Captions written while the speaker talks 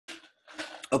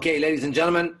Okay, ladies and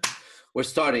gentlemen, we're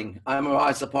starting. I'm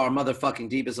Arash, motherfucking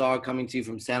Dibazar, coming to you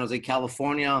from San Jose,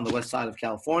 California, on the west side of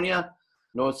California,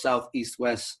 north, south, east,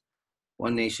 west,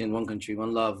 one nation, one country,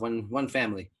 one love, one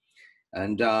family.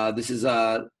 And this is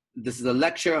a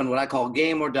lecture on what I call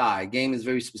game or die. Game is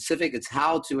very specific. It's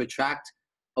how to attract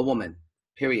a woman,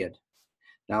 period.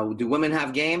 Now, do women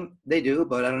have game? They do,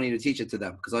 but I don't need to teach it to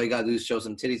them because all you got to do is show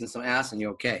some titties and some ass and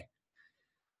you're okay.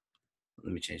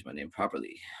 Let me change my name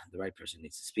properly. The right person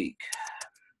needs to speak.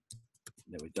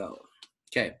 There we go.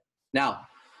 Okay. Now,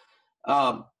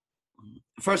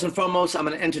 first and foremost, I'm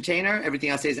an entertainer.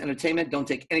 Everything I say is entertainment. Don't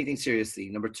take anything seriously.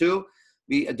 Number two,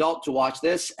 be adult to watch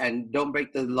this and don't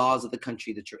break the laws of the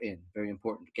country that you're in. Very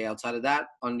important. Okay. Outside of that,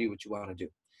 undo what you want to do.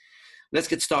 Let's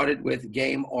get started with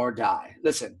game or die.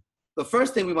 Listen, the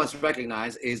first thing we must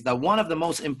recognize is that one of the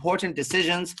most important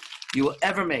decisions you will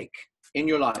ever make in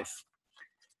your life,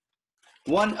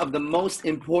 one of the most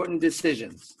important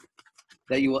decisions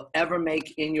that you will ever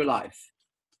make in your life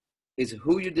is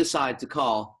who you decide to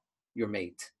call your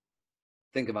mate.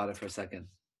 Think about it for a second.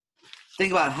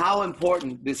 Think about how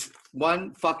important this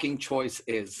one fucking choice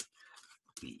is.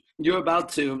 You're about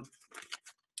to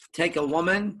take a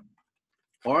woman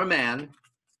or a man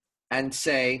and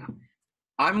say,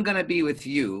 I'm going to be with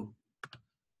you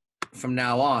from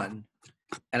now on,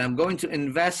 and I'm going to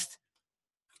invest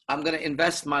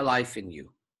my life in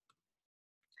you.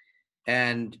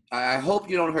 And I hope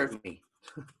you don't hurt me.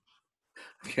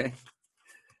 Okay.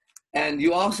 And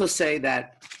you also say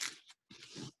that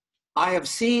I have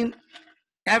seen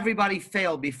everybody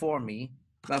fail before me,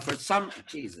 but for some,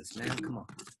 Jesus, man, come on.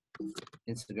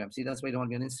 Instagram. See, that's why you don't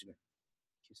want to be on Instagram.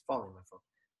 She's following my phone.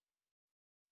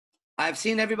 I've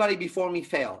seen everybody before me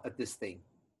fail at this thing.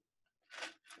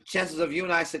 Chances of you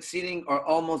and I succeeding are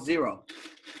almost zero.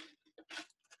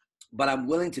 But I'm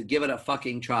willing to give it a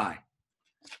fucking try.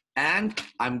 And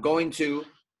I'm going to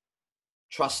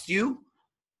trust you.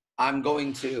 I'm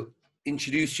going to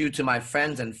introduce you to my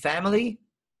friends and family.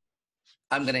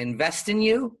 I'm going to invest in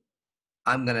you.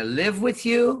 I'm going to live with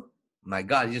you. My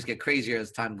God, you just get crazier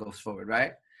as time goes forward,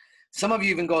 right? Some of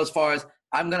you even go as far as,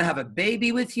 I'm going to have a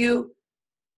baby with you.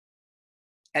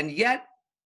 And yet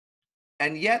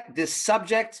this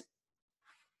subject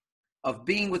of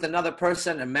being with another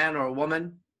person, a man or a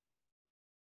woman,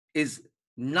 is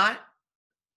not,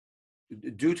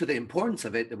 due to the importance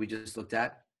of it that we just looked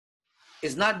at,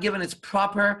 is not given its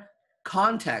proper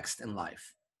context in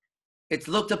life. It's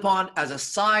looked upon as a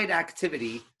side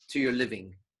activity to your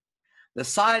living. The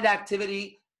side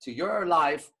activity to your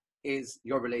life is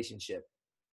your relationship.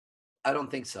 I don't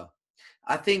think so.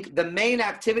 I think the main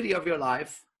activity of your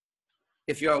life,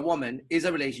 if you're a woman, is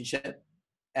a relationship,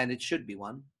 and it should be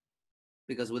one,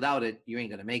 because without it, you ain't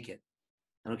going to make it.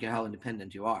 I don't care how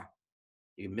independent you are.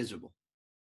 You're miserable.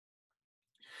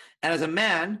 And as a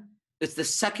man, it's the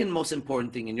second most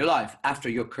important thing in your life after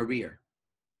your career.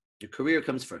 Your career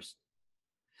comes first.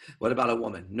 What about a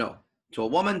woman? No. To a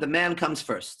woman, the man comes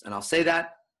first. And I'll say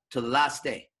that to the last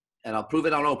day. And I'll prove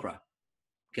it on Oprah.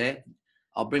 Okay?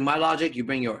 I'll bring my logic, you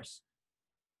bring yours.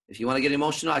 If you want to get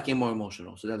emotional, I get more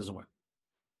emotional. So that doesn't work.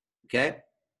 Okay?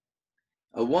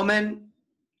 A woman's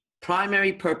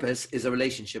primary purpose is a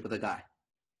relationship with a guy.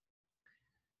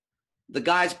 The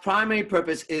guy's primary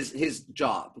purpose is his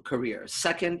job, career.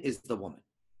 Second is the woman.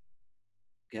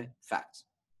 Okay, facts.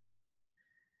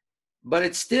 But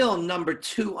it's still number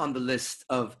 2 on the list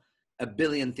of a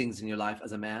billion things in your life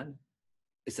as a man.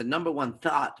 It's the number 1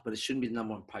 thought, but it shouldn't be the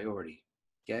number 1 priority.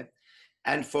 Okay?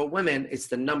 And for women, it's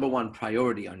the number 1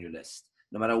 priority on your list.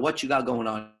 No matter what you got going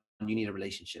on, you need a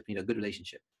relationship. You need a good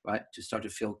relationship, right? To start to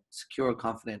feel secure,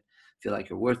 confident, feel like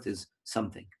your worth is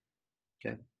something.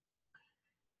 Okay?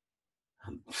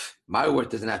 My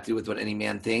worth doesn't have to do with what any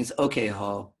man thinks. Okay,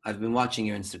 Ho, I've been watching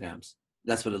your Instagrams.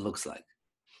 That's what it looks like.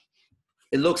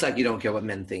 It looks like you don't care what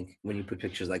men think when you put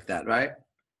pictures like that, right?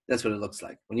 That's what it looks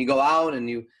like. When you go out and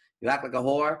you act like a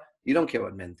whore, you don't care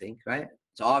what men think, right?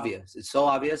 It's obvious. It's so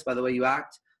obvious by the way you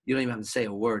act. You don't even have to say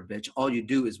a word, bitch. All you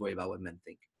do is worry about what men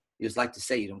think. You just like to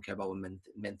say you don't care about what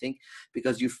men think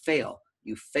because you fail.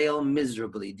 You fail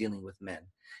miserably dealing with men.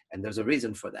 And there's a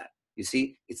reason for that. You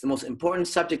see, it's the most important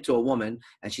subject to a woman,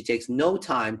 and she takes no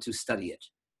time to study it.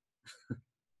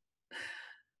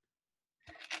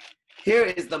 Here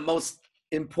is the most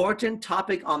important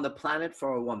topic on the planet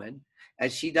for a woman,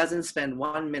 and she doesn't spend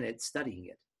 1 minute studying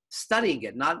it. Studying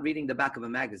it, not reading the back of a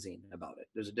magazine about it.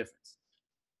 There's a difference.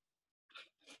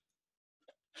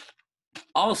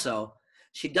 Also,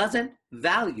 she doesn't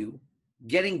value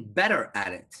getting better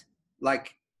at it.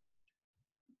 Like,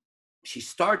 she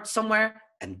starts somewhere,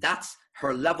 and that's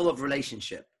her level of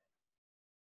relationship.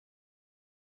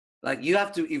 Like, you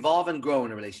have to evolve and grow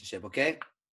in a relationship, okay?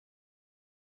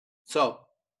 So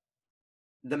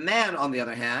the man, on the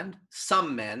other hand,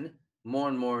 some men, more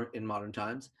and more in modern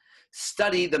times,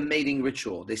 study the mating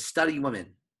ritual. They study women.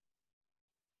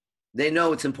 They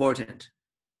know it's important,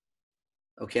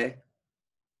 okay?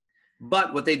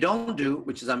 But what they don't do,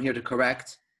 which is I'm here to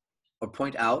correct or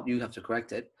point out, you have to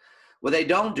correct it. What they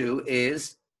don't do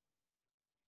is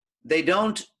they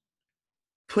don't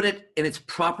put it in its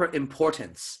proper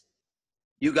importance.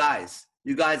 You guys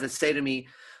that say to me,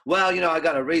 well, I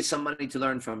got to raise some money to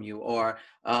learn from you, or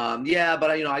yeah,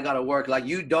 but I got to work. Like,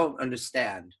 you don't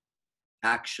understand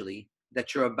actually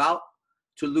that you're about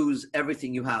to lose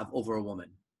everything you have over a woman.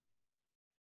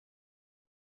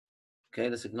 Okay,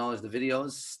 let's acknowledge the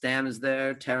videos. Stan is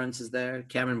there, Terrence is there,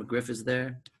 Cameron McGriff is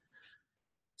there,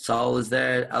 Saul is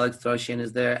there, Alex Throshian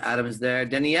is there, Adam is there,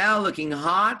 Danielle looking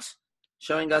hot,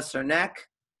 showing us her neck.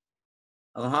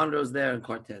 Alejandro's there and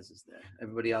Cortez is there.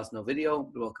 Everybody else, no video,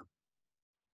 you're welcome.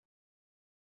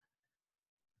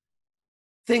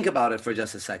 Think about it for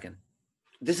just a second.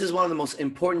 This is one of the most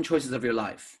important choices of your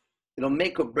life. It'll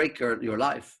make or break your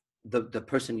life, the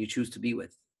person you choose to be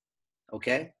with,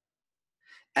 okay?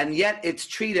 And yet it's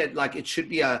treated like it should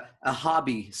be a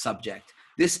hobby subject.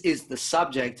 This is the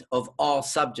subject of all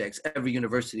subjects every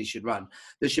university should run.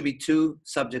 There should be 2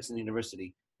 subjects in the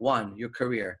university. 1, your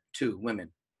career. 2, women.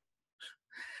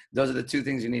 Those are the 2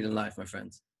 things you need in life, my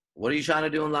friends. What are you trying to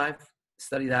do in life?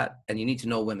 Study that, and you need to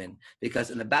know women, because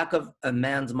in the back of a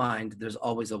man's mind, there's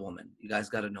always a woman. You guys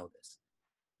got to know this,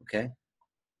 okay?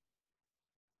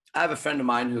 I have a friend of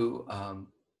mine who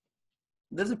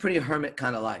lives a pretty hermit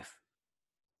kind of life.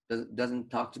 Doesn't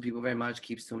talk to people very much,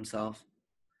 keeps to himself.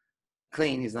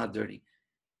 Clean, he's not dirty.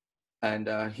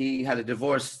 And he had a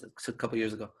divorce a couple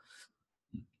years ago.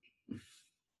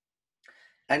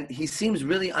 And he seems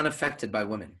really unaffected by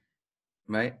women,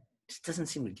 right? Just doesn't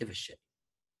seem to give a shit.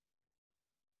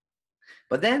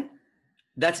 But then,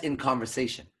 that's in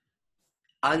conversation.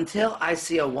 Until I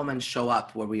see a woman show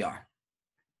up where we are,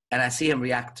 and I see him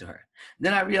react to her,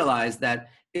 then I realize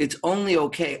that it's only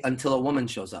okay until a woman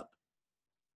shows up.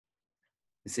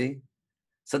 You see?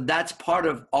 So that's part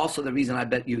of also the reason I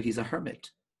bet you he's a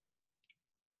hermit.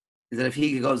 Is that if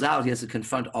he goes out, he has to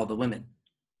confront all the women.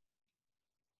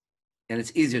 And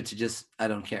it's easier to just, I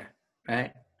don't care,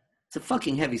 right? It's a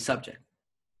fucking heavy subject.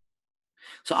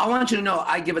 So I want you to know,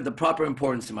 I give it the proper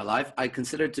importance in my life. I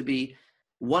consider it to be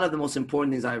one of the most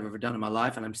important things I've ever done in my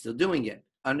life, and I'm still doing it,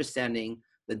 understanding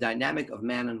the dynamic of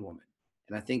man and woman.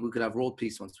 And I think we could have world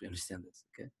peace once we understand this,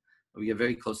 okay? We get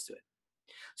very close to it.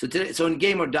 So today, so in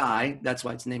Game or Die, that's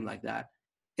why it's named like that.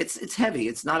 It's heavy.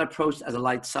 It's not approached as a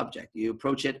light subject. You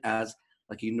approach it as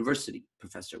like a university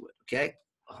professor would, okay?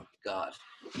 Oh, God.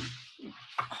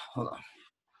 Hold on.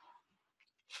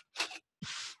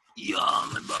 Yeah,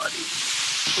 my body.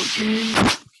 Okay.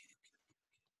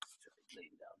 Lay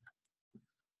down.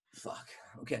 Fuck.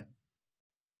 Okay.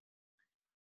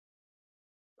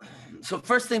 So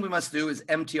first thing we must do is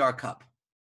empty our cup.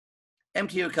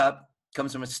 Empty your cup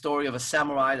comes from a story of a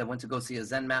samurai that went to go see a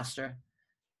Zen master,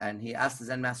 and he asked the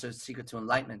Zen master the secret to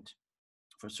enlightenment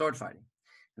for sword fighting.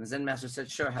 And the Zen master said,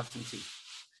 sure, have some tea.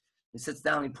 He sits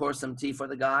down, he pours some tea for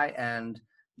the guy, and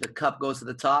the cup goes to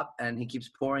the top, and he keeps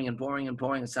pouring and pouring and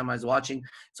pouring. The samurai's watching.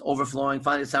 It's overflowing.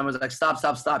 Finally, the samurai's like, stop,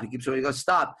 stop, stop. He keeps pouring. He goes,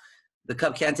 stop. The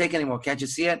cup can't take anymore. Can't you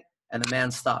see it? And the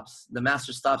man stops. The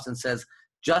master stops and says,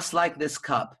 just like this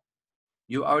cup,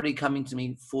 you're already coming to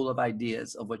me full of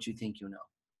ideas of what you think you know.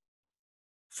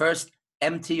 First,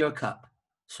 empty your cup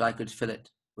so I could fill it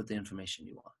with the information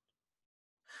you want.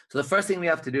 So the first thing we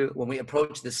have to do when we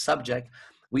approach this subject,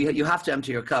 you have to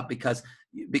empty your cup because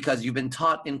you've been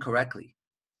taught incorrectly.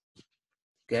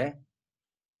 Okay?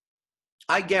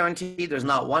 I guarantee there's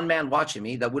not one man watching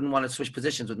me that wouldn't want to switch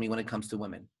positions with me when it comes to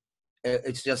women.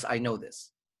 It's just, I know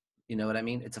this. You know what I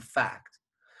mean? It's a fact.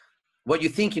 What you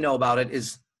think you know about it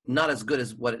is not as good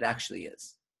as what it actually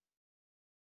is.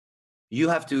 You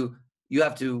have to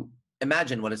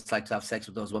imagine what it's like to have sex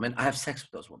with those women. I have sex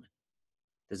with those women.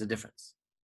 There's a difference.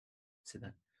 See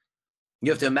that? You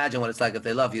have to imagine what it's like if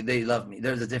they love you, they love me.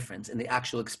 There's a difference in the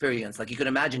actual experience. Like, you could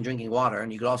imagine drinking water,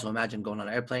 and you could also imagine going on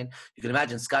an airplane. You could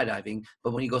imagine skydiving,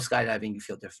 but when you go skydiving, you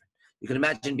feel different. You could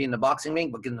imagine being in a boxing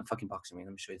ring, but get in a fucking boxing ring.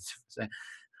 Let me show you the difference,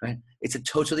 right? It's a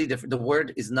totally different, the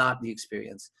word is not the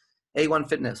experience. A1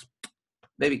 Fitness.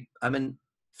 Baby, I'm in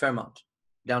Fairmont,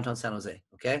 downtown San Jose,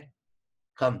 okay?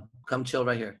 Come chill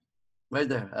right here. Right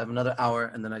there. I have another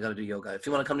hour, and then I got to do yoga. If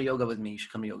you want to come to yoga with me, you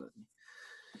should come to yoga with me.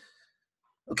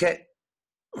 Okay?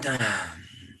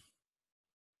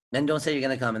 Then don't say you're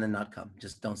going to come and then not come.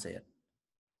 Just don't say it.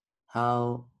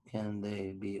 How can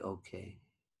they be okay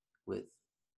with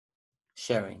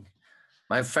sharing.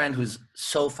 My friend who's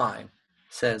so fine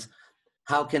says,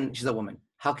 she's a woman,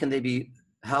 how can they be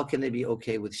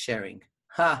okay with sharing?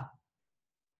 Ha!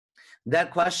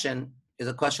 That question is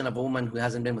a question of a woman who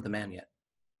hasn't been with a man yet.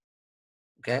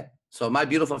 Okay? So my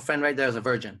beautiful friend right there is a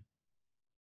virgin.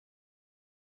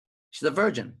 She's a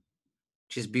virgin.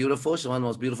 She's beautiful. She's one of the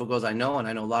most beautiful girls I know, and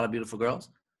I know a lot of beautiful girls.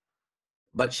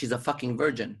 But she's a fucking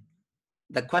virgin.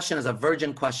 The question is a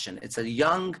virgin question. It's a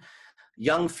young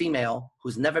female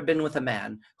who's never been with a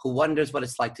man who wonders what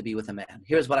it's like to be with a man.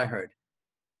 Here's what I heard.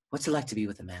 What's it like to be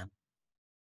with a man?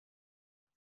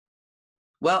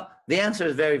 Well, the answer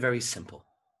is very, very simple.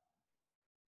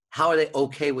 How are they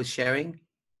okay with sharing?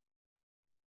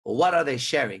 What are they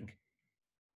sharing?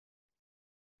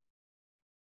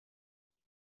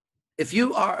 If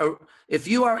you are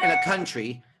in a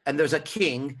country and there's a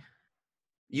king,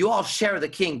 you all share the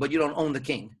king, but you don't own the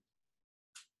king.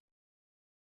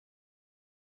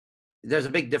 There's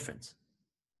a big difference.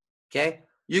 Okay?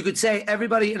 You could say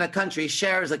everybody in a country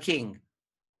shares a king,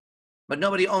 but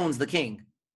nobody owns the king.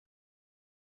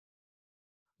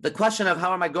 The question of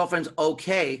how are my girlfriends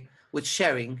okay with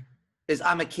sharing is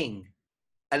I'm a king,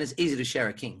 and it's easy to share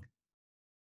a king.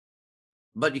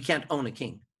 But you can't own a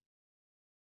king.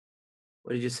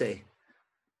 What did you say?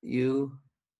 You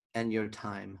and your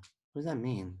time. What does that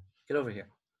mean? Get over here.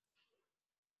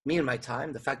 Me and my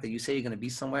time, the fact that you say you're going to be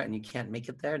somewhere and you can't make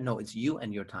it there. No, it's you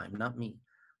and your time, not me.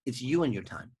 It's you and your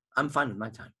time. I'm fine with my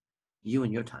time. You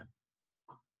and your time.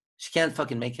 She can't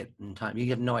fucking make it in time. You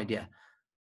have no idea.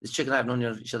 This chick and I have known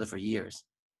each other for years.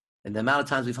 And the amount of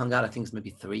times we've hung out, I think it's maybe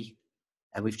 3.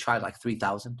 And we've tried like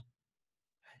 3,000.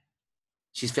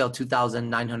 She's failed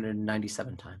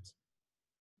 2,997 times.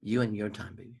 You and your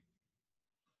time, baby.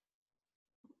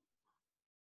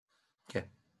 Okay.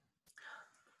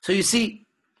 So you see,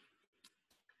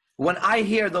 when I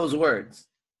hear those words,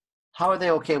 how are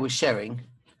they okay with sharing?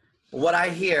 What I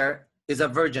hear is a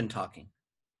virgin talking.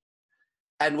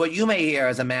 And what you may hear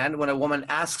as a man, when a woman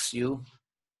asks you,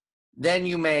 then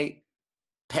you may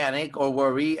panic or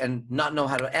worry and not know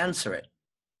how to answer it.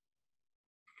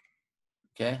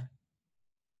 Okay?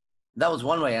 That was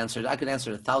one way I answered. I could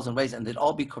answer it 1,000 ways and they'd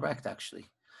all be correct, actually.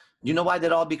 You know why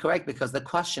they'd all be correct? Because the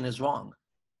question is wrong.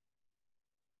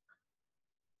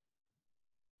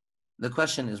 The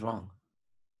question is wrong.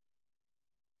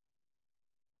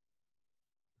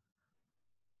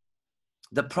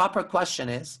 The proper question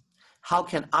is, how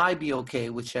can I be okay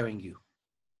with sharing you?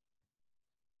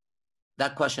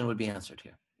 That question would be answered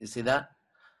here. You see that?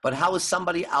 But how is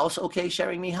somebody else okay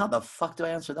sharing me? How the fuck do I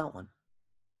answer that one?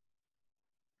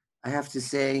 I have to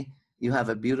say, you have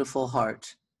a beautiful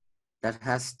heart. That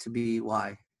has to be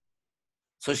why.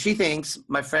 So she thinks,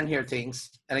 my friend here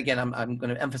thinks, and again, I'm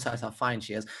going to emphasize how fine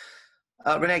she is.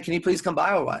 Renee, can you please come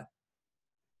by or what?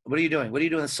 What are you doing? What are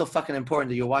you doing that's so fucking important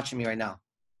that you're watching me right now?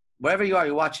 Wherever you are,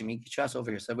 you're watching me. Get your ass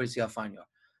over here so everybody see how fine you are.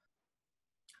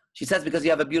 She says, because you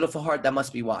have a beautiful heart, that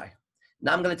must be why.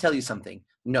 Now I'm going to tell you something.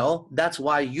 No, that's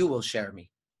why you will share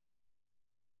me.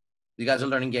 You guys are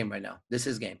learning game right now. This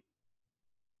is game.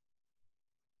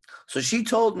 So she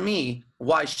told me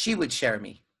why she would share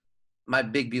me. My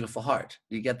big, beautiful heart.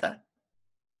 Do you get that?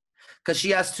 Because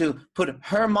she has to put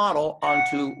her model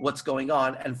onto what's going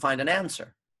on and find an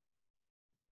answer.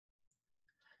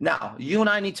 Now, you and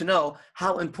I need to know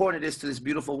how important it is to this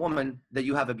beautiful woman that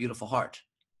you have a beautiful heart.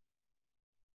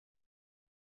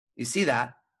 You see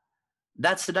that?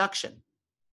 That's seduction.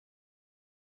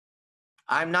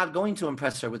 I'm not going to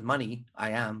impress her with money.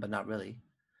 I am, but not really.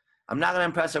 I'm not going to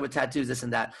impress her with tattoos, this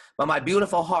and that. But my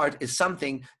beautiful heart is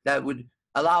something that would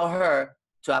allow her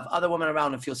to have other women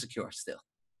around and feel secure still.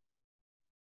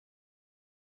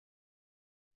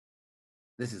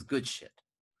 This is good shit.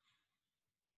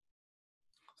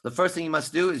 So the first thing you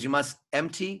must do is you must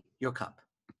empty your cup.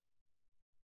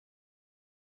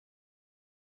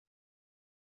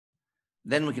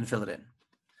 Then we can fill it in.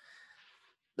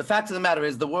 The fact of the matter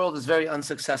is the world is very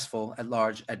unsuccessful at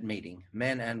large at mating,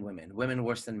 men and women, women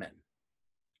worse than men.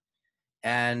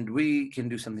 And we can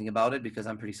do something about it because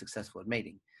I'm pretty successful at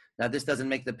mating. Now, this doesn't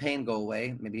make the pain go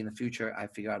away. Maybe in the future, I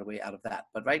figure out a way out of that.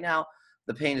 But right now,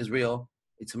 the pain is real.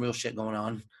 It's some real shit going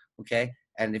on, okay?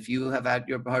 And if you have had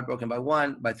your heart broken by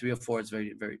 1, by 3 or 4, it's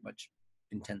very, very much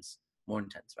intense, more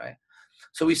intense, right?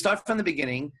 So we start from the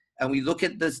beginning, and we look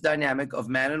at this dynamic of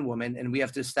man and woman, and we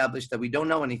have to establish that we don't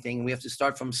know anything, and we have to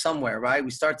start from somewhere, right? We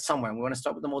start somewhere, and we want to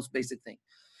start with the most basic thing.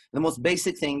 The most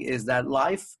basic thing is that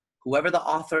life, whoever the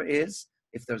author is,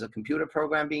 if there's a computer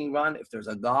program being run, if there's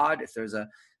a God, if there's a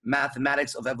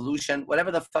mathematics of evolution,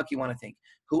 whatever the fuck you want to think,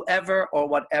 whoever or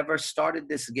whatever started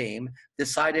this game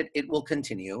decided it will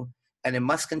continue, and it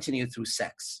must continue through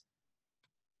sex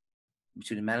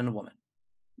between a man and a woman.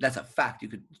 That's a fact you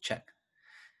could check.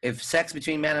 If sex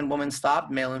between man and woman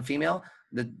stopped, male and female,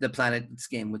 the planet's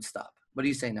game would stop. What do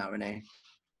you say now, Renee?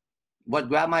 What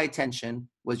grabbed my attention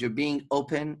was you're being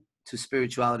open to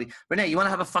spirituality. Renee, you want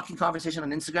to have a fucking conversation on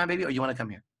Instagram, baby, or you want to come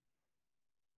here?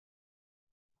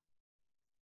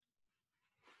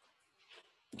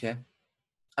 Okay.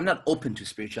 I'm not open to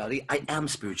spirituality. I am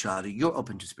spirituality. You're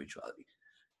open to spirituality.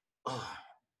 Oh.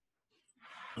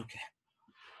 Okay.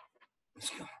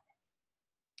 Let's go.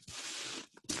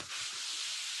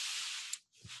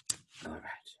 All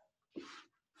right.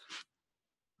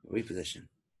 Reposition.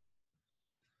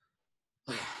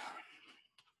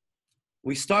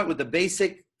 We start with the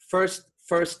basic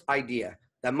first idea.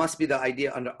 That must be the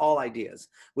idea under all ideas,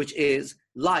 which is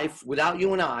life without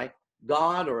you and I,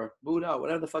 God or Buddha or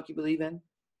whatever the fuck you believe in,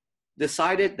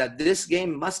 decided that this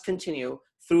game must continue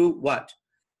through what?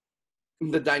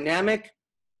 The dynamic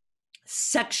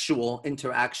sexual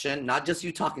interaction, not just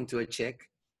you talking to a chick,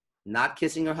 not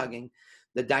kissing or hugging.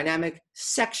 The dynamic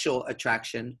sexual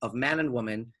attraction of man and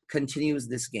woman continues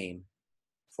this game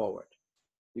forward.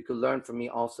 You could learn from me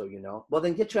also, you know. Well,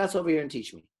 then get your ass over here and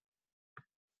teach me.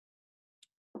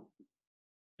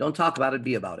 Don't talk about it,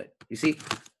 be about it. You see,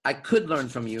 I could learn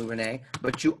from you, Renee,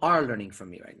 but you are learning from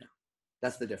me right now.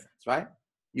 That's the difference, right?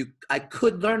 I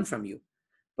could learn from you,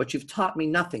 but you've taught me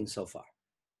nothing so far.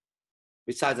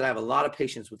 Besides that, I have a lot of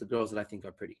patience with the girls that I think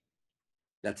are pretty.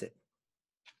 That's it.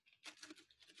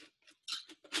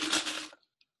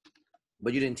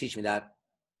 But you didn't teach me that.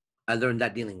 I learned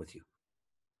that dealing with you.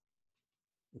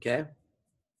 Okay?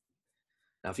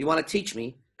 Now, if you want to teach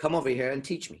me, come over here and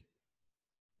teach me.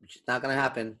 Which is not going to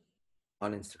happen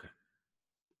on Instagram.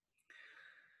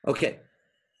 Okay.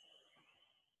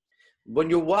 When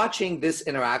you're watching this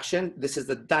interaction, this is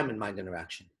the diamond mind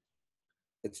interaction.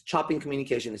 It's chopping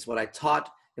communication. It's what I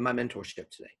taught in my mentorship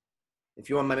today. If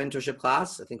you were in my mentorship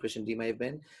class, I think Christian D may have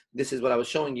been, this is what I was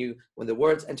showing you when the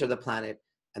words enter the planet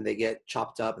and they get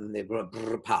chopped up and they boom,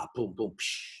 boom,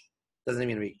 psh. Doesn't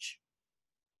even reach.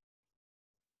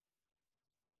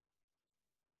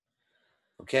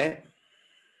 Okay?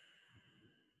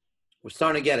 We're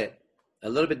starting to get it. A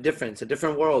little bit different. It's a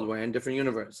different world. We're in a different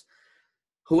universe.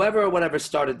 Whoever or whatever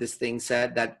started this thing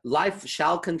said that life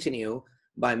shall continue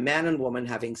by man and woman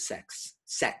having sex.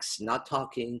 Sex, not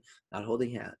talking, not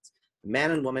holding hands.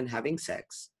 Man and woman having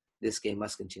sex. This game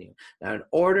must continue. Now, in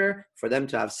order for them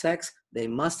to have sex, they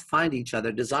must find each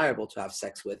other desirable to have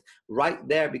sex with. Right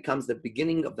there becomes the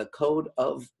beginning of the code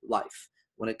of life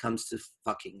when it comes to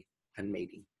fucking and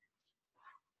mating.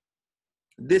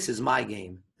 This is my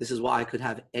game. This is why I could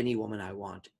have any woman I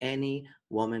want. Any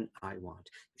woman I want.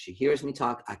 If she hears me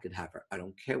talk, I could have her. I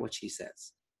don't care what she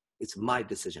says. It's my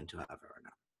decision to have her or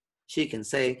not. She can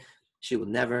say she would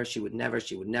never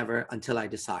until I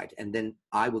decide. And then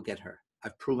I will get her.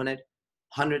 I've proven it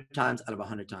 100 times out of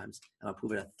 100 times. And I'll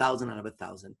prove it 1,000 out of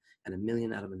 1,000 and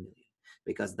 1,000,000 out of 1,000,000.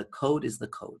 Because the code is the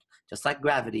code. Just like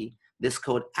gravity, this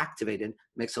code activated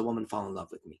makes a woman fall in love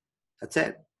with me. That's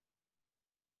it.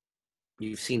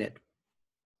 You've seen it.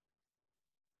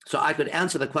 So I could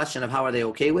answer the question of how are they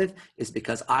okay with is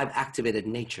because I've activated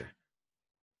nature.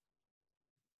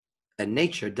 And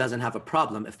nature doesn't have a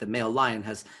problem if the male lion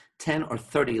has 10 or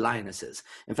 30 lionesses.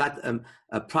 In fact,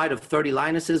 a pride of 30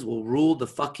 lionesses will rule the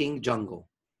fucking jungle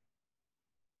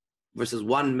versus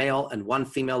one male and one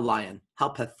female lion. How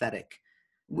pathetic.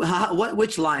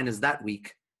 Which lion is that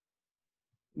weak?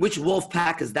 Which wolf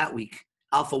pack is that weak?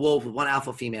 Alpha wolf with one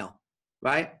alpha female,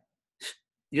 right?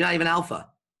 You're not even alpha.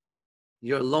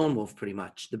 You're a lone wolf pretty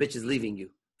much. The bitch is leaving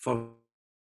you for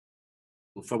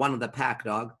one of the pack,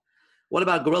 dog. What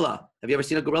about gorilla? Have you ever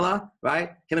seen a gorilla,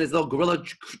 right? Him and his little gorilla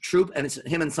troop, and it's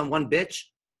him and some one bitch,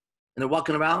 and they're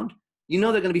walking around. You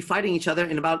know they're going to be fighting each other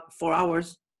in about 4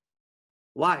 hours.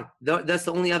 Why? That's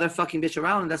the only other fucking bitch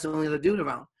around, and that's the only other dude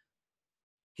around.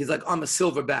 He's like, I'm a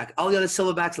silverback. All the other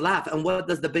silverbacks laugh. And what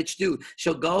does the bitch do?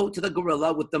 She'll go to the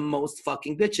gorilla with the most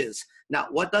fucking bitches. Now,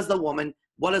 what does the woman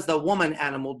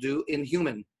animal do in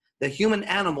human? The human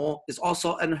animal is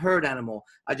also a herd animal.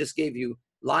 I just gave you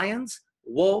lions,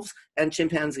 wolves, and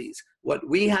chimpanzees. What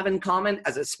we have in common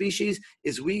as a species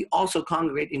is we also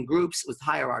congregate in groups with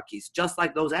hierarchies, just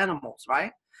like those animals,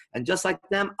 right? And just like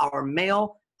them, our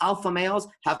male, alpha males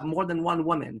have more than one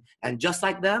woman. And just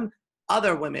like them,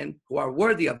 other women who are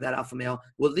worthy of that alpha male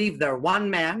will leave their one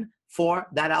man for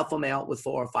that alpha male with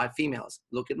 4 or 5 females.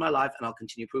 Look at my life and I'll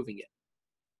continue proving it.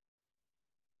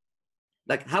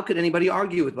 Like, how could anybody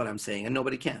argue with what I'm saying? And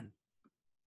nobody can.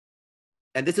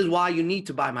 And this is why you need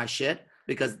to buy my shit,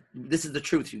 because this is the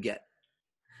truth you get.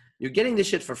 You're getting this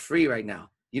shit for free right now.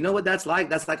 You know what that's like?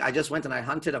 That's like I just went and I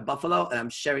hunted a buffalo and I'm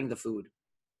sharing the food.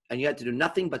 And you had to do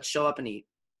nothing but show up and eat.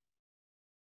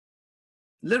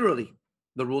 Literally,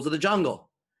 the rules of the jungle.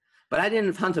 But I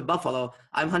didn't hunt a buffalo.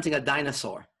 I'm hunting a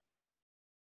dinosaur.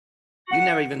 You've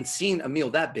never even seen a meal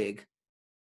that big.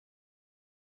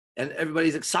 And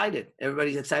everybody's excited.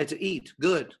 Everybody's excited to eat.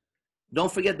 Good.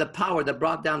 Don't forget the power that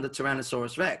brought down the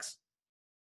Tyrannosaurus Rex.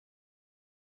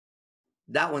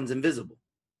 That one's invisible.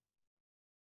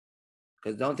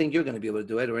 Because don't think you're going to be able to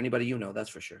do it or anybody you know, that's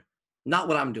for sure. Not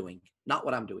what I'm doing. Not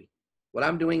what I'm doing. What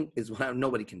I'm doing is what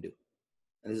nobody can do.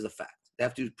 And this is a fact. They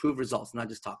have to prove results, not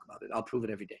just talk about it. I'll prove it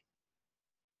every day.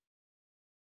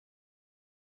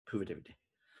 Prove it every day.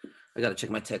 I got to check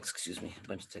my text. Excuse me. A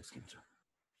bunch of texts came through.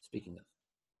 Speaking of.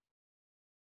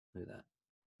 Look at that.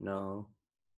 No.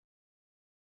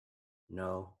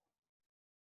 No.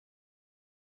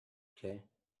 Okay.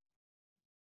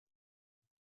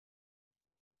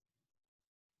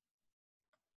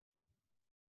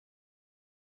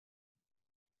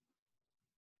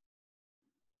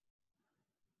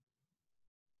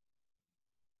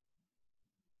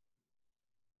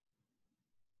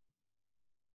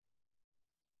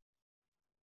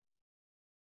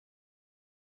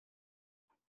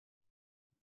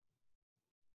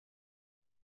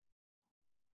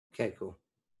 Okay, cool.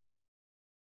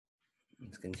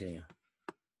 Let's continue.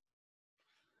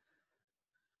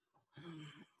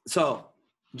 So,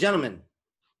 gentlemen,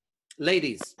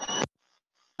 ladies, I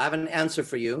have an answer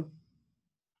for you.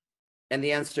 And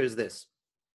the answer is this.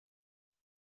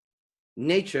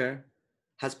 Nature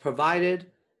has provided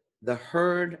the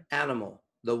herd animal,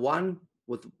 the one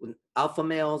with alpha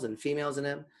males and females in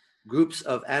them, groups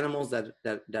of animals that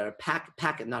are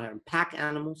pack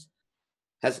animals,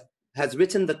 has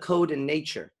written the code in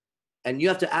nature. And you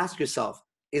have to ask yourself,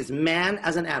 is man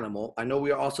as an animal, I know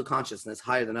we are also consciousness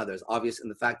higher than others, obvious in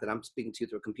the fact that I'm speaking to you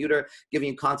through a computer, giving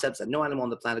you concepts that no animal on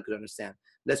the planet could understand,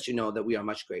 lets you know that we are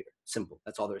much greater. Simple.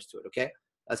 That's all there is to it, okay?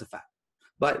 That's a fact.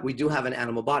 But we do have an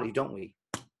animal body, don't we?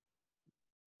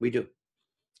 We do.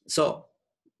 So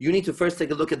you need to first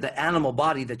take a look at the animal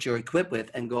body that you're equipped with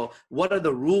and go, what are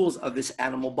the rules of this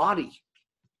animal body?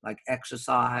 Like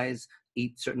exercise,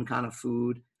 eat certain kind of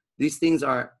food. These things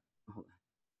are...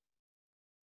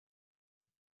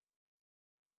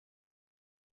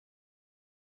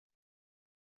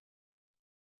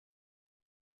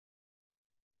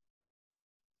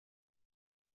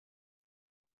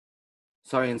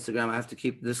 Sorry, Instagram, I have to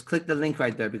keep this. Click the link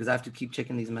right there because I have to keep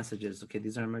checking these messages. Okay,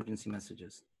 these are emergency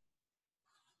messages.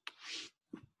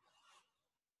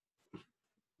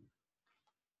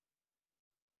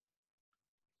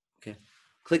 Okay,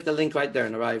 click the link right there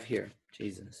and arrive here.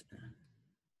 Jesus, man.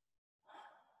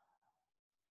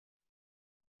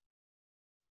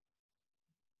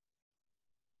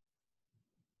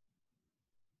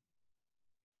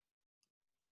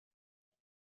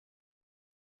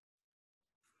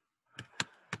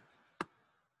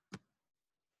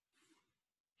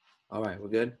 All right, we're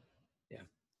good? Yeah.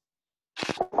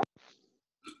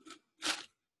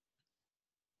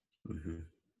 Mm-hmm.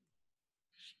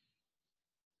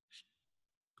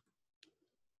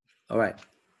 All right.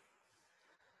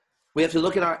 We have to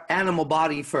look at our animal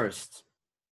body first.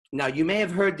 Now, you may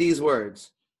have heard these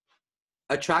words.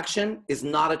 Attraction is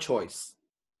not a choice.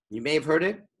 You may have heard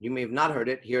it. You may have not heard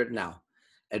it. Hear it now.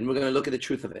 And we're going to look at the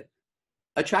truth of it.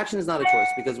 Attraction is not a choice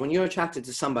because when you're attracted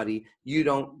to somebody, you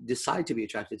don't decide to be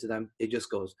attracted to them. It just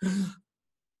goes.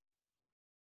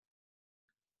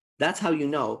 That's how you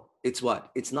know it's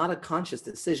what? It's not a conscious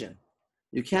decision.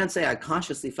 You can't say, I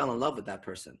consciously fell in love with that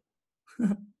person.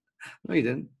 No, you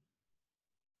didn't.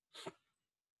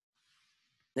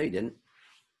 No, you didn't.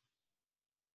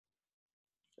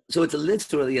 So it's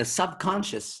literally a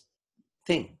subconscious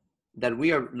thing that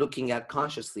we are looking at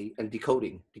consciously and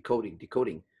decoding.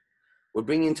 We're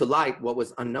bringing to light what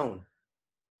was unknown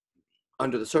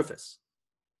under the surface.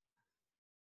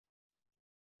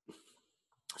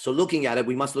 So looking at it,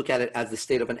 we must look at it as the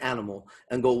state of an animal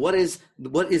and go, what is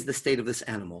the state of this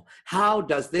animal? How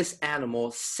does this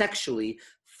animal sexually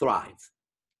thrive?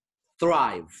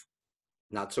 Thrive,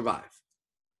 not survive.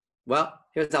 Well,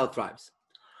 here's how it thrives.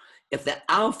 If the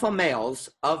alpha males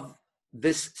of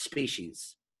this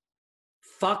species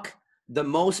fuck the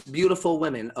most beautiful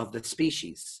women of the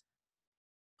species,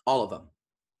 all of them,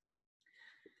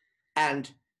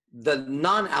 and the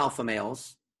non-alpha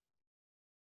males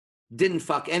didn't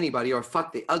fuck anybody or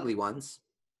fuck the ugly ones,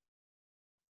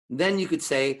 then you could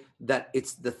say that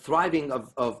it's the thriving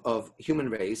of human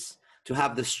race to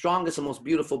have the strongest and most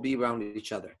beautiful be around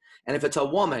each other. And if it's a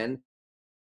woman,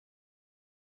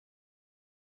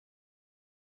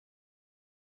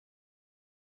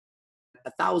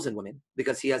 1,000 women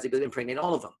because he has the ability to impregnate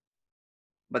all of them.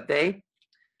 But they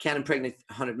can't impregnate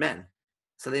 100 men.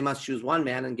 So they must choose one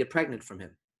man and get pregnant from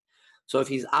him. So if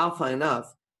he's alpha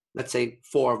enough, let's say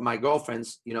 4 of my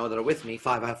girlfriends, that are with me,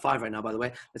 5, I have 5 right now, by the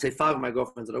way. Let's say 5 of my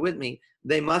girlfriends that are with me,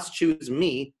 they must choose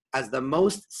me as the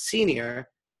most senior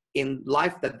in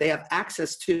life that they have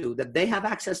access to,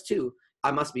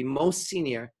 I must be most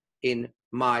senior in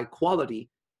my quality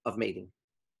of mating.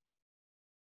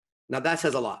 Now that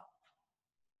says a lot.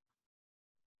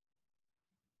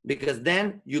 Because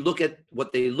then you look at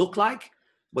what they look like,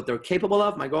 what they're capable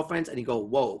of, my girlfriends, and you go,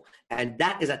 whoa. And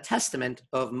that is a testament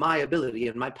of my ability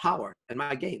and my power and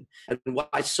my game. And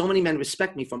why so many men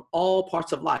respect me from all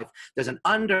parts of life. There's an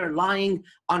underlying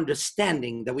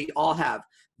understanding that we all have.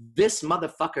 This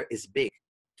motherfucker is big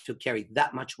to carry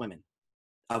that much women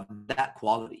of that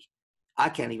quality. I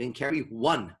can't even carry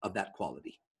 1 of that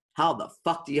quality. How the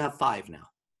fuck do you have 5 now?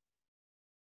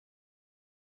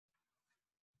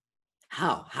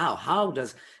 How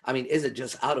does, is it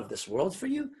just out of this world for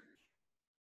you?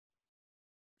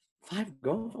 5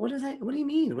 girls? What do you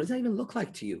mean? What does that even look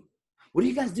like to you? What do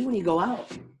you guys do when you go out?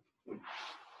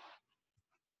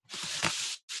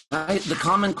 Right? The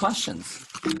common questions.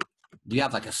 Do you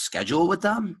have like a schedule with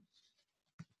them?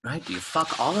 Right? Do you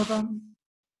fuck all of them?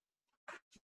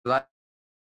 Like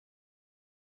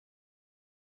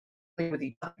with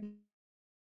each other?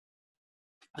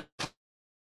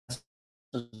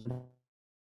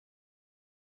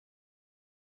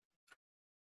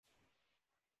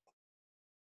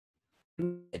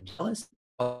 Jealous?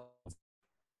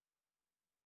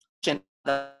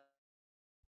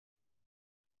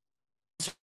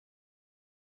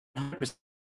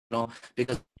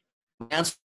 Because my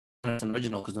answer is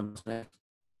original because I'm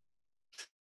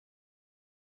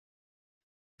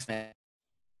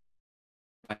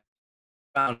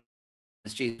found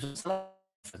Jesus.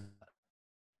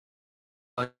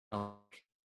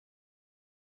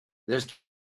 There's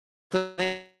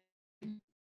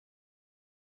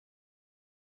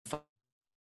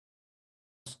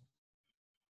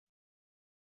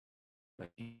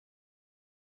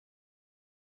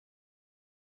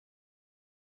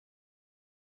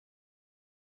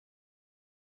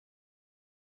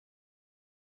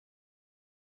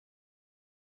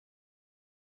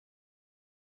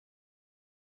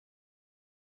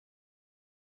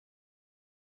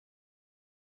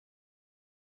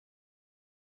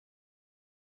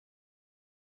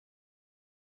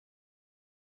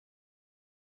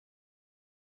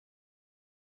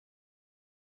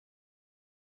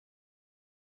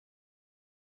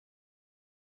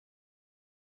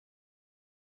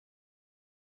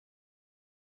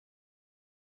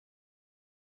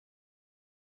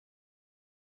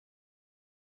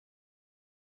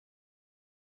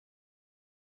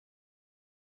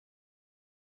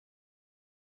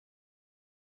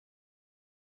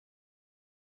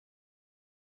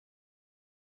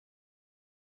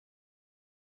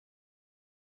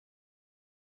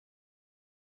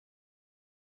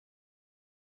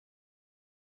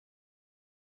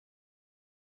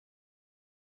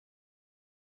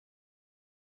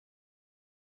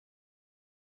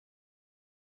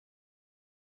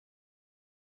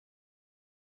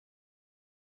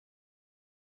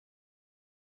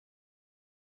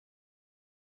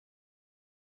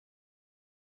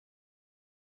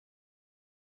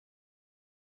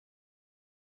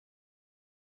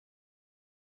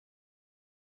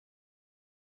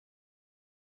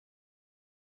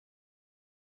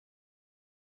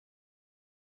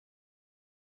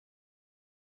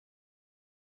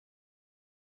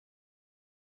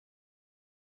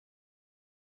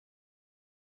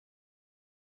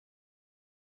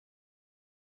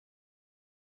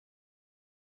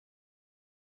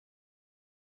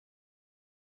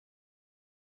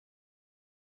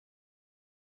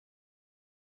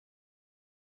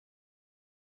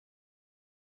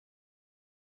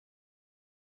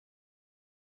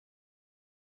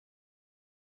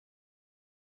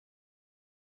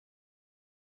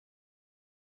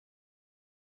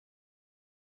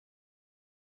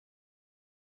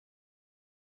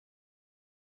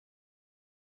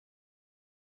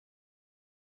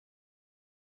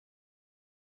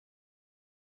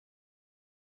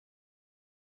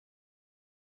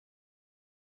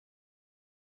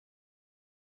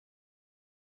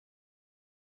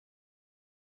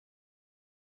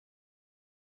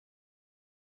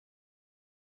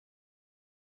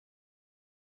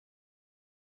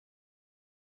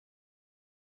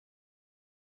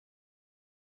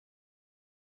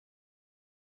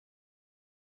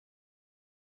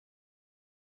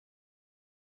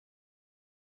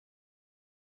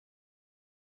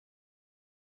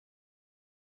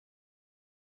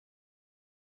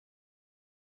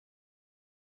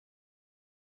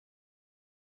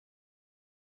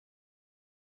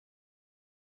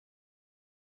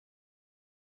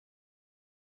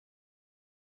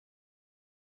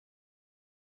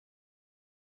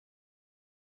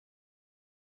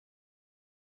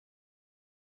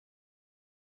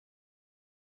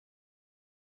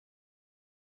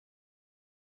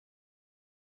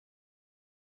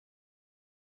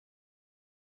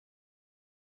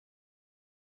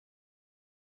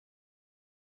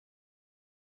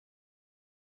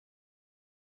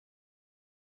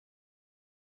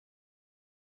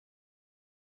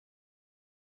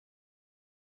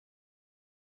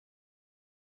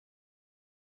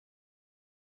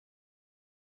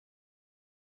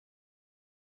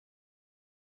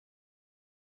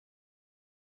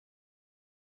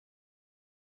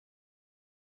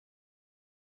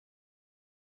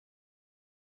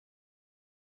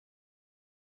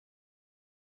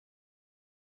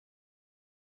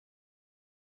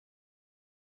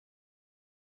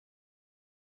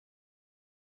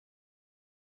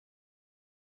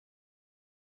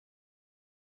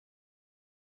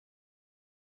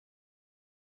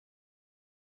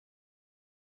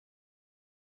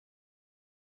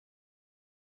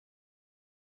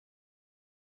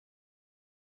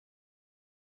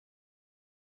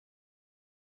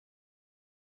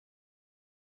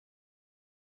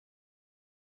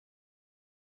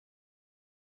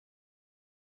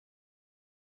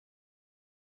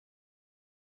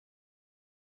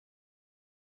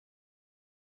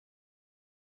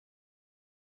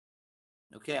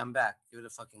Okay, I'm back. Give it a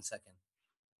fucking second.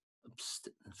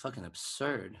 Fucking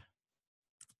absurd.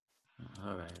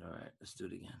 All right. Let's do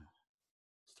it again.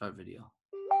 Start video.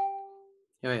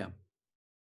 Here I am.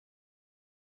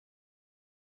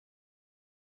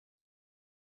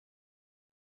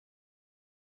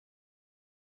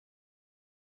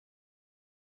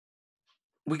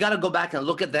 We got to go back and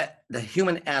look at the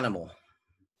human animal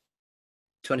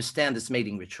to understand this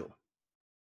mating ritual,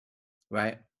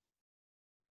 right?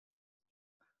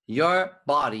 Your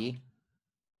body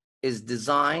is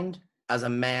designed as a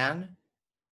man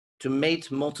to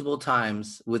mate multiple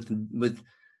times with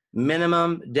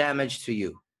minimum damage to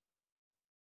you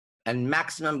and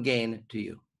maximum gain to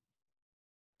you.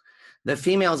 The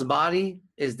female's body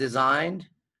is designed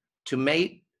to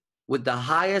mate with the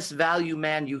highest value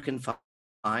man you can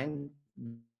find.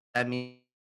 That means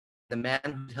the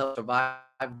man who helps survive.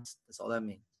 That's all that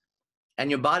means. And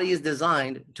your body is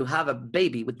designed to have a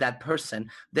baby with that person,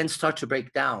 then start to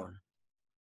break down.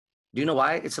 Do you know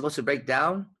why it's supposed to break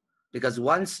down? Because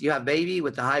once you have baby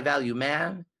with a high value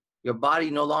man, your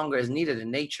body no longer is needed in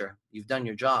nature. You've done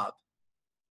your job.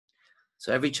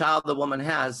 So every child the woman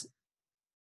has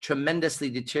tremendously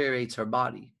deteriorates her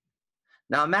body.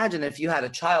 Now imagine if you had a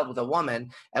child with a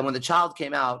woman, and when the child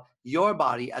came out, your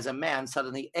body as a man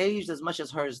suddenly aged as much as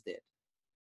hers did.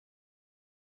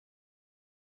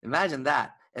 Imagine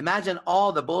that. Imagine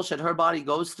all the bullshit her body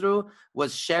goes through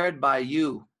was shared by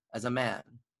you as a man.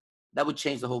 That would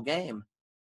change the whole game.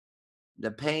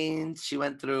 The pain she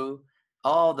went through,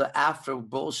 all the after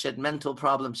bullshit mental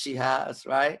problems she has,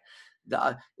 right?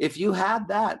 If you had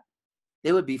that,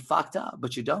 it would be fucked up,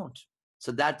 but you don't.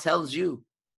 So that tells you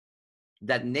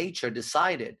that nature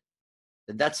decided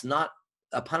that that's not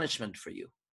a punishment for you.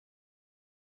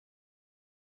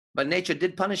 But nature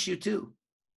did punish you too.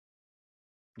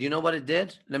 Do you know what it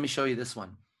did? Let me show you this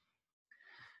one.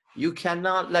 You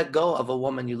cannot let go of a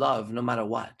woman you love no matter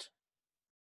what.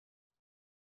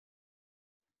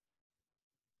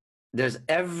 There's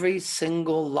every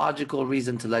single logical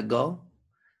reason to let go,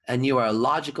 and you are a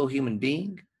logical human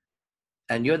being,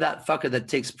 and you're that fucker that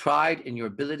takes pride in your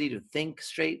ability to think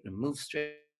straight and move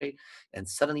straight, and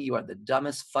suddenly you are the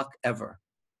dumbest fuck ever.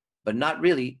 But not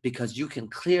really, because you can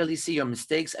clearly see your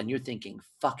mistakes and you're thinking,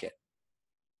 fuck it.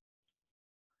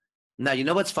 Now, you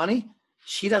know what's funny?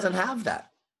 She doesn't have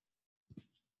that.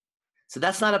 So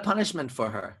that's not a punishment for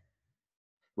her.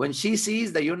 When she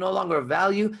sees that you're no longer of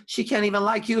value, she can't even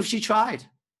like you if she tried.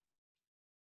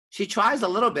 She tries a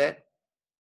little bit.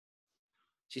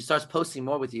 She starts posting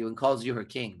more with you and calls you her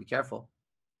king. Be careful.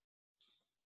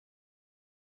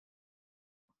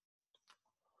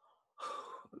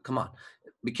 Come on.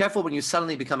 Be careful when you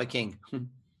suddenly become a king.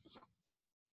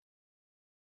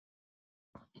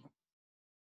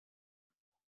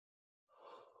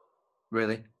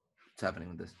 Really? What's happening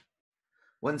with this?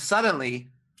 When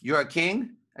suddenly you're a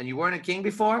king and you weren't a king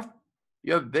before,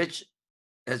 your bitch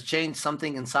has changed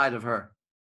something inside of her.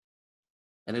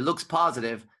 And it looks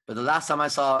positive, but the last time I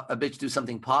saw a bitch do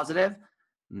something positive,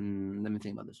 let me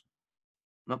think about this.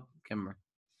 Nope, can't remember.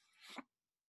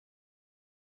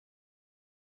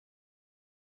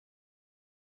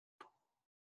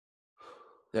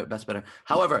 There, that's better.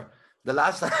 However, the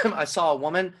last time I saw a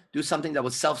woman do something that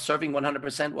was self-serving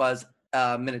 100% was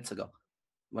minutes ago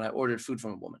when I ordered food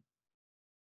from a woman.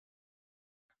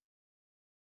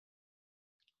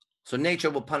 So nature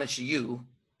will punish you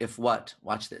if what?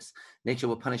 Watch this. Nature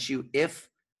will punish you if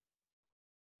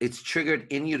it's triggered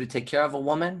in you to take care of a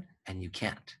woman and you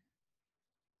can't.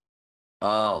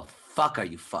 Oh, fuck, are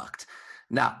you fucked?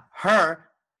 Now, her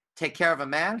take care of a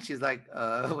man, she's like,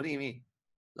 what do you mean?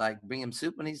 Like, bring him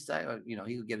soup when he's,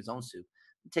 he could get his own soup.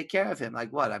 Take care of him.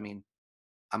 Like what? I mean,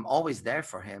 I'm always there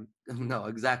for him. No,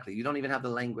 exactly. You don't even have the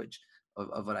language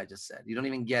of what I just said. You don't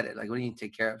even get it. Like, what do you mean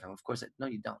take care of him? Of course, no,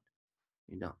 you don't.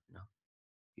 You don't. No,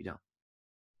 you don't.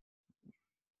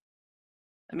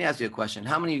 Let me ask you a question.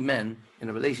 How many men in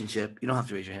a relationship, you don't have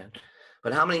to raise your hand,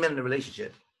 but how many men in a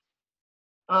relationship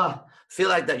feel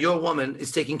like that your woman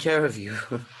is taking care of you?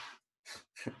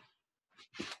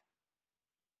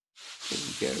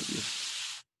 Taking care of you.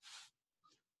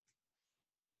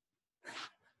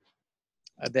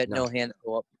 I bet no hands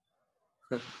go up.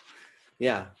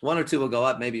 Yeah, one or two will go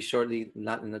up maybe shortly,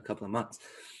 not in a couple of months.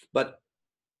 But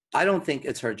I don't think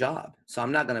it's her job, so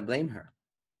I'm not going to blame her.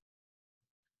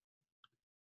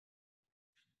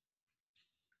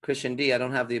 Christian D, I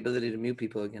don't have the ability to mute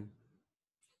people again.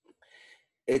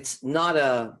 It's not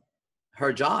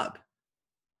her job.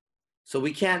 So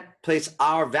we can't place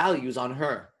our values on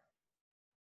her,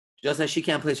 just as she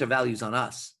can't place her values on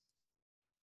us.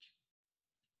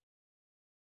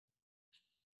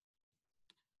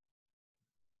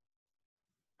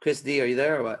 Chris D, are you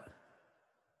there or what?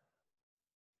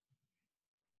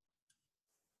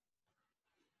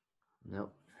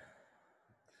 Nope.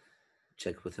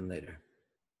 Check with him later.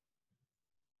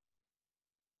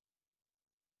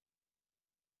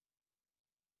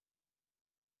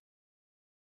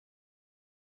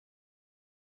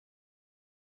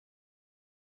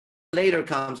 Later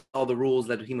comes all the rules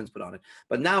that humans put on it.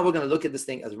 But now we're going to look at this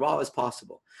thing as raw as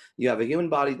possible. You have a human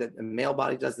body, that a male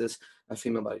body does this, a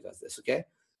female body does this, okay?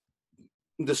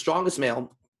 The strongest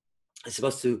male is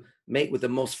supposed to mate with the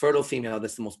most fertile female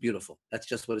that's the most beautiful. That's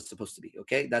just what it's supposed to be,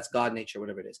 okay? That's God, nature,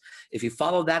 whatever it is. If you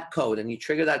follow that code and you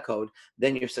trigger that code,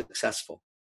 then you're successful.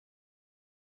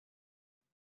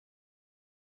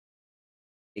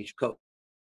 Each code.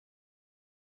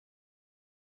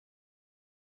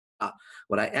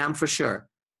 What I am for sure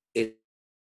is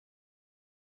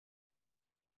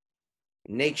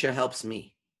nature helps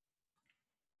me.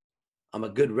 I'm a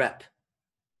good rep,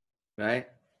 right?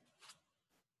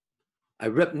 I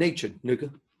rep nature,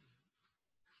 nigga.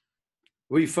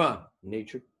 Where you from?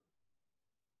 Nature.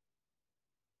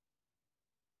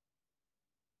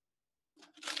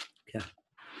 Yeah.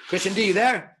 Christian D, you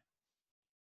there?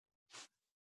 I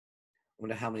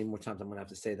wonder how many more times I'm gonna have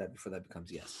to say that before that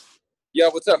becomes yes. Yeah,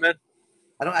 what's up, man?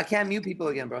 I can't mute people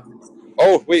again, bro.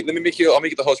 Oh, wait, I'll make you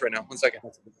the host right now. 1 second.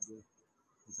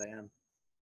 Yes, I am.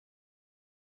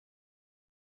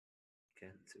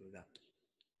 Okay, let's see what we got.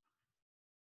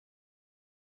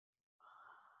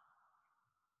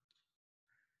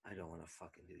 I don't want to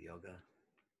fucking do yoga. I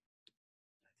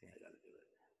think I gotta do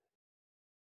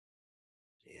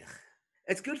it. Yeah.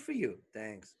 It's good for you.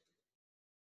 Thanks.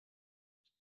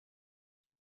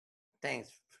 Thanks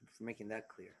for making that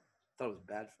clear. I thought it was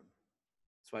bad for me.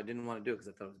 That's why I didn't want to do it, because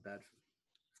I thought it was bad for me.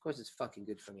 Of course, it's fucking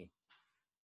good for me.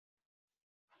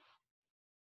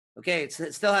 Okay, it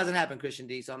still hasn't happened, Christian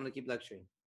D, so I'm going to keep lecturing.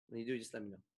 When you do, just let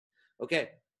me know. Okay.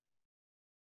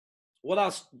 What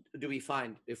else do we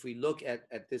find if we look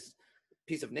at this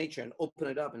piece of nature and open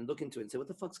it up and look into it and say, what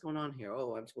the fuck's going on here?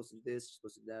 Oh, I'm supposed to do this,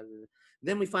 supposed to do that.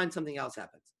 Then we find something else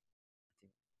happens.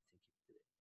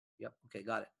 Yep, okay,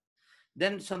 got it.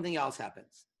 Then something else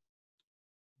happens.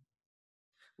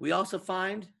 We also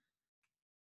find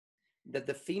that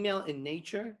the female in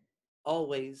nature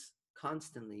always,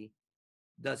 constantly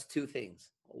does two things.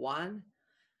 One,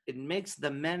 it makes the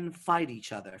men fight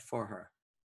each other for her.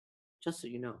 Just so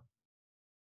you know.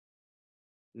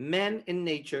 Men in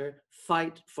nature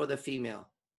fight for the female.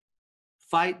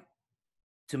 Fight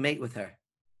to mate with her.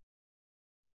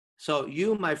 So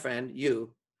you, my friend,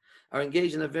 you are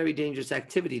engaged in a very dangerous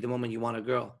activity the moment you want a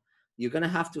girl. You're going to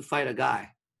have to fight a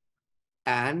guy.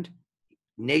 And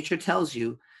nature tells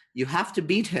you, you have to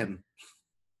beat him.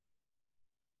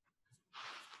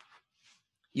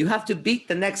 You have to beat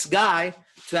the next guy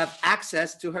to have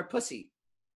access to her pussy.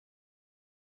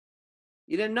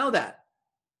 You didn't know that.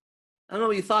 I don't know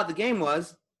what you thought the game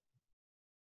was.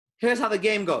 Here's how the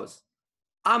game goes.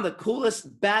 I'm the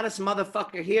coolest, baddest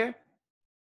motherfucker here,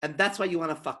 and that's why you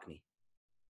want to fuck me.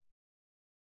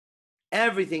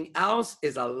 Everything else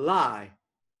is a lie.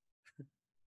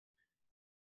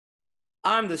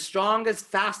 I'm the strongest,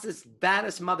 fastest,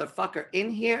 baddest motherfucker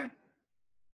in here,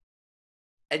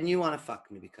 and you want to fuck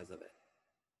me because of it.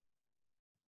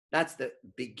 That's the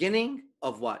beginning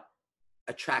of what?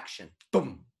 Attraction.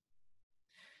 Boom.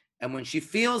 And when she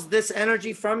feels this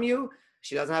energy from you,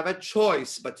 she doesn't have a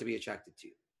choice but to be attracted to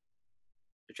you.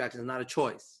 Attraction is not a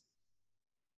choice.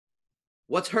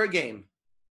 What's her game?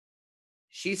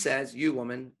 She says, you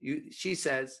woman, she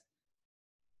says,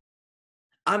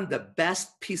 I'm the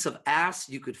best piece of ass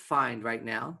you could find right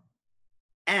now,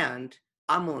 and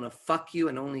I'm going to fuck you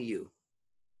and only you.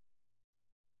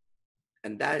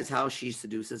 And that is how she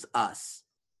seduces us.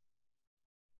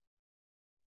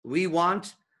 We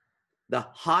want the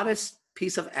hottest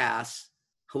piece of ass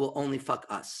who will only fuck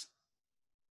us.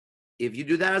 If you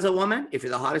do that as a woman, if you're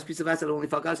the hottest piece of ass that will only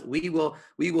fuck us, we will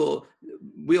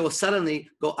suddenly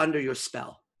go under your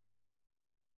spell.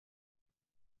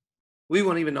 We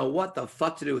won't even know what the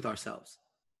fuck to do with ourselves.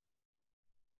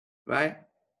 Right?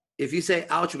 If you say,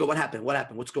 ouch, you go, what happened? What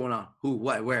happened? What's going on? Who,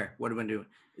 what, where? What are we doing?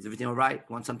 Is everything all right?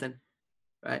 Want something?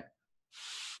 Right?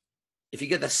 If you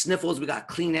get the sniffles, we got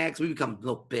Kleenex, we become a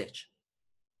little bitch.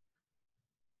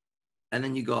 And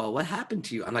then you go, what happened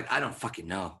to you? I'm like, I don't fucking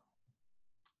know.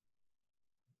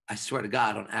 I swear to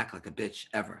God, I don't act like a bitch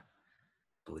ever.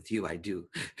 But with you, I do.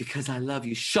 Because I love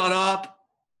you. Shut up.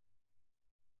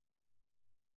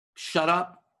 Shut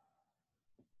up.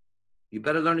 You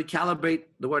better learn to calibrate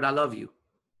the word I love you.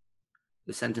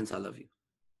 The sentence I love you.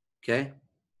 Okay?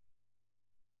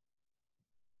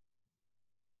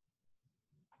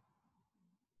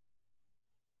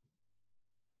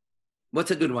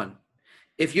 What's a good one?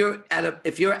 If you're at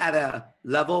a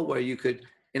level where you could,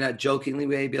 in a jokingly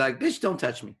way, be like, "Bitch, don't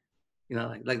touch me,"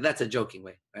 like that's a joking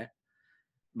way, right?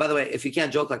 By the way, if you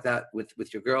can't joke like that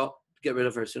with your girl, get rid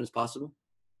of her as soon as possible.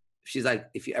 If she's like,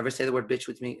 if you ever say the word bitch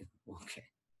with me, okay,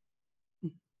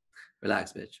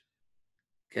 relax, bitch.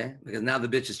 Okay, because now the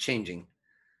bitch is changing.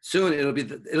 Soon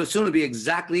it'll be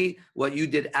exactly what you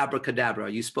did, abracadabra.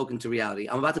 You spoke into reality.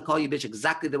 I'm about to call you bitch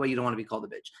exactly the way you don't want to be called a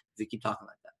bitch. If you keep talking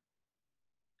like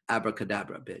that,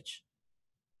 abracadabra, bitch.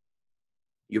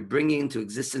 You're bringing into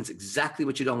existence exactly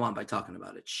what you don't want by talking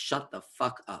about it. Shut the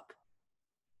fuck up.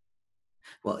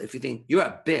 Well, if you think you're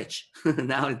a bitch,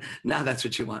 now that's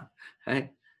what you want,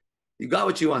 right? You got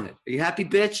what you wanted. Are you happy,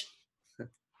 bitch?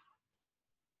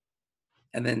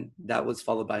 And then that was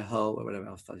followed by ho or whatever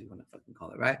else you want to fucking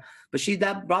call it, right? But she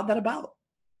brought that about.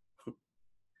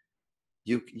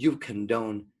 You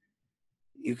condone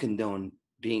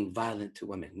being violent to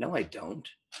women. No, I don't.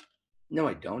 No,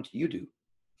 I don't. You do.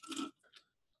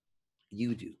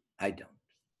 You do. I don't.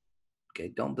 Okay,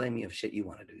 don't blame me of shit you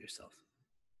want to do yourself.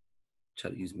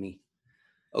 Try to use me.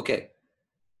 Okay.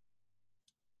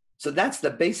 So that's the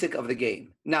basic of the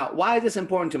game. Now, why is this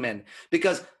important to men?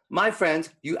 Because, my friends,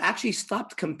 you actually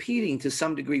stopped competing to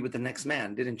some degree with the next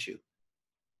man, didn't you?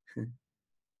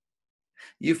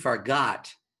 You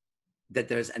forgot that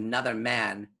there's another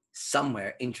man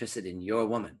somewhere interested in your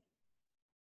woman.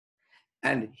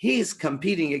 And he's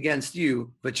competing against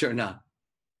you, but you're not.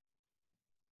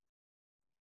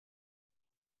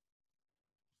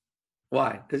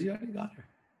 Why? Because you already got her.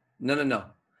 No.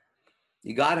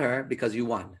 You got her because you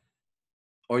won.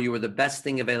 Or you were the best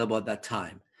thing available at that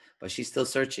time. But she's still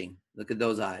searching. Look at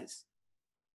those eyes.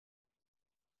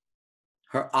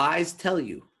 Her eyes tell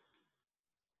you.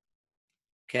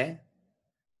 Okay?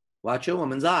 Watch your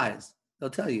woman's eyes. They'll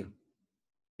tell you.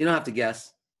 You don't have to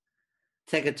guess.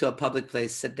 Take her to a public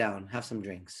place, sit down, have some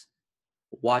drinks.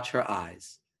 Watch her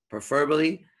eyes.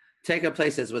 Preferably, take her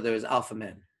places where there's alpha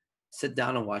men. Sit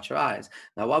down and watch her eyes.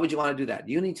 Now, why would you want to do that?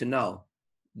 You need to know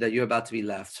that you're about to be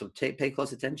left. So pay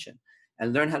close attention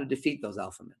and learn how to defeat those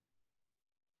alpha men.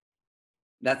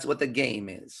 That's what the game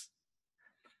is.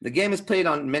 The game is played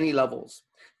on many levels.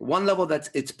 One level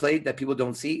it's played that people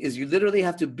don't see is you literally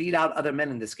have to beat out other men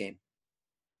in this game.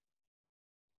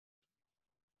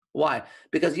 Why?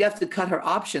 Because you have to cut her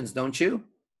options, don't you?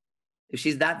 If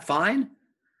she's that fine,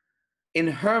 in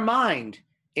her mind,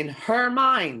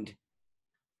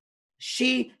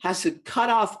 she has to cut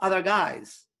off other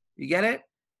guys. You get it?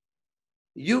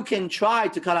 You can try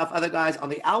to cut off other guys on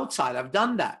the outside. I've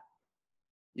done that.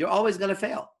 You're always going to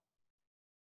fail.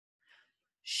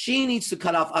 She needs to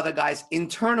cut off other guys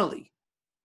internally.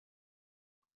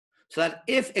 So that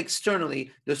if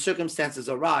externally the circumstances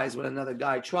arise when another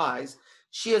guy tries,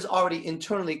 she has already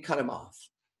internally cut him off.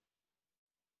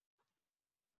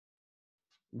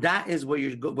 That is what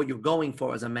you're going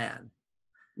for as a man.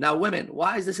 Now, women,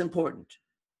 why is this important?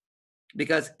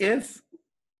 Because if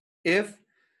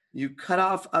you cut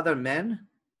off other men,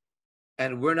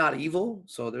 and we're not evil,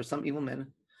 so there's some evil men.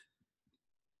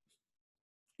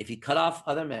 If you cut off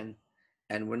other men,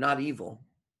 and we're not evil,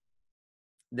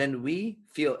 then we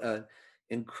feel an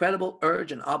incredible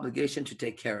urge and obligation to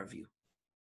take care of you.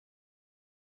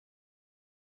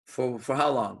 For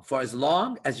how long? For as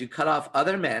long as you cut off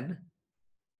other men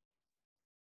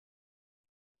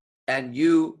and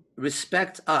you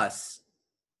respect us,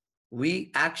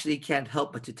 we actually can't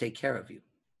help but to take care of you.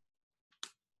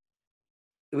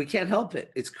 We can't help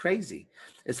it. It's crazy.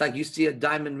 It's like you see a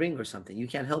diamond ring or something. You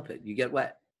can't help it. You get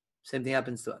wet. Same thing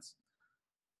happens to us.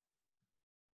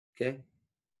 Okay?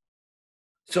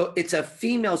 So it's a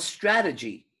female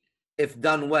strategy, if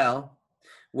done well,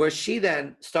 where she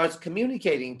then starts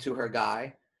communicating to her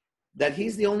guy that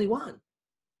he's the only one.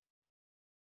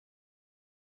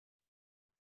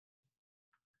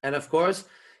 And of course,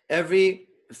 every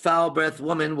foul-breathed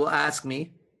woman will ask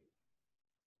me,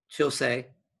 she'll say,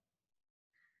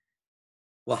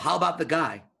 well, how about the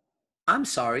guy? I'm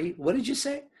sorry, what did you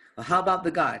say? Well, how about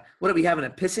the guy? What, are we having a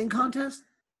pissing contest?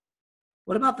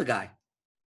 What about the guy?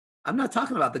 I'm not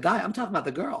talking about the guy, I'm talking about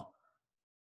the girl.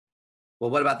 Well,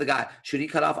 what about the guy? Should he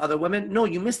cut off other women? No,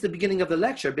 you missed the beginning of the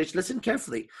lecture, bitch. Listen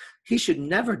carefully. He should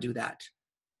never do that.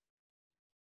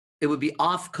 It would be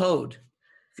off code.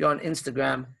 If you're on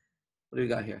Instagram, what do we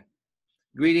got here?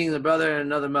 Greetings, a brother and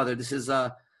another mother. This is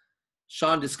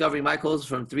Sean Discovery Michaels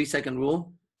from 3 Second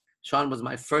Rule. Sean was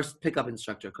my first pickup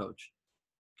instructor coach.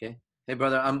 Okay. Hey,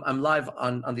 brother, I'm live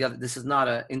on the other. This is not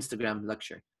an Instagram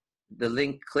lecture. The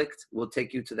link clicked will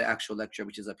take you to the actual lecture,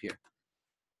 which is up here.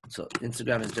 So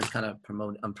Instagram is just kind of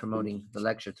I'm promoting the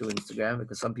lecture through Instagram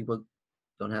because some people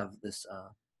don't have this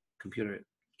computer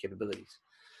capabilities.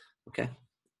 Okay?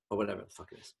 Or whatever the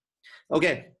fuck it is.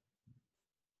 Okay.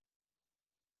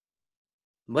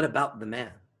 What about the man?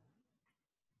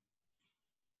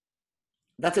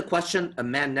 That's a question a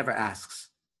man never asks.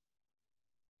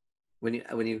 When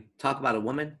you talk about a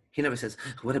woman, he never says,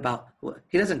 what about, what?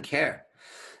 He doesn't care.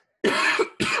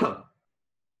 What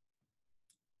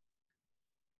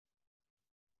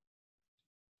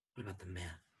about the man?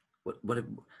 What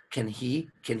can he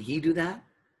do that?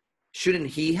 Shouldn't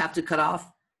he have to cut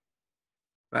off?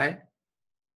 Right?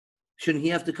 Shouldn't he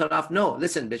have to cut off? No,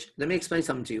 listen, bitch, let me explain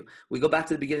something to you. We go back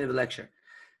to the beginning of the lecture.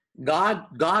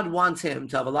 God wants him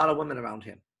to have a lot of women around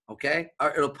him, okay?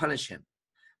 Or it'll punish him.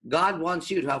 God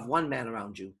wants you to have one man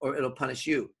around you, or it'll punish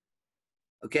you.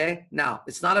 Okay? Now,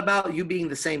 it's not about you being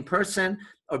the same person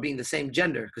or being the same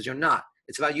gender, because you're not.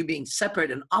 It's about you being separate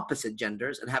and opposite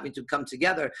genders and having to come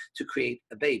together to create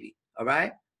a baby. All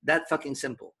right? That fucking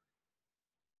simple.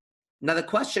 Now, the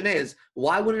question is,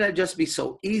 why wouldn't it just be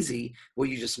so easy where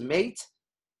you just mate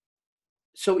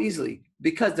so easily?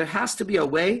 Because there has to be a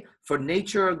way for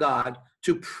nature or God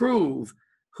to prove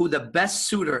who the best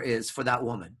suitor is for that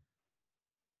woman.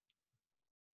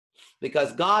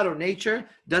 Because God or nature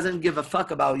doesn't give a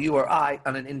fuck about you or I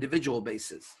on an individual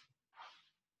basis.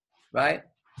 Right?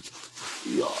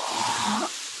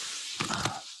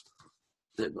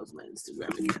 There goes my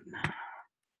Instagram again.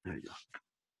 There you go.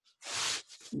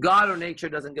 God or nature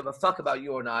doesn't give a fuck about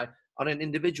you or I on an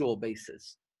individual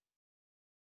basis.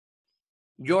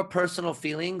 Your personal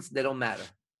feelings, they don't matter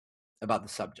about the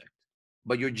subject.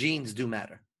 But your genes do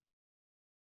matter.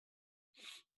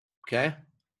 Okay?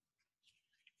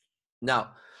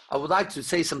 Now, I would like to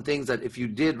say some things that if you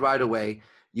did right away,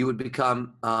 you would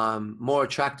become more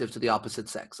attractive to the opposite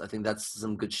sex. I think that's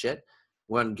some good shit.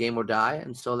 We're on Game or Die,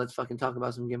 and so let's fucking talk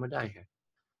about some Game or Die here.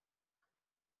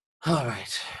 All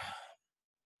right.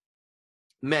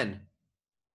 Men,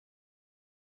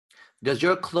 does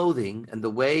your clothing and the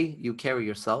way you carry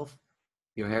yourself,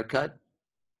 your haircut,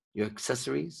 your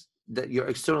accessories, your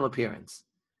external appearance,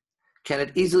 can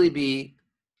it easily be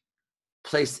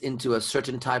placed into a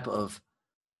certain type of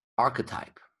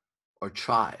archetype or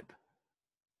tribe?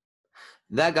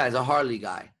 That guy's a Harley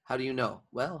guy. How do you know?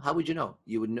 Well, how would you know?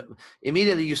 You would know.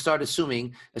 Immediately you start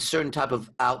assuming a certain type of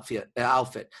outfit,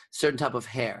 certain type of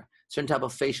hair, certain type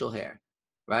of facial hair,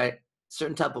 right?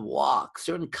 Certain type of walk,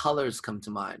 certain colors come to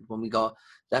mind when we go,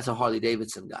 that's a Harley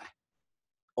Davidson guy.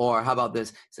 Or how about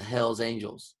this? It's a Hells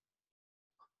Angels.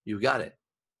 You got it.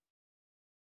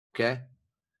 Okay?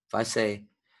 If I say,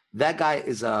 that guy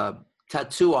is a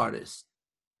tattoo artist.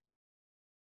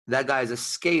 That guy is a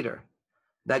skater.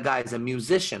 That guy is a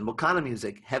musician. What kind of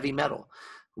music? Heavy metal.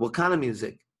 What kind of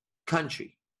music?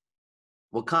 Country.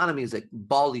 What kind of music?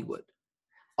 Bollywood.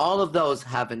 All of those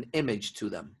have an image to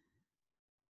them.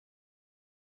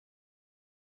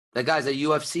 That guy's a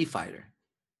UFC fighter.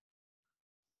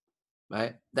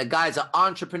 Right? That guy's an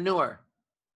entrepreneur.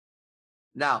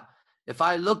 Now, if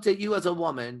I looked at you as a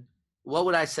woman, what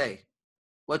would I say?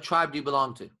 What tribe do you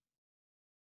belong to?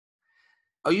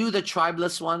 Are you the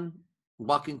tribeless one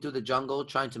walking through the jungle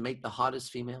trying to make the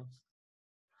hottest females?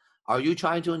 Are you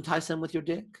trying to entice them with your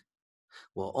dick?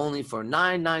 Well, only for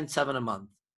 $9.97 a month.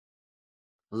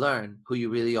 Learn who you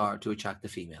really are to attract the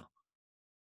female.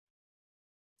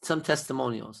 Some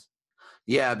testimonials.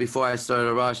 Yeah, before I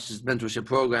started Arash's mentorship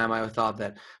program, I thought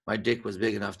that my dick was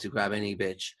big enough to grab any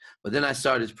bitch. But then I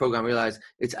started this program, realized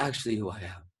it's actually who I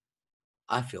am.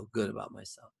 I feel good about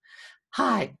myself.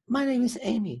 Hi, my name is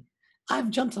Amy.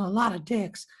 I've jumped on a lot of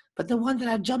dicks, but the one that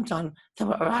I jumped on, the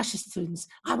Arash students,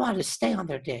 I wanted to stay on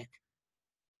their dick.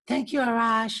 Thank you,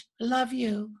 Arash. I love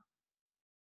you.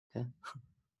 Okay.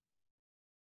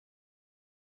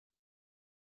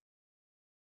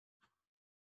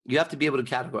 You have to be able to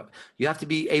categorize. You have to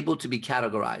be able to be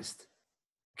categorized.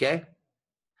 Okay?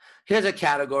 Here's a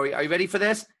category. Are you ready for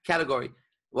this? Category.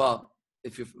 Well,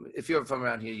 if you're from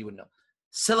around here, you would know.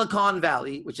 Silicon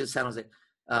Valley, which is San Jose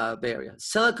Bay Area.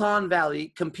 Silicon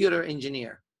Valley computer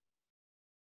engineer.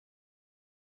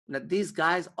 Now, these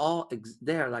guys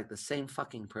they're like the same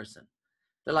fucking person.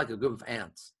 They're like a group of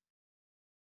ants.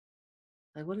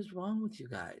 Like, what is wrong with you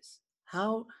guys?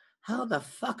 How the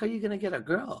fuck are you going to get a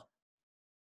girl?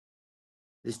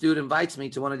 This dude invites me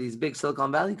to one of these big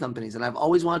Silicon Valley companies, and I've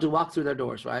always wanted to walk through their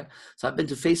doors, right? So I've been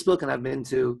to Facebook, and I've been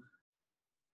to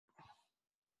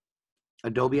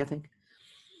Adobe, I think.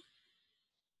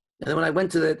 And then when I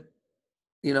went to it,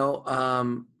 he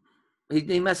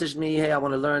messaged me, hey, I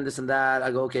want to learn this and that. I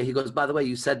go, okay. He goes, by the way,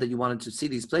 you said that you wanted to see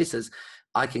these places.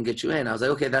 I can get you in. I was like,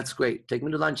 okay, that's great. Take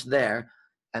me to lunch there.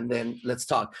 and then let's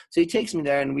talk. So he takes me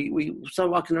there, and we start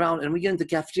walking around, and we get into the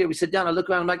cafeteria. We sit down, I look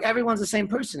around, I'm like, everyone's the same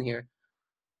person here.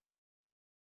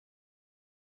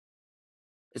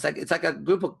 It's like a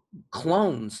group of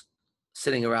clones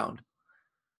sitting around.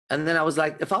 And then I was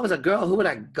like, if I was a girl, who would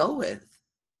I go with?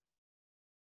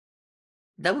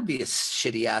 That would be a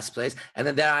shitty ass place. And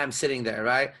then there I am sitting there,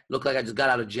 right? Look like I just got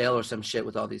out of jail or some shit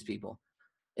with all these people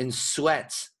in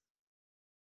sweats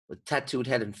with tattooed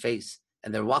head and face.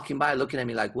 And they're walking by looking at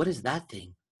me like, what is that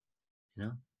thing? You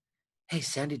know? Hey,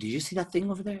 Sandy, did you see that thing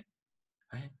over there?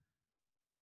 Right?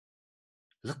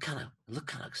 Look kind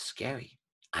of scary.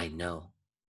 I know.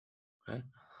 Right?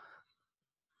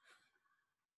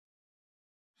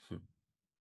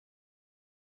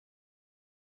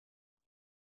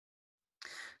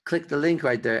 Click the link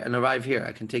right there and arrive here.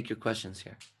 I can take your questions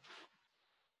here.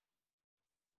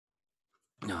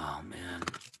 Oh, man.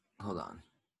 Hold on.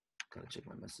 Gotta check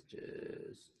my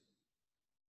messages.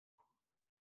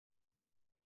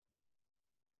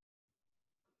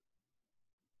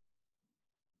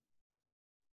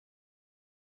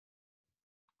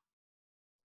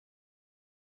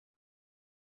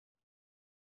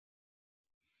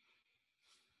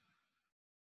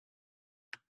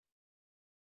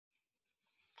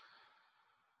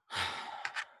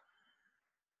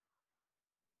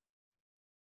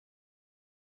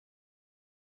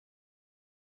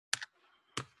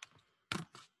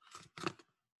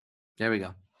 There we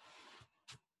go.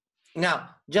 Now,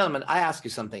 gentlemen, I ask you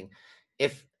something.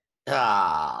 If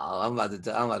I'm about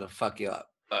to fuck you up.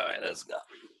 All right, let's go.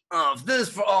 If this is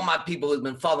for all my people who've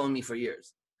been following me for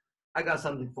years, I got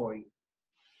something for you.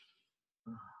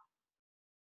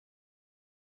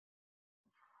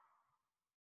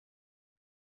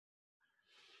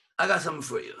 I got something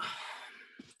for you.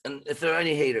 And if there are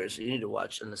any haters, you need to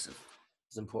watch and listen.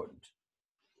 It's important.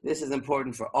 This is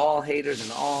important for all haters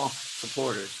and all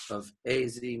supporters of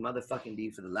AZ motherfucking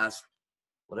D for the last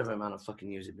whatever amount of fucking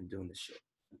years you've been doing this shit.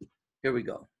 Here we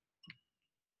go.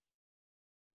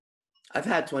 I've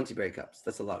had 20 breakups.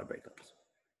 That's a lot of breakups.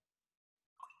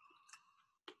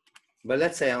 But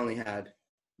let's say I only had,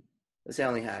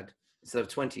 instead of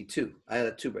 22, I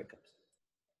had 2 breakups.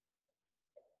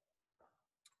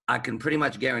 I can pretty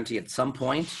much guarantee at some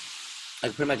point,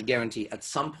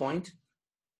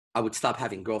 I would stop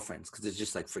having girlfriends because it's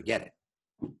just like, forget it.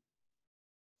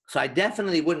 So I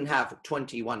definitely wouldn't have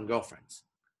 21 girlfriends,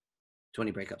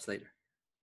 20 breakups later,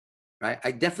 right?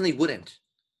 I definitely wouldn't.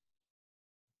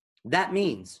 That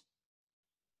means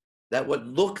that what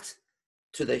looked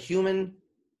to the human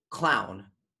clown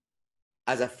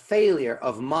as a failure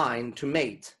of mine to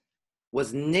mate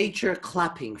was nature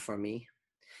clapping for me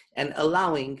and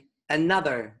allowing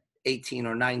another 18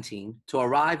 or 19 to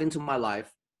arrive into my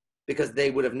life because they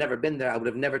would have never been there. I would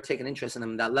have never taken interest in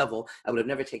them at that level. I would have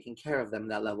never taken care of them at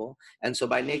that level. And so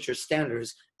by nature's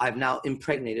standards, I've now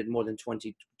impregnated more than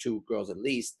 22 girls at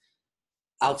least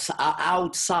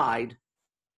outside.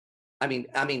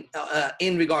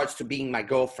 In regards to being my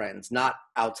girlfriends, not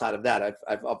outside of that.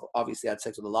 I've obviously had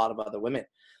sex with a lot of other women,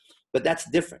 but that's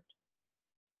different.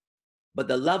 But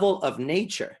the level of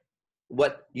nature,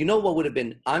 what would have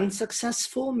been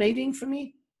unsuccessful mating for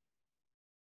me?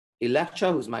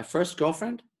 Electra, who's my first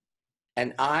girlfriend,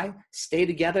 and I stay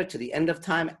together to the end of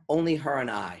time, only her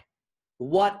and I.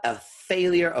 What a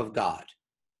failure of God.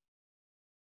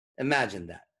 Imagine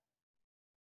that.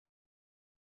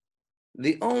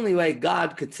 The only way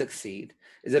God could succeed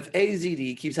is if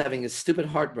AZD keeps having his stupid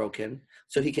heart broken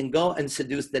so he can go and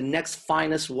seduce the next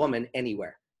finest woman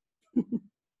anywhere.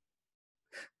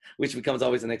 Which becomes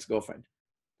always the next girlfriend.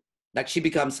 Like she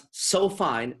becomes so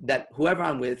fine that whoever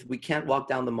I'm with, we can't walk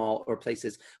down the mall or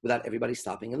places without everybody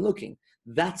stopping and looking.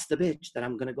 That's the bitch that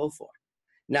I'm going to go for.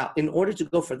 Now, in order to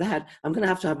go for that, I'm going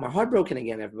to have my heart broken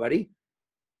again, everybody.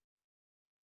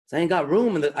 So I ain't got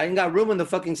room in the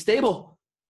fucking stable.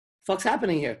 Fuck's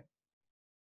happening here?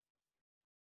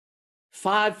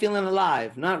 5, feeling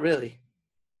alive. Not really.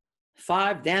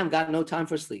 5, damn, got no time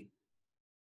for sleep.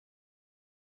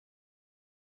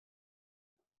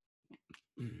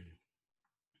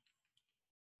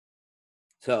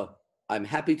 So I'm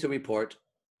happy to report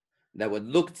that what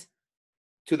looked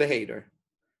to the hater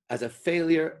as a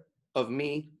failure of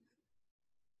me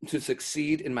to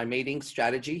succeed in my mating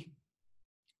strategy,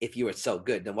 if you are so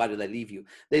good, then why did they leave you?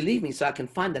 They leave me so I can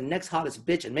find the next hottest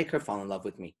bitch and make her fall in love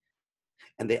with me.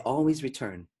 And they always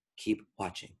return. Keep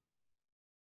watching.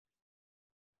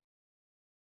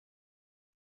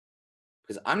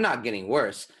 Because I'm not getting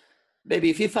worse.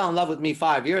 Baby, if you fell in love with me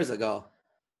 5 years ago,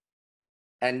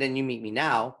 and then you meet me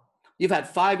now, you've had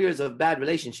 5 years of bad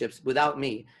relationships without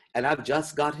me, and I've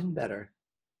just gotten better.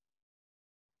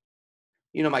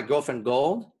 You know, my girlfriend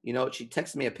Gold, you know, she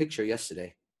texted me a picture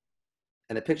yesterday.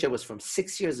 And the picture was from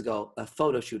 6 years ago, a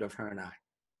photo shoot of her and I.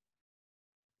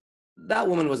 That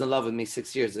woman was in love with me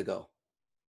 6 years ago.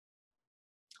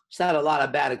 She's had a lot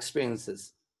of bad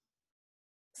experiences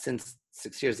since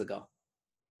 6 years ago.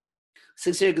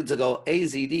 6 years ago,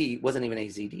 AZD wasn't even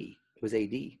AZD. It was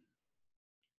AD.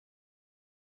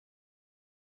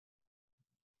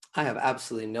 I have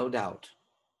absolutely no doubt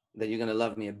that you're going to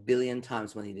love me a billion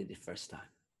times when you did the first time.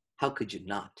 How could you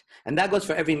not? And that goes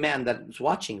for every man that's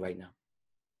watching right now.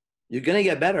 You're going to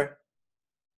get better.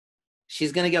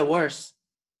 She's going to get worse.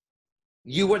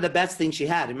 You were the best thing she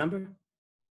had, remember?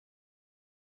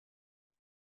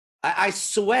 I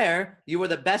swear you were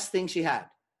the best thing she had.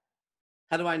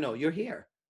 How do I know? You're here.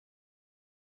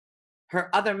 Her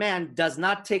other man does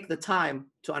not take the time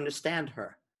to understand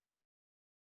her.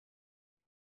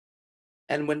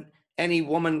 And when any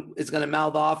woman is going to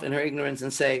mouth off in her ignorance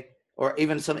and say, or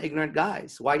even some ignorant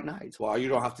guys, white knights, well, you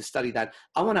don't have to study that.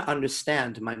 I want to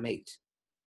understand my mate.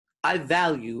 I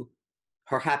value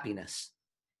her happiness.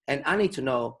 And I need to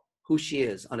know who she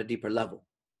is on a deeper level.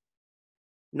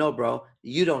 No, bro,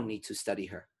 you don't need to study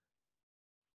her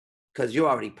because you're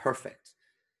already perfect.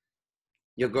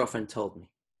 Your girlfriend told me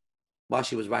while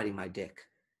she was riding my dick.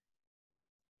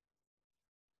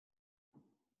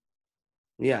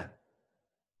 Yeah.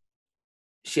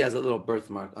 She has a little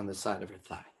birthmark on the side of her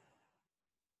thigh.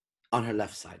 On her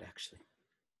left side, actually.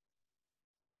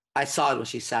 I saw it when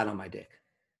she sat on my dick.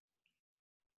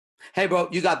 Hey, bro,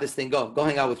 you got this thing. Go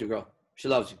hang out with your girl. She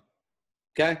loves you.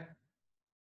 Okay?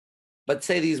 But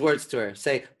say these words to her.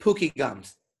 Say, Pookie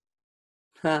gums.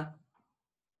 Huh?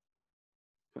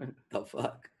 What the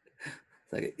fuck?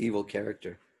 It's like an evil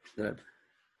character.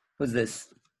 Who's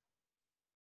this?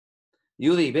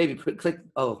 Yuli, baby, click.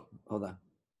 Oh, hold on.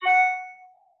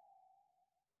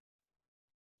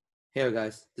 Here,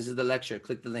 guys. This is the lecture.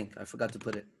 Click the link. I forgot to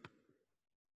put it.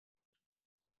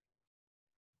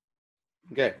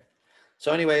 Okay.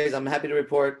 So anyways, I'm happy to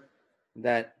report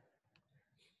that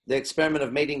the experiment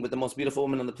of mating with the most beautiful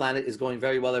woman on the planet is going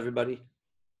very well, everybody.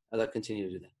 I'll continue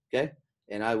to do that, okay?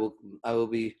 And I will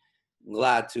be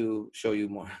glad to show you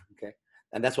more, okay?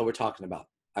 And that's what we're talking about.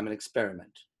 I'm an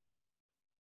experiment,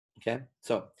 okay?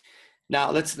 So now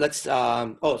let's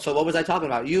so what was I talking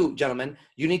about? You, gentlemen,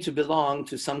 you need to belong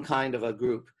to some kind of a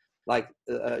group. Like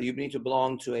you need to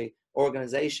belong to a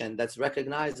organization that's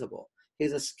recognizable.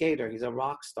 He's a skater. He's a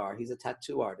rock star. He's a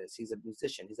tattoo artist. He's a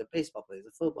musician. He's a baseball player. He's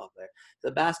a football player.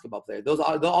 He's a basketball player.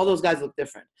 All those guys look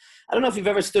different. I don't know if you've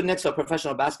ever stood next to a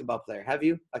professional basketball player. Have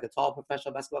you? Like a tall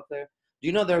professional basketball player? Do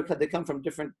you know they come from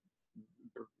different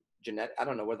genetic? I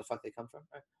don't know where the fuck they come from.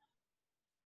 Right?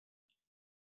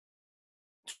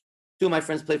 Two of my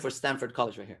friends play for Stanford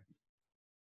College right here.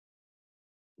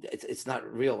 It's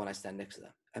not real when I stand next to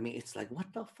them. I mean, it's like, what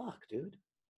the fuck, dude?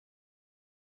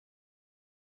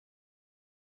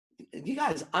 You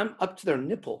guys, I'm up to their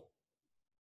nipple.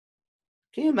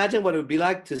 Can you imagine what it would be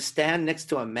like to stand next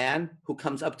to a man who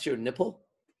comes up to your nipple?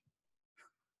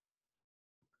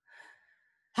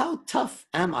 How tough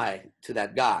am I to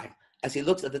that guy as he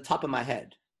looks at the top of my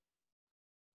head?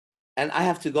 And I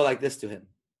have to go like this to him.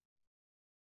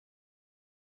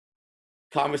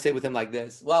 Conversate with him like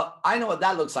this. Well, I know what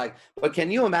that looks like, but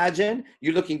can you imagine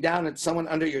you looking down at someone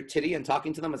under your titty and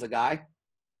talking to them as a guy?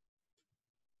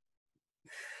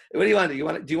 What do you want to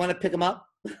do? Do you want to pick him up?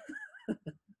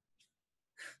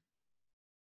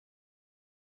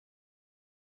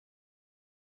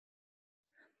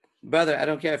 Brother, I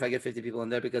don't care if I get 50 people in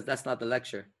there because that's not the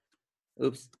lecture.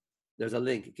 Oops, there's a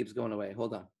link. It keeps going away.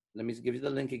 Hold on. Let me give you the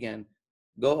link again.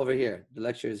 Go over here. The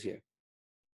lecture is here.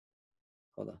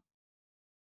 Hold on.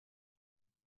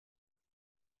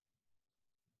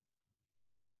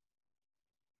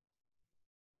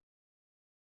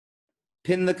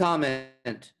 Pin the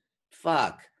comment.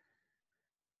 Fuck.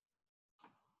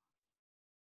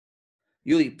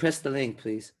 Yuli, press the link,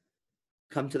 please.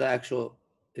 Come to the actual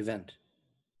event.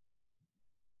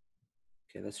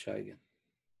 Okay, let's try again.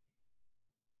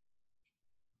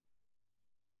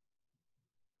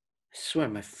 I swear,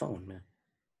 my phone, man.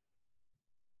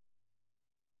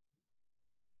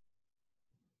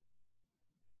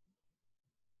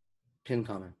 Pin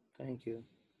comment. Thank you.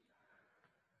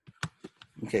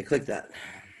 Okay, click that.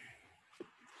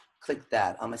 Click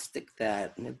that. I'm gonna stick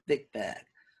that in a big bag.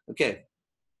 Okay.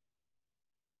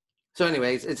 So,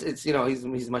 anyways, it's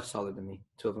he's much taller than me.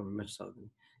 Two of them are much taller than me,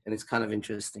 and it's kind of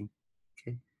interesting.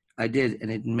 Okay, I did,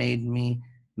 and it made me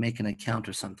make an account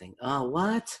or something. Oh,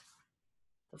 what?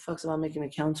 The fuck's am I making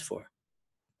accounts for?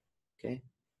 Okay.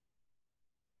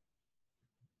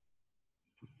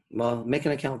 Well, make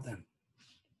an account then.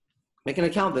 Make an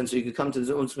account then so you could come to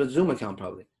the Zoom account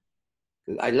probably.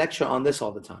 I lecture on this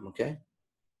all the time, okay?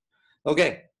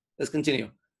 Okay, let's continue.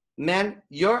 Men,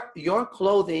 your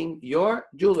clothing, your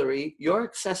jewelry, your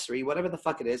accessory, whatever the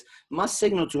fuck it is, must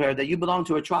signal to her that you belong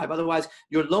to a tribe. Otherwise,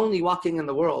 you're lonely walking in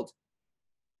the world.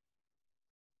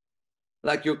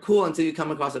 Like you're cool until you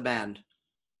come across a band.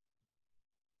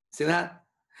 See that?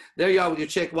 There you are with your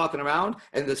chick walking around,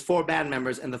 and there's 4 band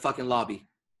members in the fucking lobby.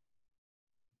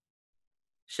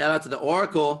 Shout out to the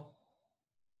Oracle.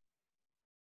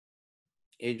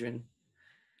 Adrian.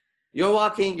 You're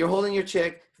walking, you're holding your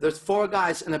chick. There's 4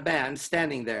 guys in a band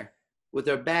standing there with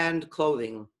their band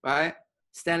clothing, right?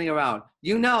 Standing around.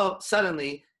 You know,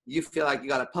 suddenly you feel like you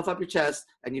got to puff up your chest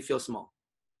and you feel small.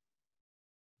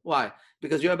 Why?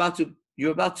 Because you're about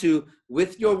to,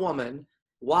 with your woman,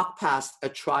 walk past a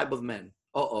tribe of men.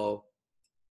 Uh-oh.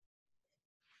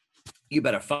 You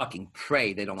better fucking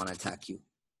pray they don't want to attack you.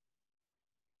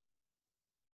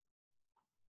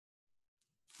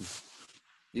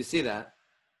 You see that?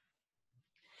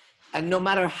 And no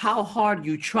matter how hard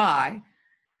you try,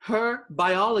 her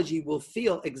biology will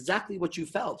feel exactly what you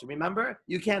felt. Remember?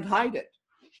 You can't hide it.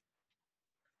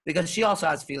 Because she also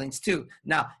has feelings too.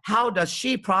 Now, how does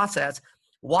she process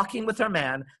walking with her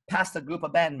man past a group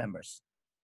of band members?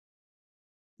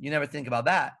 You never think about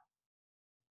that.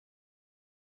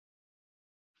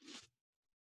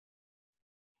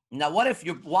 Now, what if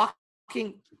you're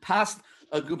walking past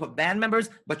a group of band members,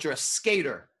 but you're a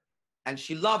skater, and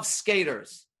she loves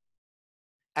skaters,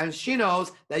 and she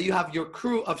knows that you have your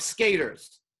crew of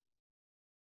skaters?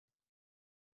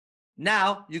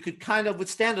 Now, you could kind of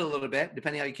withstand it a little bit,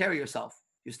 depending how you carry yourself.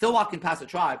 You're still walking past a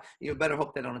tribe. You better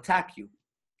hope they don't attack you.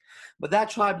 But that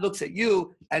tribe looks at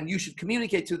you, and you should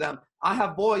communicate to them, I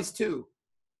have boys too.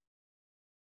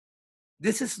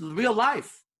 This is real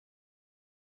life.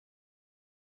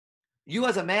 You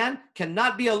as a man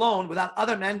cannot be alone without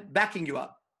other men backing you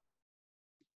up.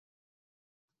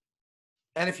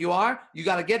 And if you are, you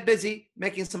got to get busy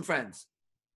making some friends.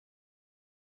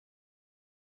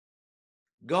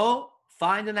 Go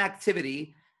find an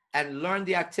activity and learn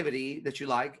the activity that you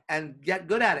like and get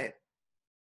good at it.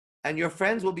 And your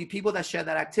friends will be people that share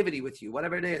that activity with you,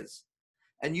 whatever it is.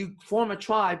 And you form a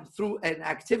tribe through an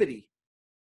activity.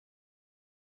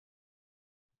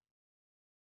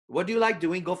 What do you like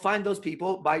doing? Go find those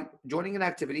people by joining an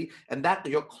activity, and that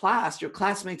your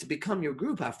classmates become your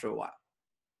group after a while.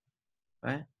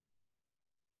 Right?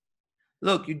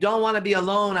 Look, you don't want to be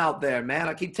alone out there, man.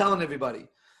 I keep telling everybody.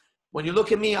 When you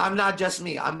look at me, I'm not just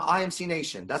me. I'm IMC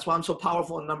Nation. That's why I'm so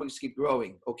powerful and numbers keep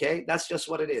growing, okay? That's just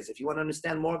what it is. If you want to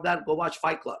understand more of that, go watch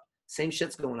Fight Club. Same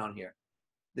shit's going on here.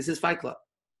 This is Fight Club.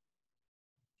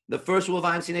 The first rule of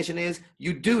IMC Nation is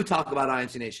you do talk about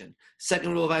IMC Nation.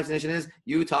 Second rule of IMC Nation is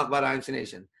you talk about IMC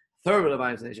Nation. Third rule of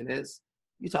IMC Nation is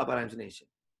you talk about IMC Nation.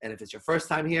 And if it's your first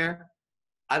time here,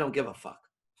 I don't give a fuck.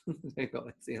 There you go.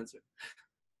 That's the answer.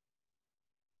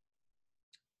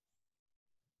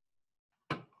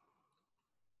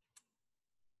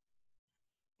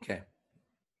 Okay.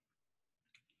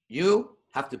 You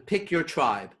have to pick your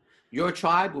tribe. Your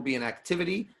tribe will be an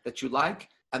activity that you like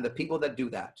and the people that do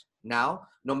that. Now,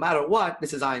 no matter what,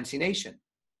 this is IMC Nation.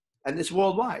 And this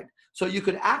worldwide. So you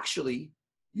could actually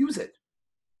use it.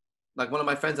 Like one of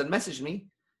my friends that messaged me,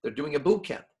 they're doing a boot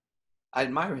camp. I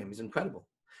admire him. He's incredible.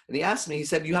 And he asked me, he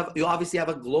said, you obviously have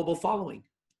a global following.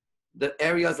 The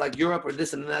areas like Europe or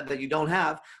this and that you don't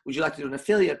have, would you like to do an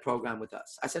affiliate program with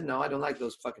us? I said, no, I don't like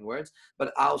those fucking words,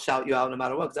 but I'll shout you out no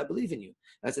matter what because I believe in you.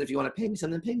 And I said, if you want to pay me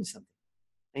something, pay me something.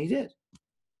 And he did.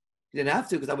 He didn't have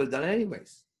to because I would have done it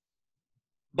anyways.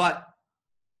 But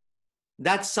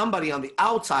that's somebody on the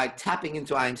outside tapping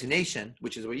into IMC Nation,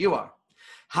 which is where you are.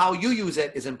 How you use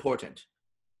it is important.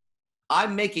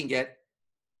 I'm making it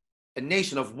a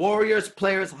nation of warriors,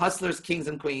 players, hustlers, kings,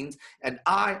 and queens. And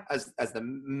I, as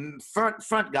the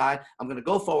front guy, I'm going to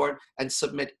go forward and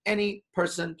submit any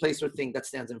person, place, or thing that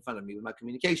stands in front of me with my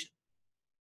communication.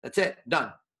 That's it.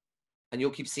 Done. And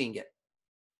you'll keep seeing it.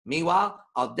 Meanwhile,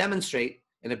 I'll demonstrate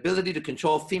an ability to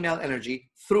control female energy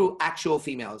through actual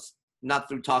females, not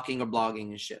through talking or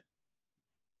blogging and shit.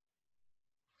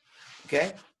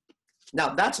 Okay?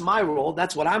 Now, that's my role.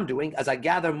 That's what I'm doing as I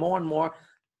gather more and more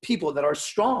people that are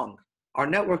strong. Our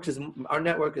network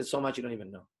is so much you don't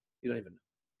even know. You don't even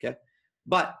know. Okay?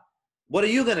 But what are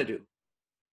you going to do?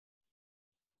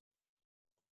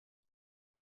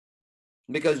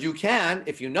 Because you can,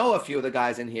 if you know a few of the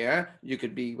guys in here, you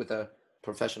could be with a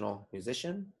professional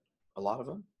musician, a lot of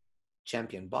them,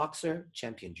 champion boxer,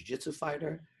 champion jiu-jitsu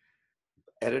fighter,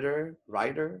 editor,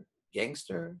 writer,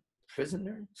 gangster,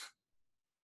 prisoner,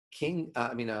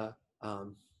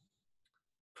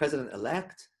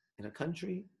 president-elect in a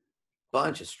country,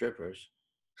 bunch of strippers,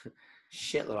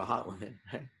 shitload of hot women,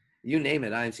 right? You name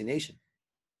it, IMC Nation.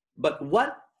 But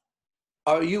what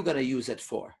are you going to use it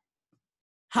for?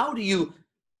 How do you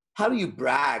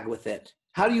brag with it?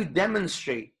 How do you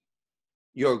demonstrate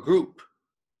your group?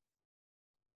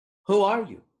 Who are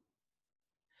you?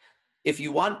 If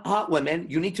you want hot women,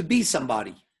 you need to be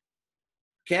somebody.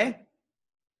 Okay?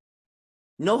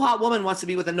 No hot woman wants to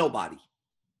be with a nobody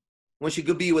when she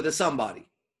could be with a somebody.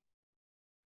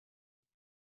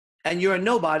 And you're a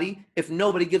nobody if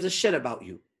nobody gives a shit about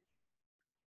you.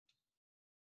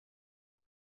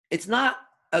 It's not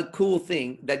a cool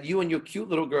thing that you and your cute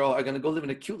little girl are going to go live in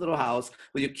a cute little house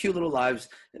with your cute little lives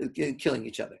killing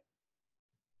each other.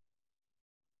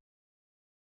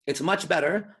 It's much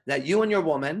better that you and your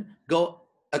woman go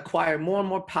acquire more and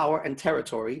more power and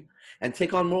territory and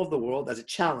take on more of the world as a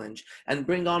challenge and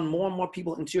bring on more and more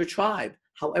people into your tribe.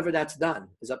 However that's done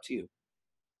is up to you.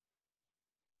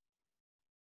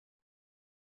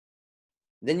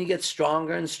 Then you get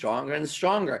stronger and stronger and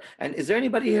stronger. And is there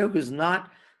anybody here who's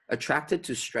not attracted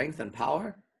to strength and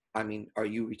power? I mean, are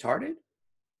you retarded?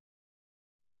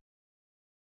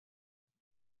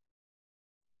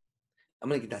 I'm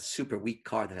going to get that super weak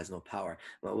card that has no power.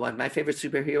 Well, my favorite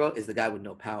superhero is the guy with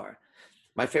no power.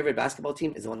 My favorite basketball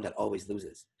team is the one that always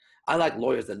loses. I like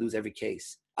lawyers that lose every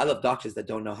case. I love doctors that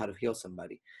don't know how to heal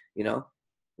somebody, you know?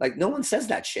 Like, no one says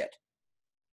that shit.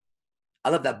 I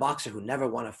love that boxer who never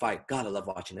won a fight. God, I love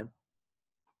watching him.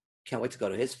 Can't wait to go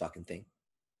to his fucking thing.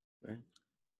 Right?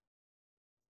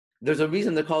 There's a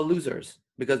reason they're called losers,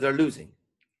 because they're losing.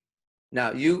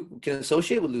 Now, you can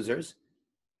associate with losers,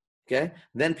 okay?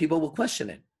 Then people will question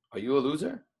it. Are you a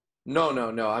loser? No,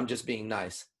 I'm just being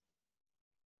nice.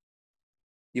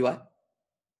 You what?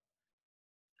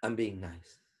 I'm being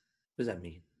nice. What does that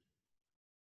mean?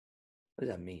 What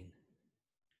does that mean?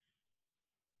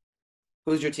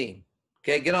 Who's your team?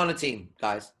 Okay, get on a team,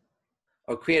 guys.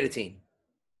 Or create a team.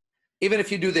 Even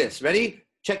if you do this, ready?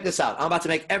 Check this out. I'm about to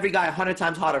make every guy 100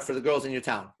 times hotter for the girls in your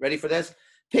town. Ready for this?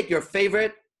 Pick your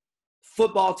favorite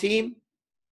football team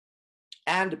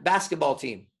and basketball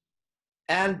team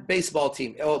and baseball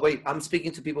team. Oh, wait, I'm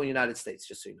speaking to people in the United States,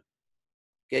 just so you know.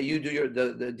 Okay, you do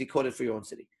the decoded for your own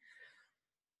city.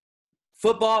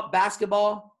 Football,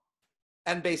 basketball,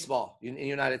 and baseball in the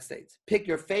United States. Pick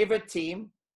your favorite team.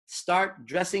 Start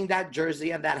dressing that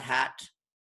jersey and that hat.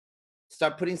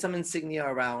 Start putting some insignia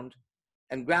around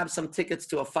and grab some tickets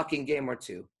to a fucking game or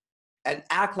two and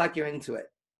act like you're into it.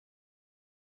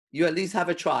 You at least have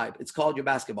a tribe. It's called your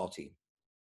basketball team.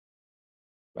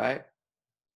 Right?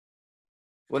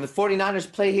 When the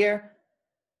 49ers play here,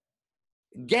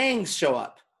 gangs show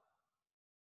up.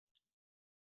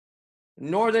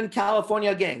 Northern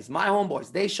California gangs, my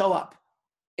homeboys, they show up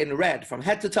in red from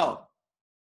head to toe.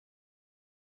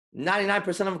 99%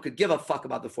 of them could give a fuck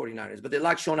about the 49ers, but they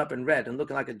like showing up in red and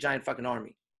looking like a giant fucking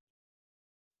army.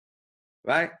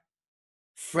 Right?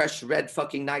 Fresh red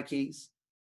fucking Nikes.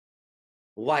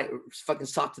 White fucking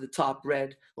sock to the top,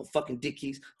 red. Little fucking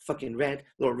Dickies, fucking red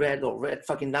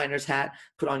fucking Niners hat.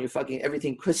 Put on your fucking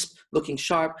everything crisp, looking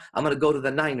sharp. I'm going to go to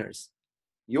the Niners.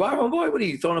 You are, homeboy? What are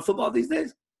you, throwing a football these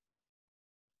days?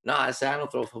 Nah, I said I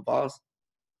don't throw footballs.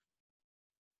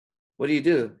 What do you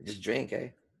do? Just drink, eh?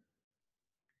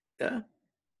 Yeah?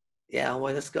 Yeah,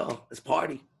 well, let's go. Let's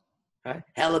party. Right?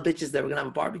 Hella bitches there. We're going to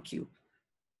have a barbecue.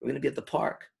 We're going to be at the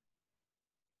park.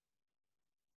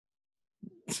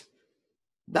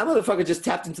 That motherfucker just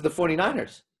tapped into the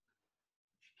 49ers.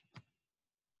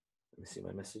 Let me see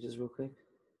my messages real quick.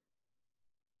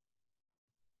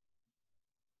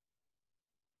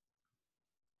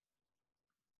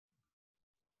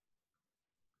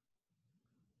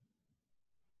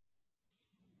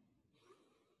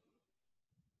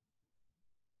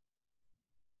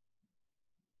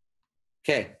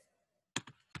 Okay.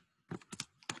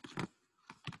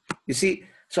 You see,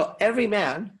 so every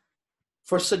man,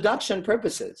 for seduction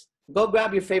purposes, go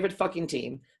grab your favorite fucking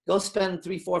team, go spend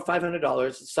 $300, $400,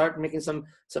 $500, start making some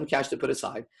cash to put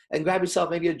aside, and grab yourself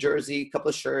maybe a jersey, a couple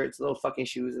of shirts, little fucking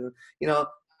shoes, and a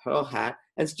little hat,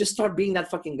 and just start being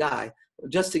that fucking guy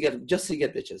just to get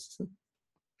bitches.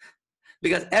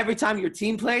 Because every time your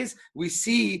team plays, we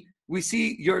see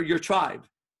your tribe,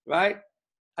 right?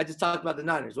 I just talked about the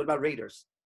Niners. What about Raiders?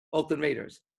 Oakland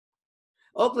Raiders.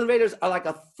 Oakland Raiders are like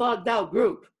a thugged out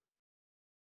group.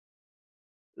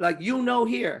 Like,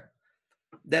 here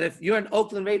that if you're an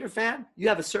Oakland Raider fan, you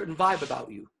have a certain vibe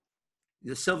about you.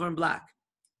 You're silver and black.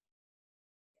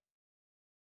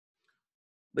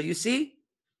 But you see,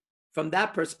 from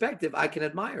that perspective, I can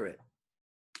admire it.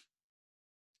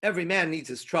 Every man needs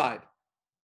his tribe.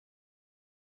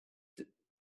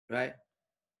 right?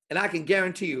 And I can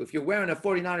guarantee you, if you're wearing a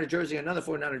 49er jersey, another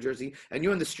 49er jersey, and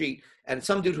you're in the street, and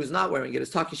some dude who's not wearing it is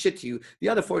talking shit to you, the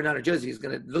other 49er jersey is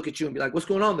going to look at you and be like, what's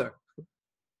going on there?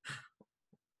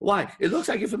 Why? It looks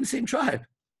like you're from the same tribe.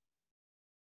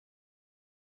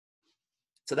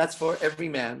 So that's for every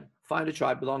man. Find a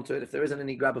tribe, belong to it. If there isn't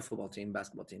any, grab a football team,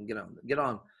 basketball team. Get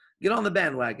on the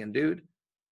bandwagon, dude.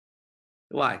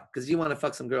 Why? Because you want to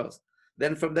fuck some girls.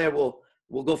 Then from there, we'll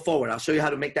go forward. I'll show you how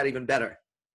to make that even better,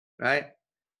 right?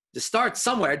 Just start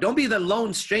somewhere. Don't be the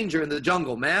lone stranger in the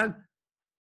jungle, man.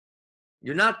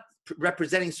 You're not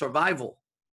representing survival.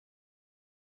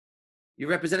 You're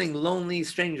representing lonely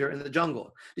stranger in the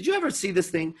jungle. Did you ever see this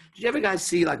thing? Did you ever guys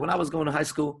see, like when I was going to high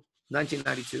school,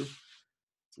 1992,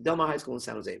 Del Mar High School in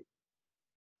San Jose?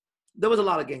 There was a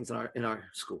lot of gangs in our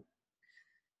school.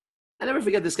 I never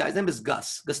forget this guy. His name is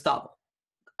Gustavo.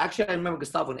 Actually, I remember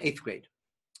Gustavo in 8th grade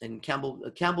in Campbell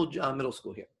Middle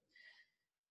School here.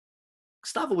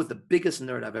 Gustavo was the biggest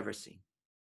nerd I've ever seen.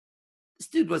 This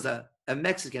dude was a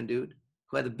Mexican dude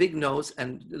who had a big nose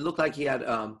and it looked like he had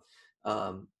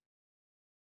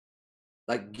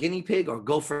like guinea pig or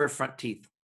gopher front teeth.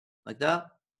 Like that.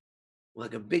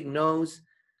 Like a big nose,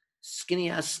 skinny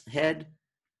ass head.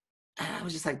 And I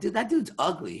was just like, dude, that dude's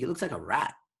ugly. He looks like a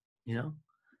rat, you know?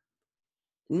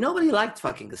 Nobody liked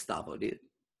fucking Gustavo, dude.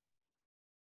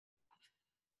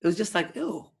 It was just like,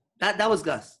 ew. That was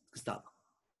Gustavo.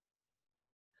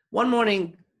 One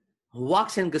morning,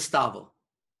 walks in Gustavo.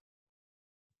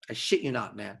 I shit you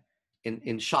not, man.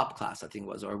 In shop class, I think it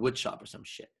was, or wood shop or some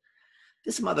shit.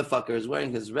 This motherfucker is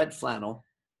wearing his red flannel.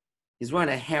 He's wearing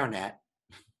a hairnet.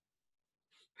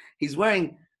 He's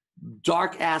wearing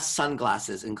dark-ass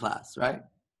sunglasses in class, right?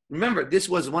 Remember, this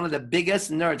was one of the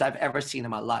biggest nerds I've ever seen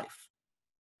in my life.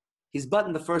 He's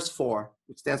buttoned the first 4,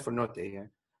 which stands for Norte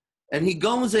here. And he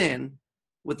goes in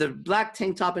with a black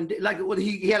tank top and like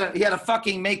he had a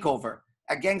fucking makeover,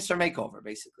 a gangster makeover,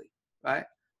 basically, right?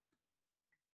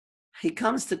 He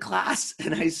comes to class,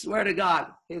 and I swear to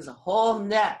God, his whole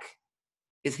neck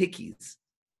is hickeys.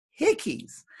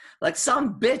 Hickeys. Like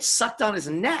some bitch sucked on his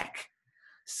neck.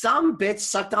 Some bitch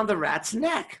sucked on the rat's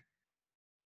neck.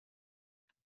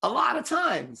 A lot of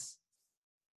times.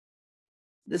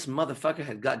 This motherfucker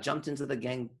had got jumped into the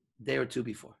gang a day or two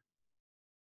before.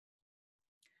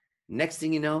 Next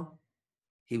thing you know,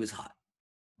 he was hot.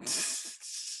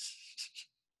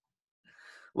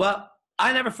 Well,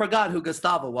 I never forgot who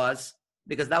Gustavo was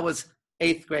because that was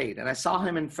 8th grade. And I saw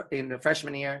him in the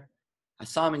freshman year. I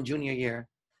saw him in junior year.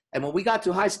 And when we got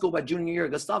to high school by junior year,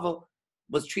 Gustavo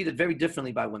was treated very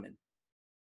differently by women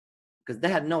because they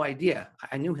had no idea.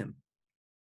 I knew him.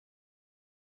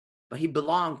 But he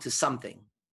belonged to something.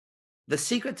 The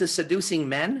secret to seducing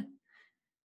men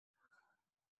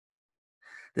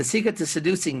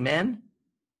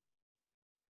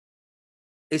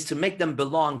is to make them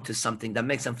belong to something that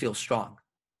makes them feel strong.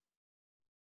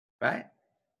 Right?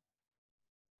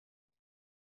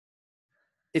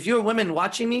 If you're women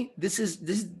watching me, these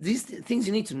things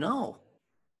you need to know.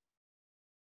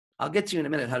 I'll get to you in a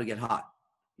minute how to get hot.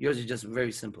 Yours is just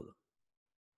very simple.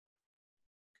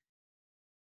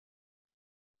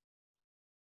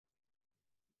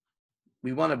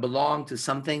 We want to belong to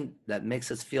something that makes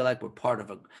us feel like we're part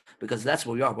of because that's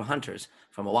what we are. We're hunters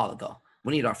from a while ago.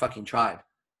 We need our fucking tribe.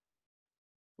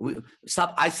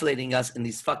 Stop isolating us in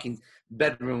these fucking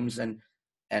bedrooms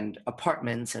and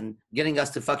apartments and getting us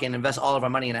to fucking invest all of our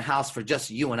money in a house for just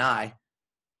you and I.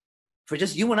 For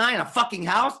just you and I in a fucking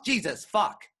house? Jesus,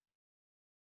 fuck.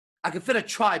 I could fit a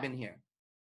tribe in here.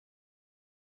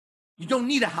 You don't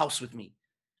need a house with me.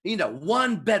 You need a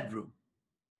 1-bedroom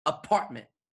apartment,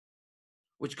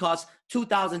 which costs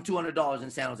 $2,200 in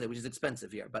San Jose, which is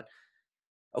expensive here. But,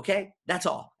 okay, that's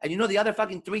all. And you know the other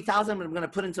fucking $3,000 I'm going to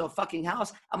put into a fucking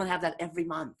house? I'm going to have that every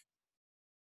month.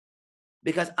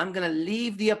 Because I'm going to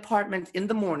leave the apartment in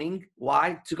the morning.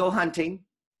 Why? To go hunting.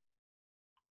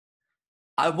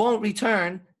 I won't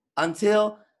return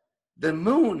until the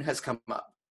moon has come up.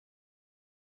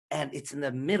 And it's in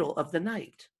the middle of the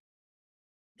night.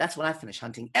 That's when I finish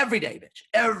hunting. Every day, bitch.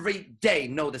 Every day,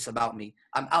 know this about me.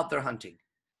 I'm out there hunting.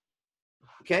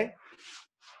 Okay?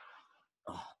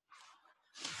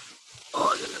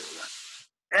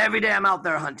 Every day I'm out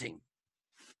there hunting.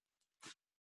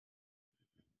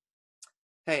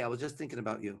 Hey, I was just thinking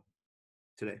about you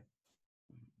today.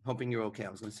 Hoping you're okay. I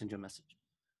was going to send you a message.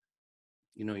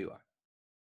 You know you are.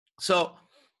 So,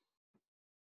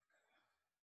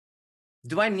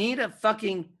 do I need a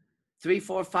fucking 3,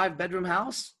 4, 5-bedroom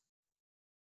house?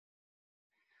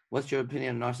 What's your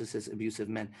opinion on narcissist, abusive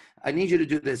men? I need you to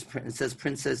do this. It says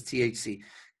Princess THC.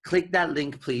 Click that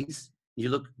link, please. You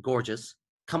look gorgeous.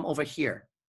 Come over here.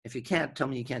 If you can't, tell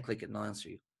me you can't click it and I'll answer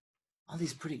you. All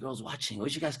these pretty girls watching. I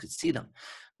wish you guys could see them.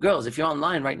 Girls, if you're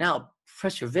online right now,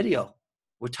 press your video.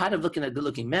 We're tired of looking at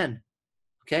good-looking men.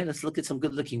 Okay, let's look at some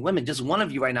good-looking women. Just one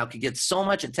of you right now could get so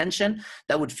much attention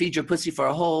that would feed your pussy for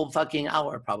a whole fucking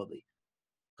hour probably.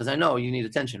 Because I know you need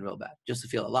attention real bad just to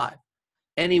feel alive.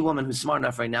 Any woman who's smart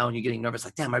enough right now and you're getting nervous,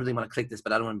 like, damn, I really want to click this,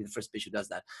 but I don't want to be the first bitch who does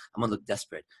that. I'm going to look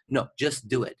desperate. No, just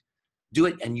do it. Do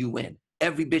it and you win.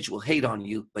 Every bitch will hate on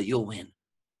you, but you'll win.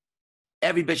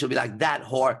 Every bitch will be like, that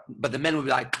whore, but the men will be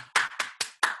like,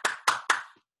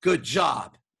 good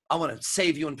job. I want to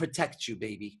save you and protect you,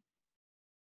 baby.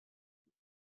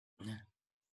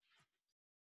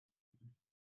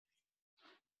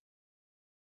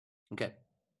 Okay.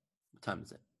 What time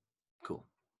is it? Cool.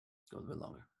 Go a little bit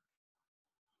longer.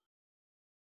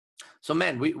 So,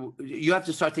 man, you have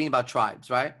to start thinking about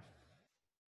tribes, right?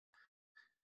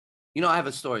 You know, I have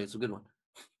a story. It's a good one.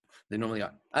 They normally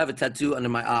are. I have a tattoo under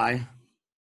my eye.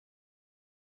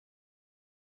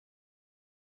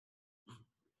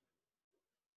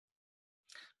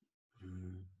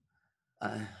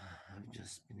 I have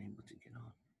just been able to get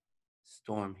on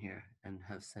Storm here and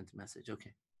have sent a message.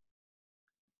 Okay.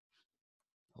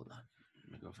 Hold on.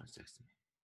 My girlfriend's texting me.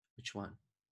 Which one?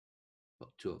 Oh,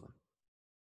 two of them.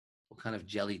 What kind of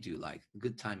jelly do you like?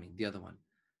 Good timing. The other one.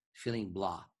 Feeling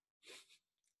blah.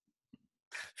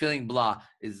 Feeling blah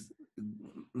is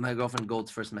my girlfriend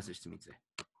Gold's first message to me today.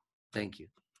 Thank you.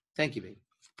 Thank you, baby.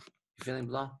 You feeling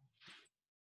blah?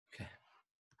 Okay.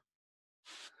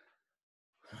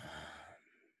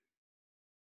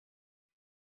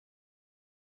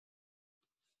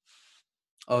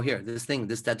 Oh, here, this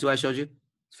tattoo I showed you.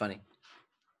 It's funny.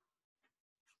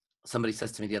 Somebody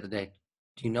says to me the other day,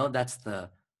 do you know that's the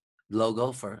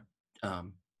logo for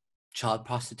child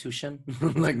prostitution?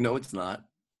 I'm like, no, it's not.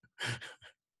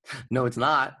 No, it's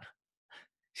not.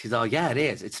 She's all, yeah, it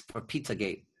is. It's for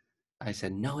Pizzagate. I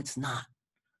said, no, it's not.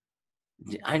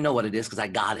 I know what it is because I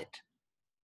got it.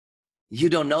 You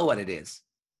don't know what it is.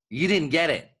 You didn't get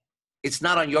it. It's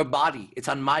not on your body. It's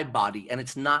on my body. And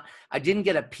it's not, I didn't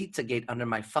get a Pizzagate under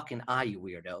my fucking eye, you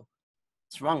weirdo.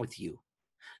 What's wrong with you?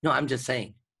 No, I'm just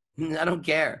saying. I don't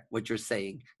care what you're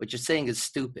saying. What you're saying is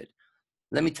stupid.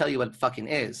 Let me tell you what it fucking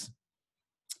is.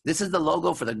 This is the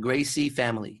logo for the Gracie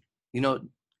family. You know,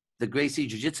 the Gracie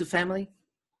Jiu-Jitsu family?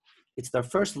 It's their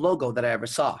first logo that I ever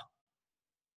saw.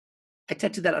 I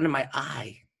tattooed that under my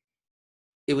eye.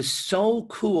 It was so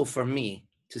cool for me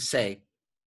to say,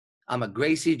 I'm a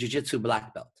Gracie Jiu-Jitsu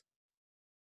black belt.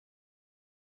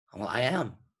 Well, I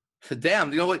am.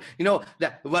 Damn, what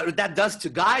that does to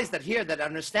guys that hear that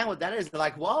understand what that is. They're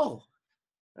like, whoa.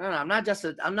 No, I'm not just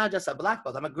a black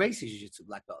belt. I'm a Gracie Jiu-Jitsu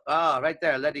black belt. Oh, right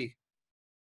there, Letty.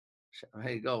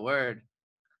 There you go, word.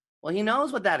 Well, he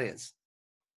knows what that is.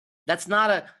 That's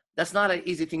not an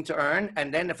easy thing to earn.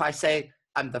 And then if I say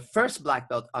I'm the first black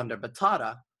belt under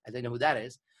Batata, I don't know who that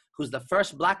is. Who's the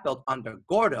first black belt under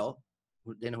Gordo?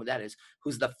 They know who that is.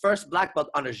 Who's the first black belt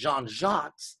under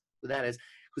Jean-Jacques? Who that is.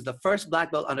 Who's the first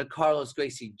black belt under Carlos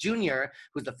Gracie Jr.,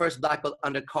 who's the first black belt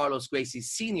under Carlos Gracie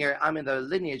Sr. I'm in the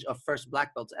lineage of first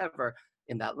black belts ever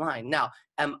in that line. Now,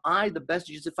 am I the best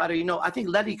jiu-jitsu fighter? You know, I think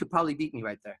Letty could probably beat me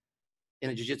right there in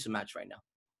a jiu-jitsu match right now.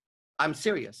 I'm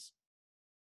serious.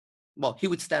 Well, he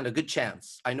would stand a good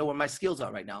chance. I know where my skills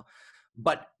are right now.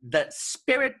 But the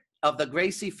spirit of the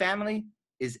Gracie family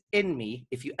is in me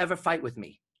if you ever fight with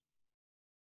me.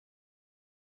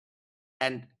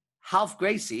 And Half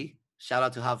Gracie, shout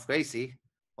out to Half Gracie,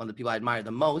 one of the people I admire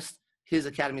the most, his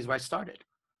academy is where I started.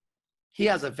 He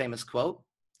has a famous quote.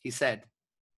 He said,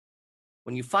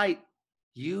 when you fight,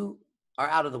 you are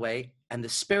out of the way and the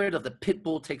spirit of the pit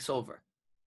bull takes over.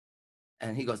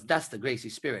 And he goes, that's the Gracie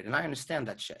spirit. And I understand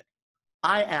that shit.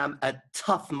 I am a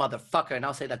tough motherfucker, and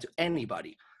I'll say that to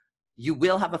anybody. You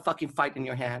will have a fucking fight in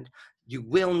your hand. You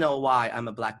will know why I'm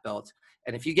a black belt.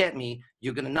 And if you get me,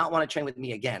 you're going to not want to train with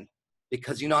me again.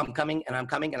 Because you know I'm coming, and I'm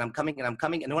coming, and I'm coming, and I'm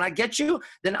coming. And when I get you,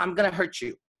 then I'm going to hurt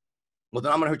you. Well,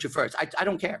 then I'm going to hurt you first. I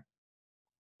don't care.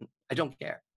 I don't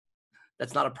care.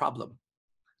 That's not a problem.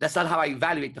 That's not how I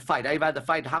evaluate the fight. I evaluate the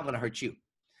fight how I'm going to hurt you.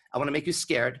 I want to make you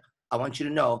scared. I want you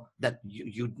to know that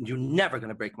you're never going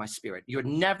to break my spirit. You're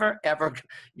never, ever,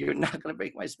 you're not going to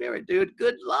break my spirit, dude.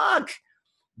 Good luck.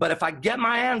 But if I get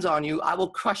my hands on you, I will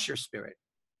crush your spirit.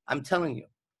 I'm telling you.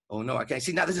 Oh, no, okay.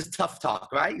 See, now this is tough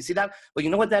talk, right? You see that? But you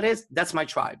know what that is? That's my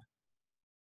tribe.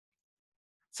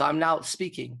 So I'm now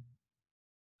speaking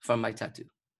from my tattoo.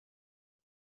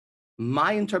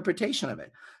 My interpretation of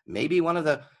it. Maybe one of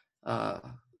the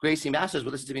Gracie Masters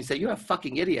will listen to me and say, you're a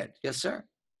fucking idiot. Yes, sir.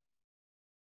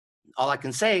 All I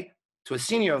can say to a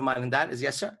senior of mine in that is,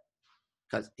 yes, sir.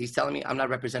 because he's telling me I'm not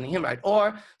representing him right.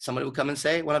 Or somebody would come and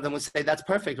say, one of them would say, that's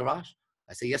perfect, Arash.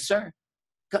 I say, yes, sir.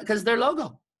 Because their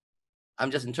logo.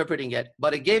 I'm just interpreting it,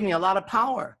 but it gave me a lot of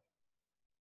power.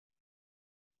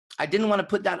 I didn't want to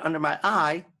put that under my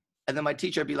eye, and then my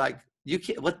teacher would be like, "You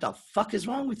can't, what the fuck is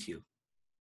wrong with you?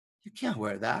 You can't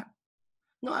wear that."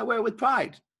 No, I wear it with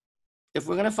pride. If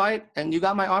we're going to fight and you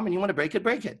got my arm and you want to break it,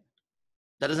 break it.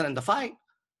 That doesn't end the fight.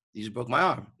 You just broke my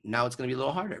arm. Now it's going to be a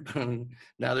little harder.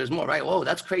 Now there's more, right? Whoa,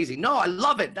 that's crazy. No, I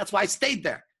love it. That's why I stayed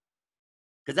there.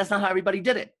 Because that's not how everybody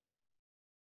did it.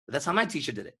 But that's how my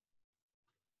teacher did it.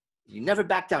 You never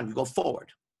back down. You go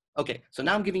forward. Okay, so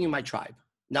now I'm giving you my tribe.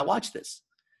 Now watch this.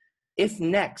 If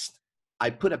next I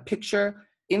put a picture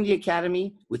in the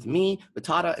academy with me,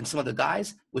 Batata, and some of the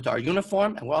guys with our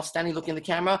uniform, and we're all standing looking at the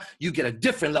camera, you get a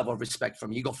different level of respect from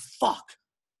me. You go, fuck.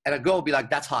 And a girl will be like,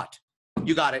 that's hot.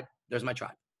 You got it. There's my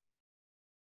tribe.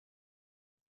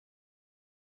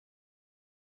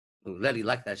 Ooh, Letty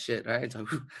liked that shit, right?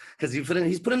 Because he's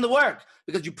put in the work.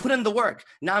 Because you put in the work.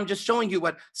 Now I'm just showing you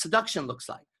what seduction looks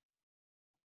like.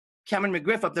 Cameron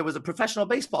McGriff up there was a professional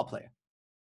baseball player.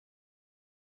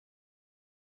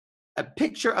 A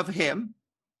picture of him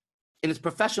in his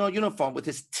professional uniform with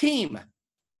his team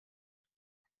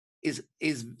is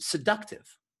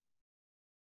seductive.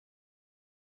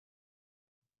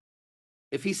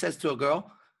 If he says to a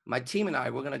girl, my team and I,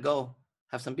 we're going to go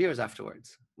have some beers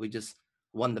afterwards. We just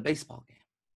won the baseball game.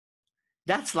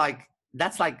 That's like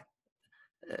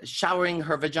showering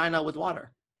her vagina with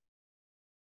water.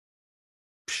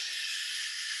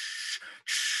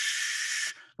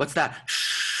 What's that?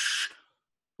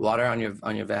 Water on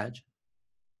your vag.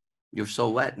 You're so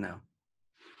wet now.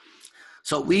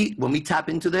 So when we tap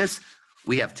into this,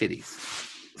 we have titties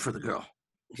for the girl.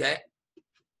 Okay?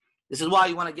 This is why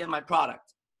you want to get my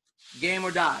product. Game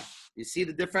or die. You see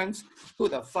the difference? Who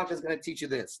the fuck is going to teach you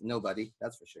this? Nobody.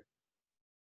 That's for sure.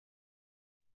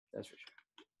 That's for sure.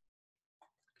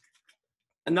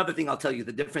 Another thing I'll tell you,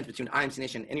 the difference between IMC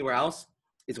Nation and anywhere else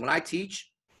is when I teach,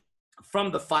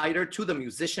 from the fighter to the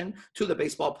musician, to the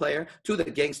baseball player, to the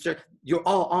gangster, you're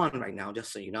all on right now,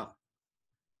 just so you know.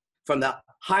 From the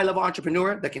high-level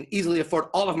entrepreneur that can easily afford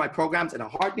all of my programs in a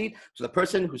heartbeat to the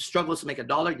person who struggles to make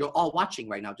 $1, you're all watching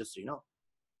right now, just so you know.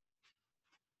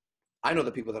 I know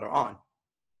the people that are on.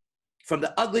 From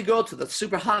the ugly girl to the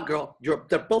super hot girl,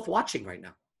 they're both watching right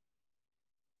now.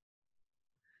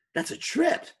 That's a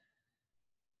trip.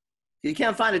 You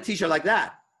can't find a t-shirt like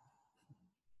that.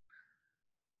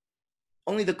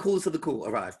 Only the coolest of the cool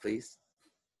arrive, please.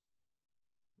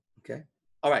 Okay?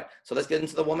 All right, so let's get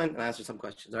into the woman and answer some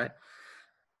questions, all right?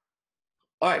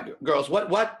 All right, girls,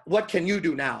 what can you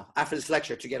do now after this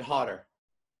lecture to get hotter?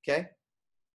 Okay?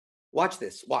 Watch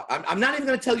this. I'm not even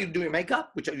going to tell you to do your makeup,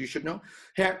 which you should know.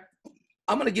 Here,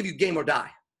 I'm going to give you game or die,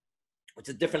 which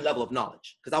is a different level of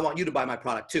knowledge, because I want you to buy my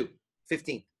product too.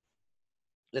 15.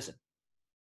 Listen.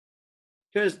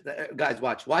 Here's, guys,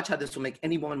 watch how this will make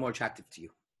any woman more attractive to you.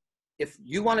 If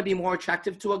you want to be more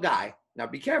attractive to a guy, now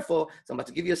be careful, so I'm about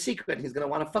to give you a secret. He's going to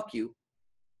want to fuck you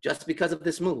just because of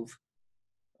this move.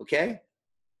 Okay?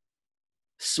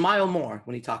 Smile more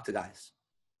when you talk to guys.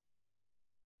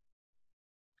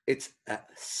 It's a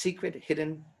secret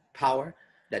hidden power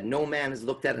that no man has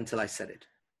looked at until I said it.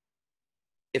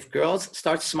 If girls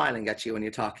start smiling at you when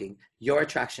you're talking, your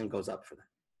attraction goes up for them.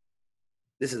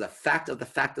 This is a fact of the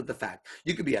fact of the fact.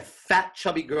 You could be a fat,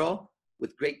 chubby girl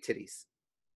with great titties.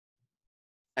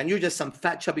 And you're just some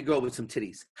fat, chubby girl with some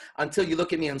titties. Until you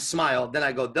look at me and smile, then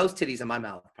I go, those titties in my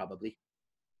mouth, probably.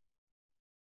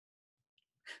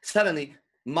 Suddenly,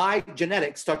 my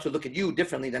genetics start to look at you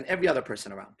differently than every other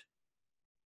person around.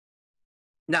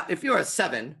 Now, if you're a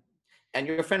 7 and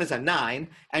your friend is a 9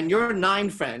 and your 9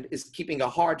 friend is keeping a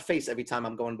hard face every time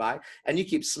I'm going by and you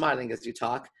keep smiling as you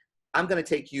talk, I'm going to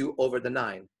take you over the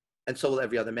 9. And so will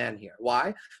every other man here.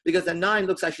 Why? Because the 9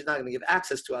 looks like she's not going to give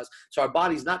access to us. So our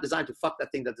body's not designed to fuck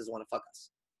that thing that doesn't want to fuck us.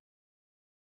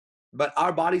 But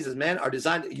our bodies as men are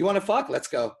designed, you want to fuck? Let's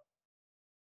go.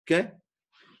 Okay?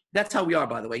 That's how we are,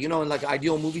 by the way. You know, in like an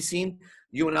ideal movie scene,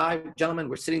 you and I, gentlemen,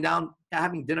 we're sitting down,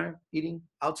 having dinner, eating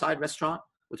outside restaurant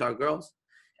with our girls.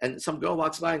 And some girl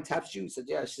walks by and taps you and says,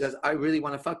 yeah, she says, I really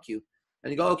want to fuck you.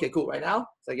 And you go, okay, cool. Right now?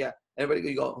 It's like, yeah. Everybody,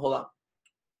 you go, hold on.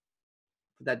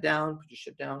 Put that down. Put your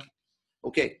shit down.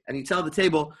 Okay. And you tell the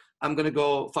table, I'm going to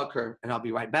go fuck her and I'll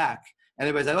be right back. And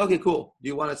everybody's like, okay, cool. Do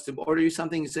you want us to order you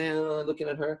something? You say, looking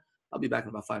at her, I'll be back in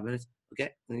about 5 minutes.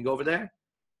 Okay. And you go over there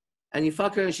and you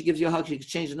fuck her and she gives you a hug. She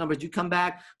exchange the numbers. You come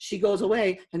back. She goes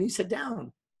away and you sit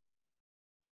down.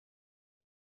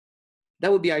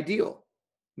 That would be ideal.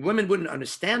 Women wouldn't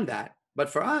understand that. But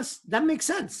for us, that makes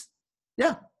sense.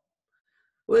 Yeah.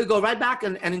 We'll go right back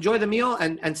and enjoy the meal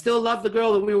and still love the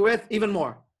girl that we were with even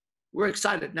more. We're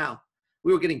excited now.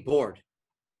 We were getting bored.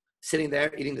 Sitting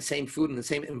there, eating the same food in the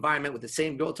same environment with the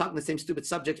same girl, talking the same stupid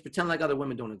subjects, pretend like other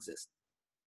women don't exist.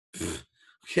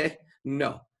 Okay?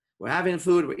 No. We're having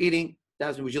food, we're eating.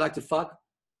 Jasmine, would you like to fuck?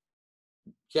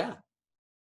 Yeah.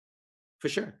 For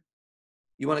sure.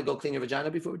 You want to go clean your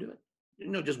vagina before we do it?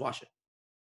 No, just wash it.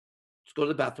 Just go to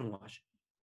the bathroom, wash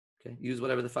it. Okay? Use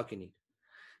whatever the fuck you need.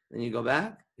 Then you go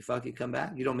back, you fuck, you come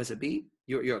back, you don't miss a beat.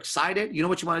 You're excited. You know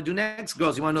what you want to do next?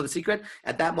 Girls, you want to know the secret?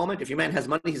 At that moment, if your man has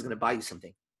money, he's going to buy you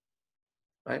something.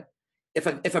 Right? If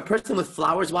a person with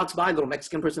flowers walks by, a little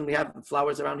Mexican person, we have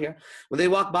flowers around here, when they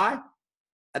walk by,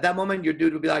 at that moment, your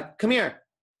dude will be like, come here.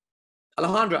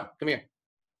 Alejandra, come here.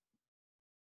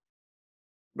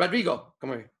 Rodrigo, come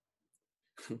here.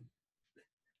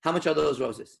 How much are those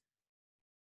roses?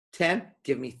 10?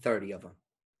 Give me 30 of them.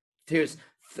 Here's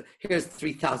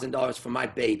 $3,000 for my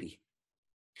baby.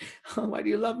 Oh, why do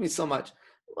you love me so much?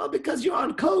 Well, because you're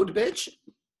on code, bitch.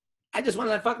 I just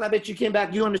wanted to fuck that bitch. You came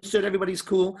back. You understood everybody's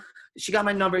cool. She got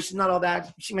my number. She's not all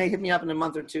that. She may hit me up in a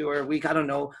month or two or a week. I don't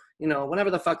know. You know, whenever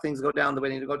the fuck things go down the way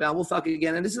they need to go down, we'll fuck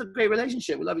again. And this is a great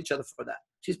relationship. We love each other for that.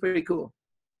 She's pretty cool.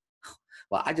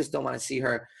 Well, I just don't want to see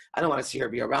her. I don't want to see her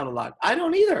be around a lot. I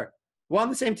don't either. We're on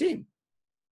the same team.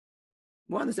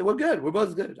 We're on the same. We're good. We're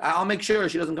both good. I'll make sure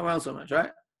she doesn't come around so much,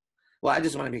 right? Well, I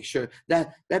just want to make sure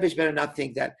that bitch better not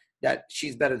think that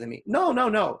she's better than me.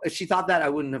 No. If she thought that, I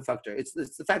wouldn't have fucked her. It's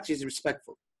the fact she's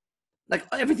respectful. Like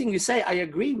everything you say, I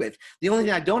agree with. The only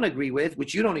thing I don't agree with,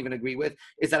 which you don't even agree with,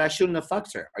 is that I shouldn't have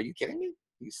fucked her. Are you kidding me?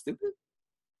 Are you stupid?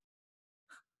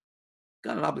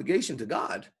 Got an obligation to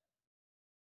God.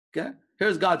 Okay?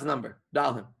 Here's God's number.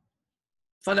 Dial him.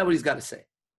 Find out what he's got to say.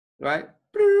 Right?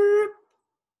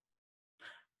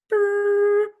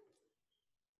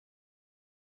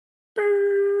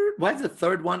 Why is the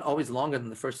third one always longer than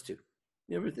the first two?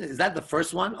 Is that the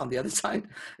first one on the other side?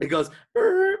 It goes,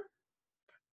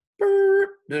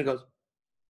 then it goes,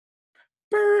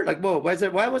 like, whoa,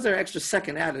 why was there an extra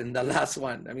second added in the last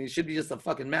one? I mean, it should be just a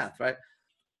fucking math, right?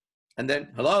 And then,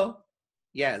 hello?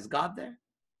 Yeah, is God there?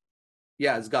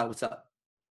 Yeah, it's God. What's up?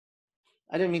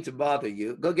 I didn't mean to bother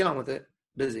you. Go get on with it.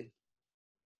 Busy.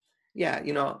 Yeah,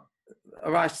 you know,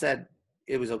 Arash said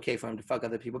it was okay for him to fuck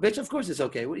other people. Bitch, of course it's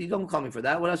okay. You don't call me for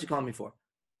that. What else you calling me for?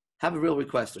 Have a real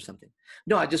request or something.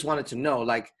 No, I just wanted to know,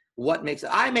 like, what makes it.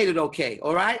 I made it okay,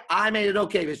 all right? I made it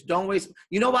okay, bitch. Don't waste.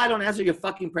 You know why I don't answer your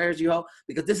fucking prayers, you hoe?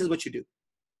 Because this is what you do.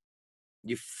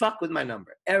 You fuck with my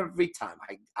number every time.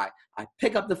 I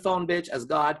pick up the phone, bitch, as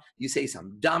God. You say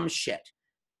some dumb shit.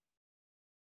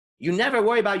 You never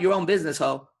worry about your own business,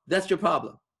 hoe. That's your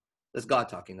problem. That's God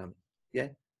talking to me. Yeah?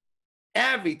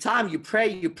 Every time you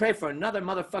pray for another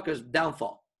motherfucker's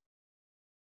downfall.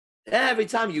 Every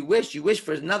time you wish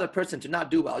for another person to not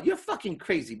do well. You're fucking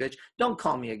crazy, bitch. Don't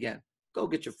call me again. Go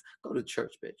to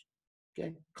church, bitch.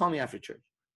 Okay? Call me after church.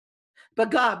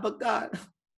 But God, I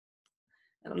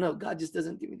don't know. God just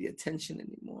doesn't give me the attention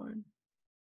anymore.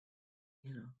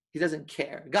 You know, he doesn't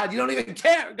care. God, you don't even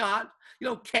care, God. You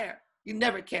don't care. You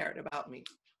never cared about me.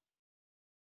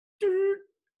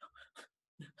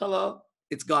 Hello?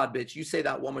 It's God, bitch. You say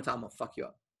that one more time, I'll fuck you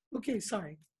up. Okay,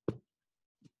 sorry.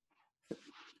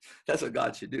 That's what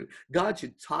God should do. God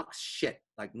should talk shit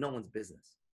like no one's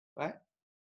business, right?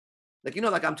 Like, you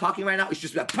know, like I'm talking right now, it's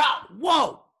just like, pow,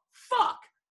 whoa, fuck.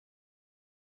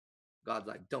 God's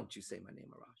like, don't you say my name,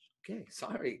 Arash. Okay,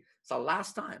 sorry. It's the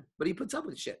last time. But he puts up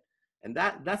with shit. And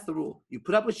that's the rule. You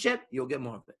put up with shit, you'll get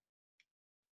more of it.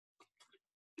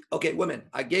 Okay, women,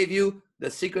 I gave you the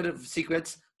secret of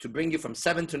secrets to bring you from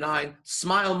 7 to 9.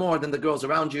 Smile more than the girls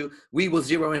around you. We will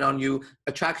zero in on you.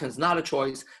 Attraction is not a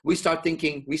choice. We start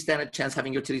thinking we stand a chance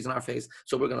having your titties in our face,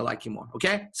 so we're going to like you more.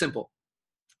 Okay? Simple.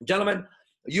 Gentlemen,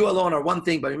 you alone are one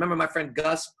thing, but remember my friend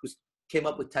Gus, who came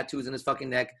up with tattoos in his fucking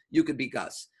neck? You could be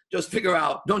Gus. Just figure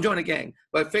out, don't join a gang,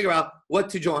 but figure out what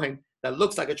to join that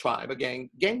looks like a tribe, a gang.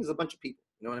 Gang is a bunch of people.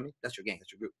 You know what I mean? That's your gang.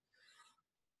 That's your group.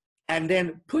 And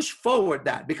then push forward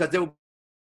that, because there will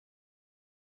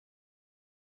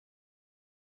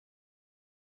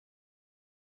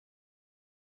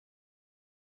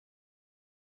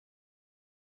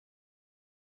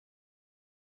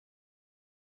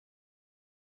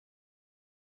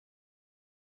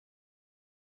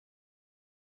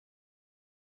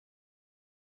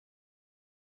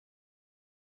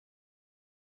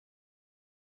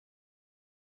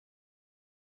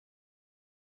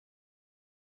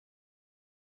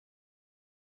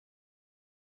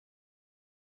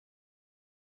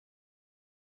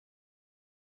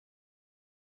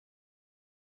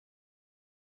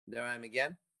There I am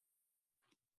again.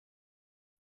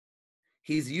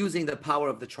 He's using the power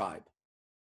of the tribe,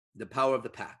 the power of the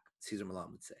pack, Caesar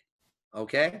Milan would say.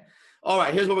 Okay? All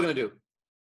right, here's what we're going to do.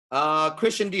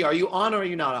 Christian D, are you on or are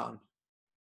you not on?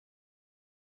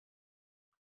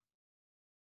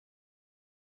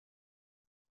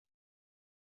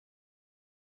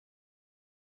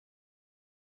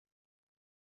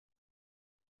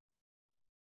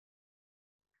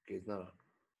 Okay, he's not on.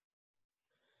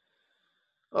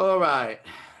 All right.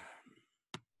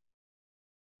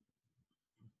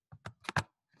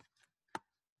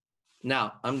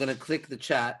 Now, I'm going to click the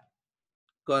chat.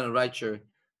 Go ahead and write your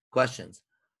questions.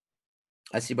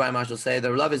 I see Brian Marshall say,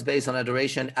 the love is based on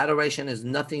adoration. Adoration is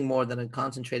nothing more than a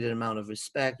concentrated amount of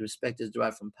respect. Respect is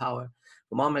derived from power.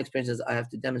 From all my experiences, I have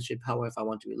to demonstrate power if I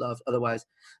want to be loved. Otherwise,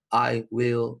 I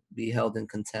will be held in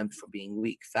contempt for being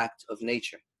weak. Fact of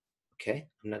nature. Okay?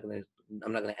 I'm not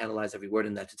gonna analyze every word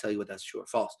in that to tell you what that's true or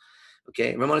false.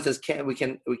 Okay? Ramona says, we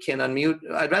can unmute.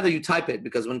 I'd rather you type it,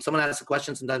 because when someone asks a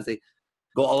question, sometimes they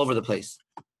go all over the place.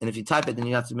 And if you type it, then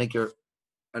you have to make your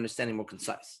understanding more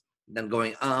concise than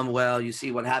going, well, you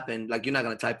see what happened. Like, you're not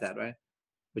going to type that, right?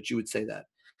 But you would say that.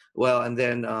 Well, and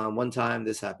then one time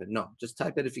this happened. No, just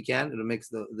type it if you can. It'll make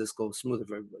this go smoother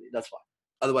for everybody. That's why.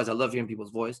 Otherwise, I love hearing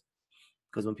people's voice,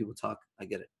 because when people talk, I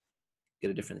get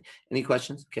it differently. Any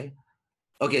questions? Okay.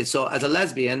 Okay, so as a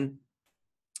lesbian,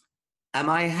 am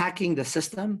I hacking the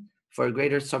system for a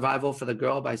greater survival for the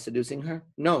girl by seducing her?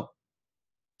 No.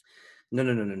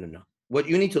 No. What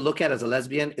you need to look at as a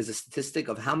lesbian is a statistic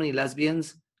of how many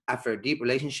lesbians, after a deep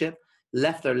relationship,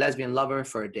 left their lesbian lover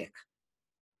for a dick.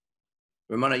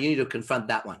 Ramona, you need to confront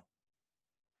that one.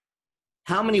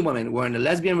 How many women were in a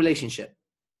lesbian relationship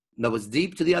that was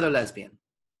deep to the other lesbian,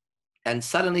 and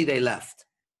suddenly they left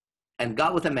and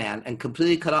got with a man and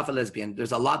completely cut off a lesbian?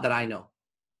 There's a lot that I know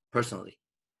personally.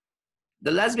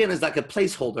 The lesbian is like a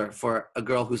placeholder for a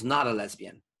girl who's not a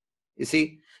lesbian. You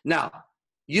see? Now,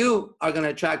 you are going to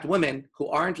attract women who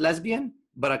aren't lesbian,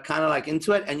 but are kind of like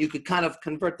into it, and you could kind of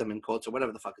convert them in quotes or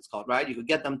whatever the fuck it's called, right? You could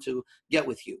get them to get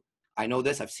with you. I know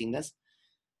this, I've seen this.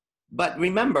 But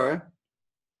remember,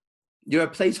 you're a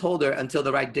placeholder until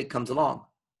the right dick comes along.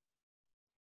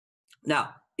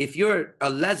 Now, if you're a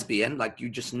lesbian, like you're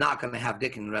just not going to have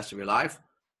dick in the rest of your life,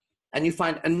 and you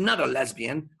find another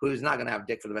lesbian who's not going to have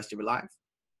dick for the rest of your life,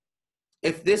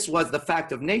 if this was the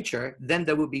fact of nature, then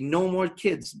there would be no more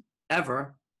kids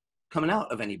ever coming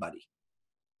out of anybody,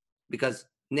 because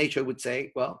nature would say,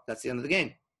 well, that's the end of the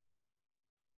game.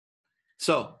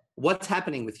 So what's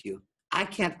happening with you? I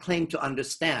can't claim to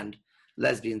understand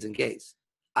lesbians and gays.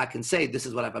 I can say, this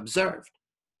is what I've observed.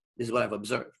 This is what I've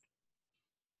observed.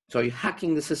 So are you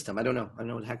hacking the system? I don't know. I don't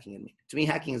know what hacking means. To me,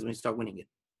 hacking is when you start winning it.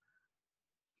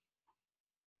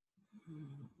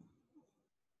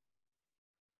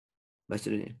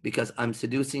 Because I'm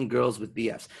seducing girls with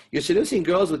BFs. You're seducing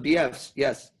girls with BFs,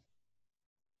 yes.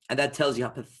 And that tells you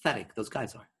how pathetic those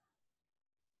guys are.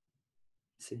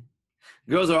 See?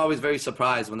 Girls are always very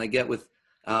surprised when they get with,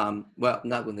 well,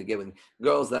 not when they get with me,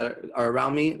 girls that are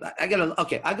around me. I get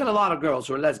a lot of girls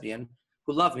who are lesbian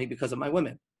who love me because of my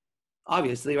women.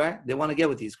 Obviously, right? They want to get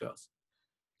with these girls.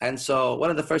 And so one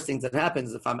of the first things that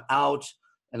happens if I'm out,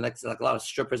 and like a lot of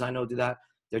strippers I know do that,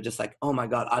 they're just like, oh my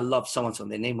God, I love so-and-so.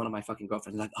 And they name one of my fucking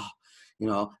girlfriends. Like, oh, you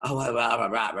know,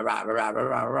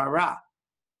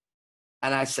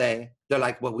 and I say, they're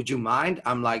like, well, would you mind?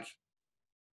 I'm like,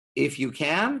 if you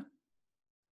can,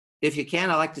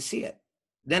 I like to see it.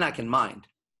 Then I can mind.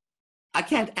 I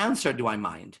can't answer, do I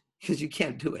mind? Because you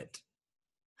can't do it.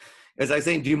 It's like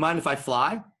saying, do you mind if I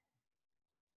fly?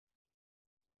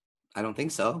 I don't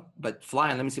think so, but fly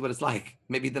and let me see what it's like.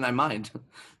 Maybe then I mind,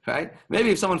 right? Maybe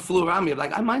if someone flew around me, I'm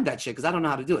like, I mind that shit because I don't know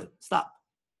how to do it. Stop.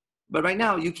 But right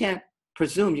now, you can't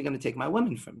presume you're going to take my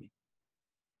women from me.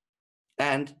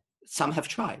 And some have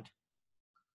tried.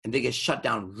 And they get shut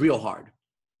down real hard.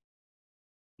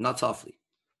 Not softly.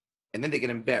 And then they get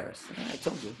embarrassed. I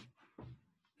told you,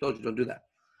 don't do that.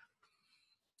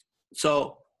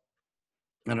 So,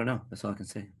 I don't know. That's all I can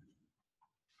say.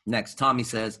 Next, Tommy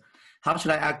says, how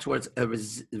should I act towards a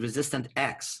resistant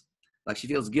ex? Like she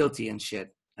feels guilty and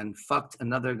shit and fucked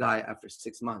another guy after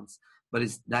 6 months. But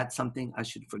is that something I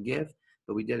should forgive?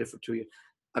 But we did it for 2 years.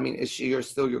 I mean, is she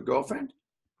still your girlfriend?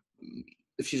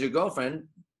 If she's your girlfriend,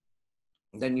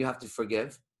 then you have to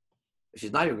forgive. If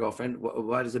she's not your girlfriend,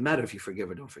 why does it matter if you forgive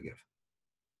or don't forgive?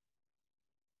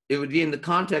 It would be in the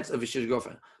context of if she's your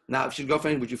girlfriend. Now, if she's your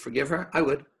girlfriend, would you forgive her? I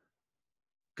would.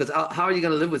 Because how are you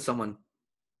going to live with someone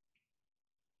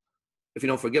if you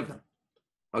don't forgive them?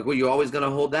 Like, well, you're always going to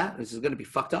hold that? This is going to be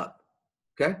fucked up.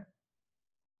 Okay?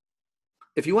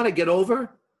 If you want to get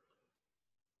over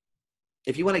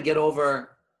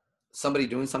somebody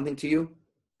doing something to you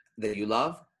that you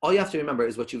love, all you have to remember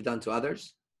is what you've done to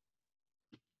others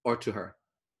or to her.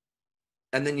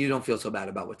 And then you don't feel so bad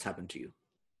about what's happened to you.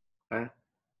 Right?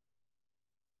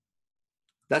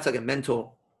 That's like a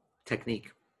mental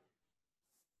technique,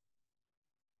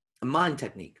 a mind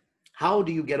technique. How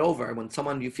do you get over when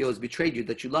someone you feel has betrayed you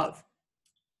that you love?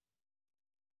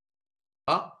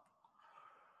 Oh,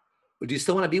 do you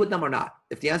still want to be with them or not?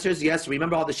 If the answer is yes,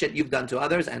 remember all the shit you've done to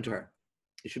others and to her.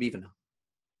 It should be even now.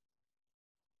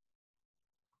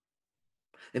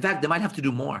 In fact, they might have to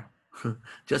do more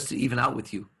just to even out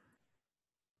with you.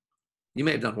 You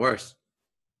may have done worse.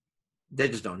 They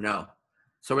just don't know.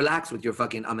 So relax with your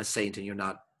fucking I'm a saint and you're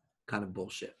not kind of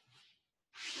bullshit.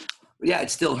 Yeah, it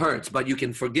still hurts, but you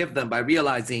can forgive them by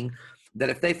realizing that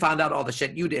if they found out all the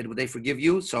shit you did, would they forgive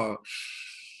you? So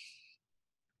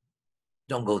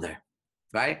don't go there,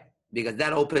 right? Because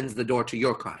that opens the door to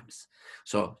your crimes.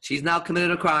 So she's now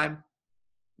committed a crime.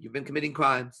 You've been committing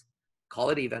crimes. Call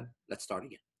it even. Let's start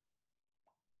again.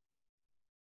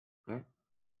 Right?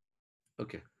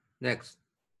 Okay, next.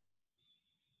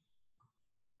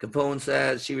 Capone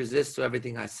says she resists to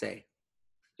everything I say.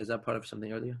 Is that part of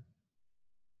something earlier?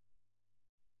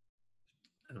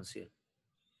 I don't see it.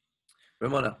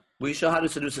 Ramona, will you show how to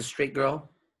seduce a straight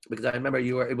girl? Because I remember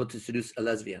you were able to seduce a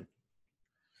lesbian.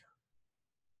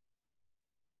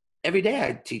 Every day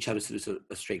I teach how to seduce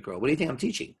a straight girl. What do you think I'm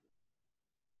teaching?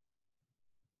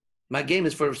 My game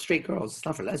is for straight girls. It's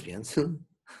not for lesbians.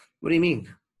 What do you mean?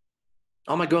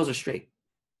 All my girls are straight.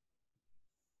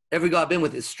 Every girl I've been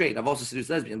with is straight. I've also seduced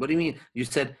lesbians. What do you mean? You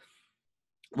said,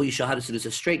 will you show how to seduce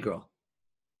a straight girl?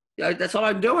 Yeah, that's all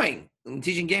I'm doing. I'm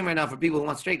teaching game right now for people who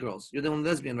want straight girls. You're the only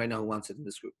lesbian right now who wants it in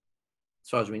this group, as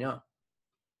far as we know.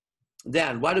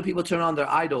 Dan, why do people turn on their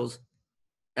idols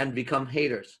and become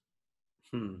haters?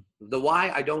 The why,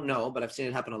 I don't know, but I've seen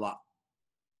it happen a lot.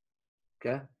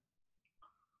 Okay?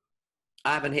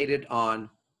 I haven't hated on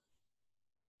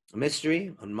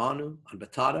Mystery, on Manu, on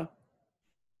Batata.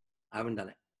 I haven't done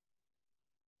it.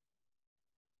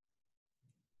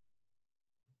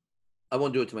 I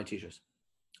won't do it to my teachers.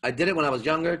 I did it when I was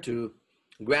younger to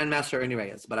Grandmaster Ernie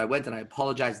Reyes, but I went and I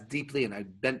apologized deeply and I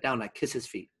bent down and I kissed his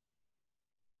feet.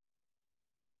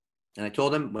 And I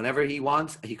told him whenever he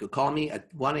wants, he could call me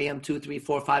at 1 a.m., 2, 3,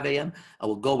 4, 5 a.m. I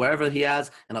will go wherever he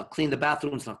has and I'll clean the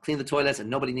bathrooms and I'll clean the toilets and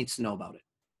nobody needs to know about it.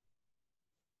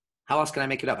 How else can I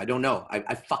make it up? I don't know.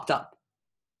 I fucked up.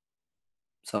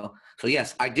 So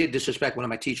yes, I did disrespect one of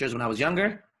my teachers when I was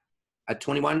younger. At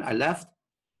 21, I left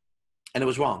and it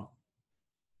was wrong.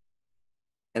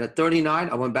 And at 39,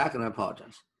 I went back and I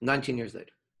apologized. 19 years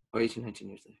later, or 18, 19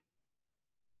 years later.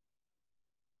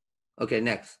 Okay,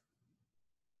 next.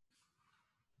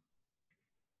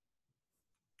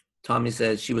 Tommy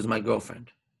says, she was my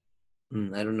girlfriend.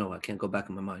 I don't know. I can't go back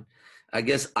in my mind. I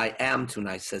guess I am too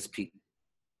nice, says Pete.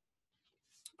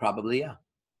 Probably, yeah.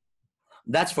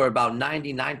 That's for about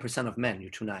 99% of men. You're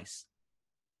too nice.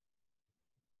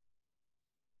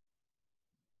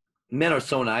 Men are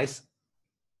so nice.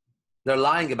 They're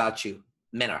lying about you.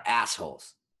 Men are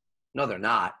assholes. No, they're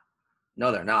not.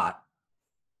 No, they're not.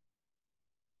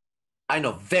 I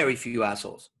know very few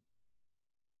assholes.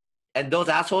 And those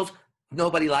assholes,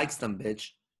 nobody likes them, bitch.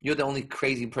 You're the only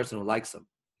crazy person who likes them.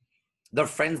 Their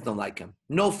friends don't like him.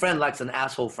 No friend likes an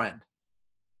asshole friend.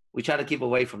 We try to keep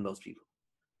away from those people.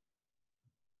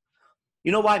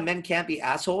 You know why men can't be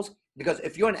assholes? Because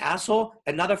if you're an asshole,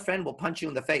 another friend will punch you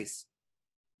in the face.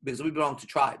 Because we belong to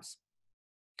tribes.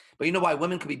 But you know why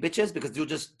women can be bitches? Because you'll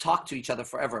just talk to each other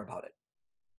forever about it.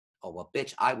 Oh, well,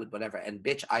 bitch, I would whatever. And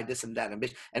bitch, I this and that. And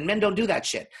bitch. And men don't do that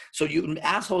shit. So you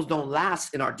assholes don't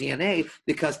last in our DNA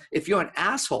because if you're an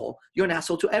asshole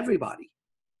to everybody.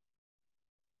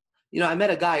 You know, I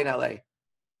met a guy in LA.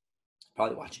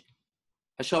 Probably watching.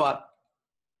 I show up.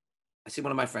 I see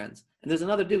one of my friends. And there's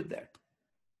another dude there.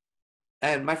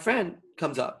 And my friend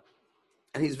comes up.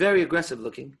 And he's very aggressive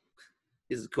looking.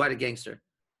 He's quite a gangster.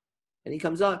 And he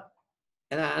comes up.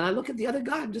 And I look at the other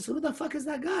guy. I'm just, who the fuck is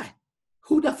that guy?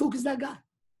 Who the fuck is that guy?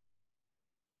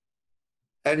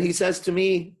 And he says to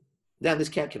me, damn, this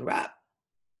cat can rap.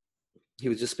 He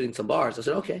was just spitting some bars. I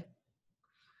said, okay.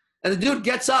 And the dude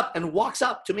gets up and walks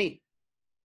up to me.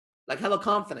 Like hella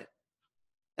confident.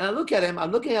 And I look at him.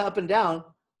 I'm looking up and down.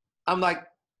 I'm like,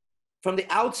 from the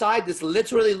outside, this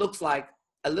literally looks like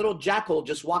a little jackal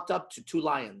just walked up to two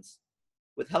lions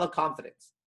with hella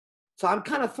confidence. So I'm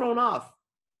kind of thrown off.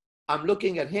 I'm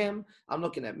looking at him. I'm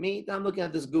looking at me. I'm looking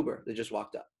at this goober that just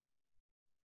walked up.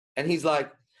 And he's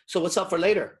like, so what's up for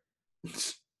later?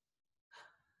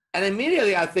 And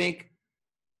immediately I think,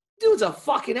 dude's a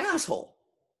fucking asshole.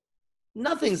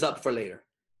 Nothing's up for later.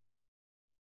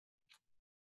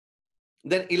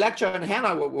 Then Electra and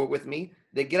Hannah were with me.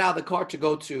 They get out of the car to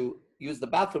go to use the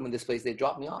bathroom in this place. They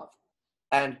drop me off.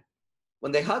 And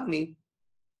when they hug me,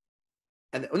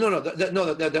 and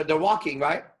they're walking,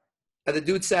 right? And the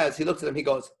dude says, he looks at them, he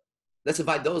goes, let's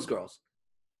invite those girls.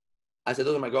 I said,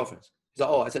 those are my girlfriends. He said,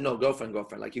 oh, I said, no, girlfriend,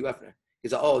 like you, Efner. He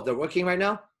said, oh, they're working right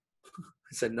now?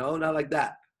 I said, no, not like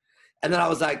that. And then I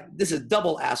was like, this is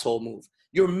double asshole move.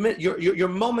 You're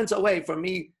moments away from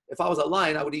me. If I was a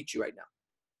lion, I would eat you right now.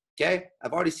 Okay?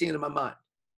 I've already seen it in my mind.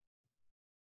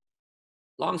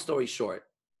 Long story short,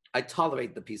 I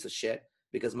tolerate the piece of shit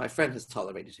because my friend has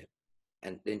tolerated him.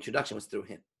 And the introduction was through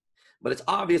him. But it's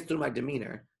obvious through my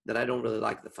demeanor that I don't really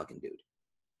like the fucking dude.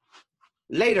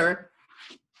 Later,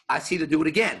 I see the dude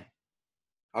again.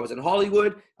 I was in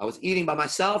Hollywood. I was eating by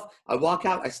myself. I walk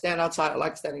out. I stand outside. I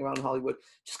like standing around Hollywood,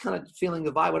 just kind of feeling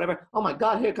the vibe, whatever. Oh my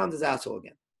God, here comes his asshole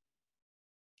again.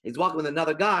 He's walking with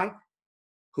another guy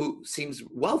who seems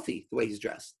wealthy the way he's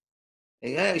dressed.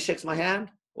 And yeah, he shakes my hand,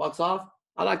 walks off.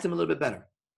 I liked him a little bit better.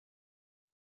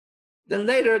 Then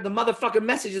later, the motherfucker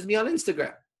messages me on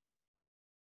Instagram.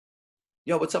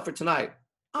 Yo, what's up for tonight?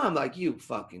 I'm like, you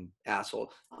fucking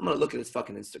asshole. I'm going to look at his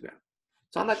fucking Instagram.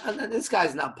 So I'm like, this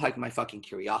guy's not piquing my fucking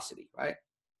curiosity, right?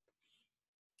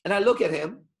 And I look at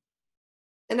him,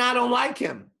 and I don't like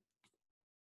him.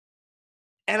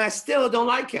 And I still don't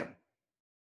like him.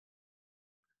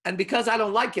 And because I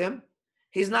don't like him,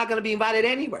 he's not going to be invited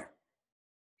anywhere.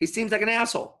 He seems like an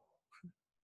asshole.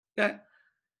 Okay?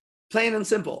 Plain and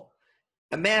simple.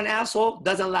 A man asshole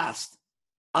doesn't last.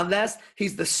 Unless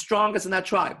he's the strongest in that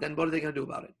tribe. Then what are they going to do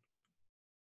about it?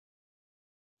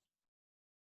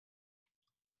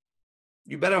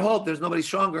 You better hope there's nobody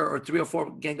stronger or 3 or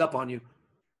 4 gang up on you.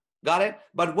 Got it?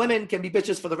 But women can be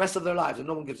bitches for the rest of their lives and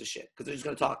no one gives a shit because they're just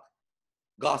going to talk.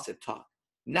 Gossip, talk.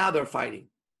 Now they're fighting.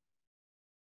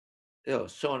 Ew,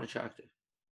 so unattractive.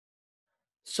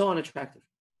 So unattractive.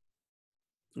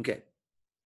 Okay.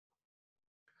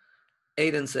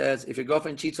 Aiden says, if your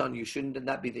girlfriend cheats on you, shouldn't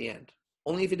that be the end?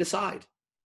 Only if you decide.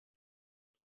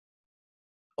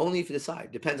 Only if you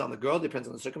decide. Depends on the girl, depends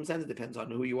on the circumstances, depends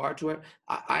on who you are to her.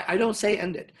 I don't say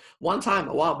end it. One time,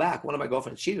 a while back, one of my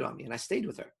girlfriends cheated on me and I stayed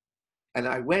with her. And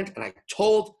I went and I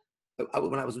told,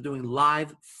 when I was doing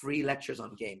live free lectures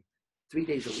on game, 3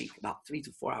 days a week, about 3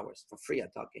 to 4 hours for free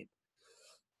at Talk Game.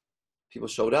 People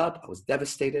showed up. I was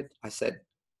devastated. I said,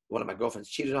 one of my girlfriends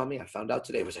cheated on me. I found out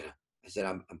today. I said,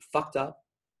 I'm fucked up.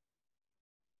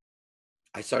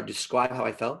 I started to describe how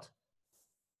I felt.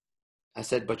 I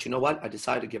said, but you know what? I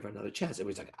decided to give her another chance. It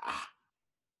was like,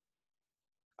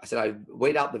 I said, I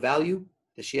weighed out the value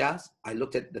that she asked. I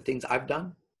looked at the things I've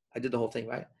done. I did the whole thing,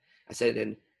 right? I said,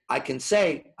 and I can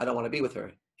say I don't want to be with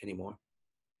her anymore.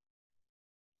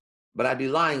 But I'd be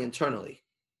lying internally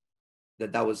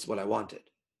that was what I wanted.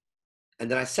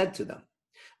 And then I said to them,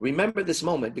 remember this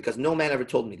moment because no man ever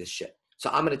told me this shit. So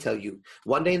I'm going to tell you,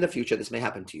 one day in the future, this may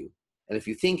happen to you. And if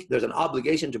you think there's an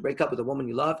obligation to break up with a woman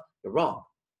you love, you're wrong.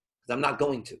 Because I'm not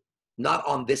going to. Not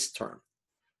on this term.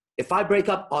 If I break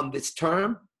up on this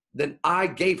term, then I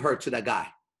gave her to that guy.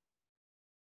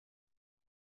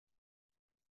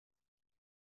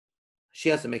 She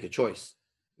has to make a choice,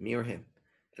 me or him.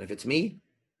 And if it's me,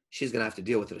 she's going to have to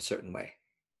deal with it a certain way.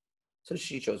 So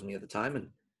she chose me at the time, and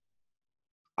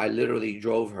I literally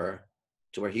drove her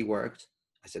to where he worked.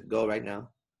 I said, go right now.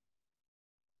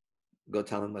 Go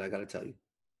tell him what I got to tell you.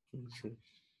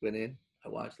 Went in, I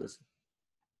watched, listen.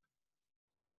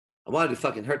 I wanted to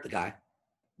fucking hurt the guy,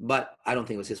 but I don't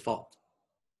think it was his fault.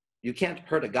 You can't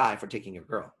hurt a guy for taking your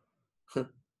girl.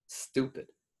 Stupid.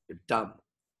 You're dumb.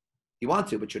 You want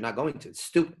to, but you're not going to. It's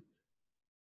stupid.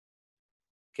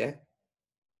 Okay?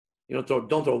 You don't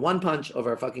throw one punch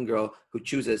over a fucking girl who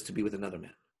chooses to be with another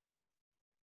man.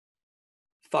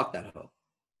 Fuck that hoe.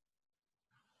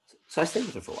 So I stayed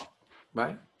with her for a while,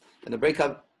 right? And the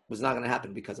breakup was not going to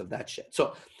happen because of that shit.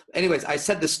 So anyways, I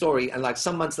said this story, and like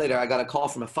some months later, I got a call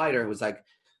from a fighter who was like,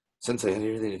 Sensei, I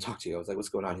really need to talk to you. I was like, what's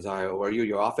going on? He's like, oh, are you in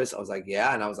your office? I was like,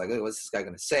 yeah. And I was like, hey, what's this guy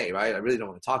going to say, right? I really don't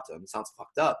want to talk to him. He sounds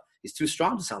fucked up. He's too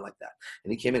strong to sound like that.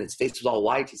 And he came in, his face was all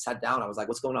white. He sat down. I was like,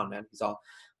 what's going on, man? He's all,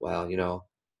 well,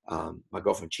 my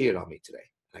girlfriend cheated on me today.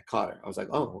 And I caught her. I was like,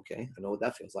 oh, okay. I know what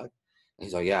that feels like. And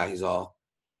he's like, yeah. He's all,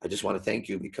 I just want to thank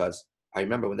you because I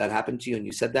remember when that happened to you and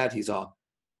you said that. He's all,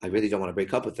 I really don't want to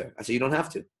break up with her. I said, you don't have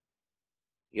to.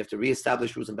 You have to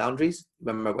reestablish rules and boundaries.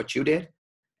 Remember what you did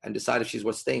and decide if she's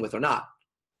worth staying with or not.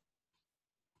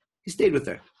 He stayed with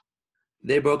her.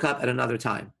 They broke up at another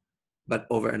time, but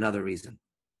over another reason.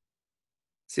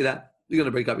 See that? You're going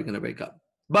to break up, you're going to break up.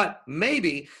 But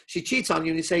maybe she cheats on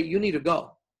you and you say, you need to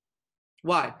go.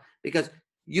 Why? Because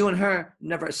you and her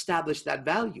never established that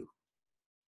value.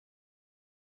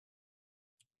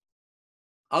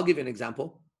 I'll give you an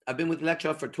example. I've been with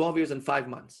Electra for 12 years and 5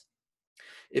 months.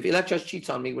 If Electra cheats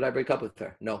on me, would I break up with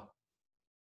her? No.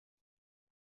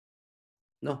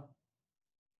 No.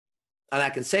 And I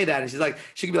can say that, and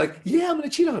she could be like, yeah, I'm going to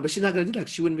cheat on her, but she's not going to do that.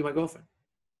 She wouldn't be my girlfriend.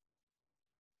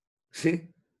 See?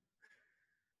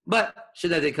 But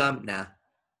should that day come? Nah.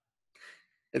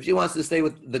 If she wants to stay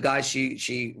with the guy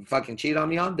she fucking cheated on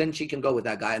me on, then she can go with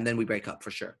that guy, and then we break up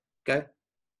for sure. Okay?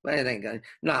 But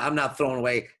I'm not throwing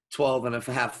away 12 and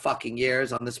a half fucking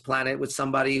years on this planet with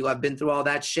somebody who I've been through all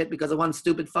that shit because of one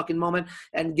stupid fucking moment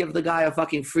and give the guy a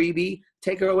fucking freebie.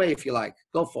 Take her away if you like.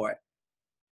 Go for it.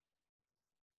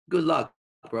 Good luck,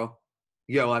 bro.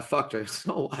 Yo, I fucked her.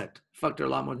 So what? Fucked her a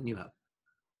lot more than you have.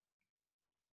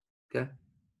 Okay?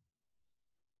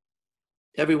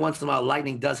 Every once in a while,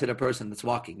 lightning does hit a person that's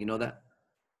walking. You know that?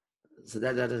 So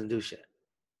that doesn't do shit.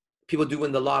 People do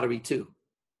win the lottery too.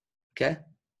 Okay?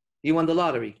 You won the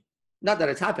lottery. Not that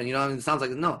it's happened, you know, it sounds like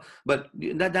no. But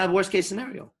that worst case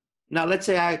scenario. Now, let's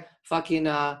say I fucking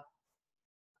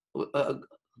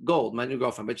Gold, my new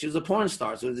girlfriend, but she was a porn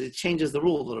star, so it changes the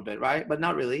rule a little bit, right? But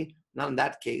not really. Not in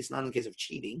that case. Not in the case of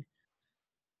cheating.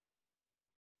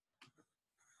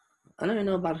 I don't even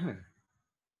know about her.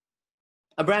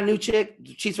 A brand new chick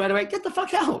cheats right away. Get the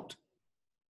fuck out.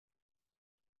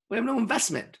 We have no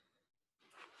investment.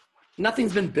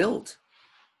 Nothing's been built,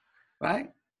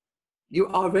 right? You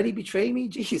already betrayed me?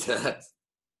 Jesus.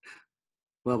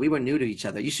 Well, we were new to each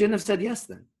other. You shouldn't have said yes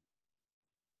then.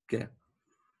 Okay.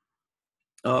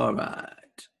 All right.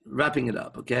 Wrapping it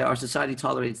up, okay? Our society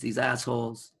tolerates these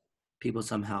assholes, people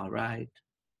somehow, right?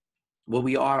 Well,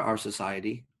 we are our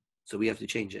society, so we have to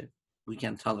change it. We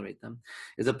can't tolerate them.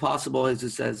 Is it possible, as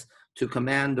it says, to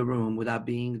command the room without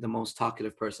being the most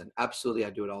talkative person? Absolutely,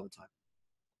 I do it all the time.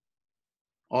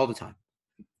 All the time.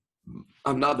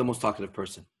 I'm not the most talkative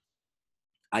person.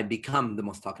 I become the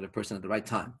most talkative person at the right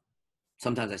time.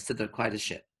 Sometimes I sit there quiet as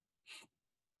shit.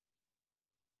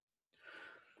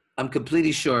 I'm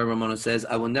completely sure, Ramona says,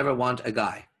 I will never want a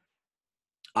guy.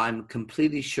 I'm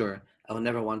completely sure I will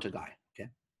never want a guy. Okay.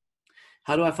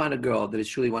 How do I find a girl that is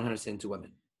truly 100% into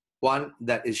women? One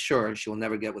that is sure she will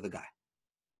never get with a guy.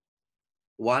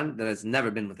 One that has never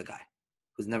been with a guy,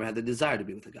 who's never had the desire to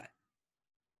be with a guy.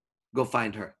 Go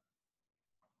find her.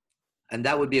 And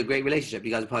that would be a great relationship.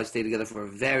 You guys would probably stay together for a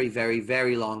very, very,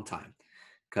 very long time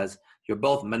because you're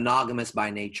both monogamous by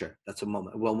nature. That's a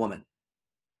woman.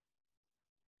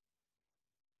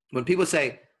 When people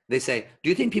they say, do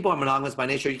you think people are monogamous by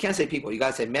nature? You can't say people. You got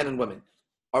to say men and women.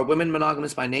 Are women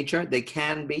monogamous by nature? They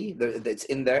can be. It's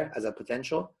in there as a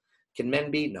potential. Can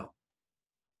men be? No.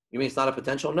 You mean it's not a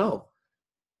potential? No.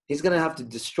 He's going to have to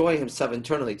destroy himself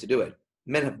internally to do it.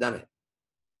 Men have done it.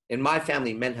 In my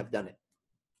family, men have done it.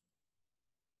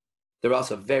 They're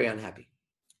also very unhappy.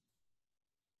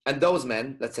 And those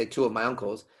men, let's say 2 of my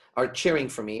uncles, are cheering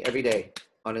for me every day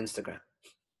on Instagram.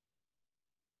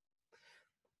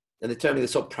 And they tell me they're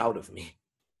so proud of me.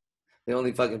 The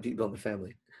only fucking people in the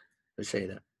family who say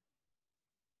that.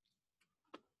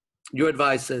 Your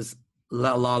advice, says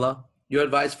Lala, your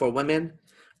advice for women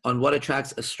on what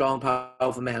attracts a strong,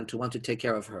 powerful man to want to take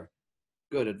care of her.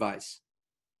 Good advice.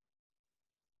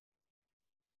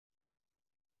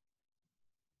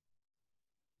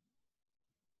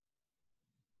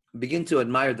 Begin to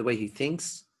admire the way he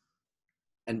thinks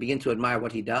and begin to admire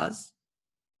what he does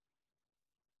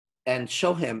and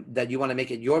show him that you want to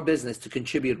make it your business to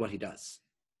contribute what he does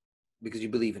because you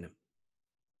believe in him.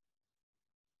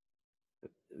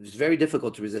 It's very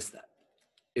difficult to resist that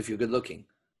if you're good looking.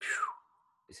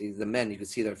 You see the men, you can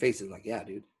see their faces like, yeah,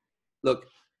 dude. Look,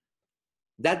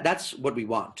 that's what we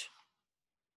want.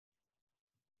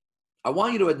 I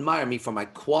want you to admire me for my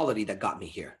quality that got me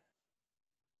here.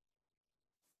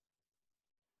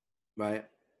 Right?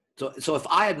 So if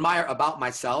I admire about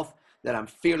myself that I'm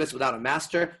fearless without a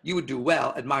master, you would do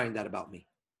well admiring that about me.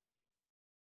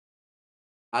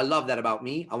 I love that about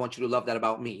me. I want you to love that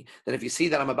about me. Then if you see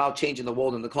that I'm about changing the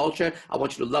world and the culture, I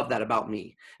want you to love that about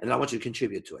me. And then I want you to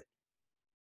contribute to it.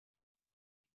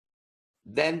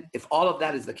 Then if all of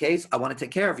that is the case, I want to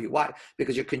take care of you. Why?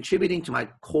 Because you're contributing to my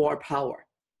core power.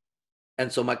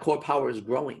 And so my core power is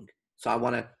growing. So I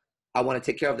want to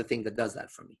take care of the thing that does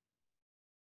that for me.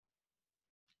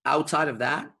 Outside of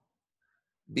that,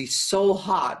 be so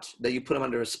hot that you put them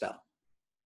under a spell.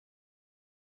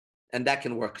 And that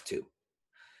can work too.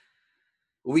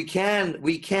 We can,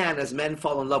 as men,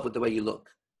 fall in love with the way you look.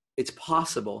 It's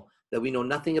possible that we know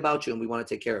nothing about you and we want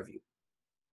to take care of you.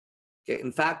 Okay.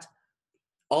 In fact,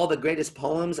 all the greatest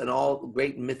poems and all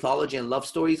great mythology and love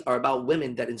stories are about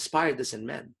women that inspired this in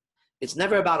men. It's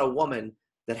never about a woman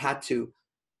that had to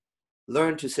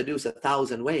learn to seduce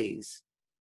 1,000 ways.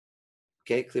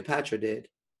 Okay, Cleopatra did.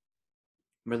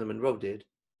 Marilyn Monroe did.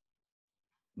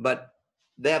 But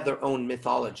they have their own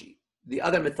mythology. The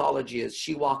other mythology is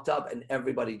she walked up and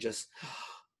everybody just, oh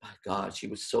my God, she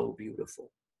was so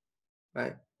beautiful,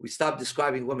 right? We stop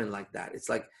describing women like that. It's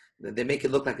like they make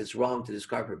it look like it's wrong to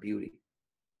describe her beauty.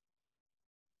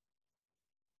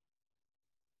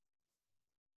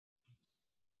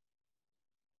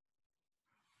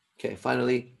 Okay,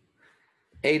 finally,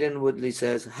 Aiden Woodley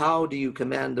says, how do you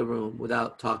command the room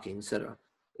without talking, etc.?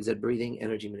 Is it breathing,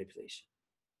 energy manipulation?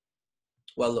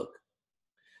 Well, look,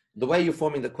 the way you're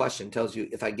forming the question tells you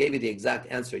if I gave you the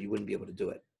exact answer, you wouldn't be able to do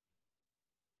it.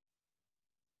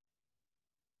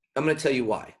 I'm going to tell you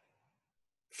why.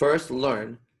 First,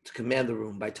 learn to command the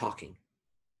room by talking.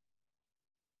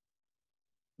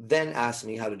 Then ask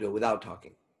me how to do it without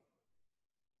talking.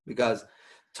 Because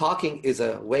talking is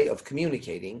a way of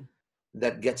communicating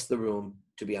that gets the room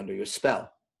to be under your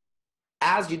spell.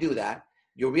 As you do that,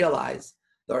 you'll realize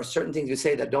there are certain things you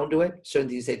say that don't do it, certain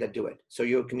things you say that do it. So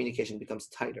your communication becomes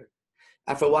tighter.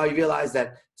 After a while, you realize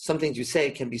that some things you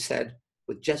say can be said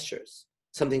with gestures.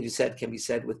 Some things you said can be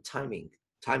said with timing.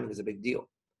 Timing is a big deal.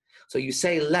 So you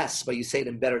say less, but you say it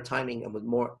in better timing and with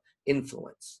more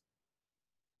influence.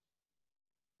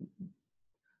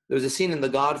 There's a scene in The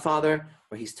Godfather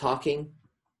where he's talking.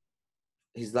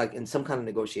 He's like in some kind of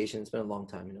negotiation. It's been a long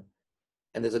time, you know.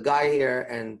 And there's a guy here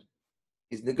and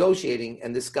he's negotiating.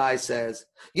 And this guy says,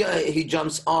 yeah, he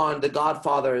jumps on the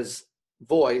Godfather's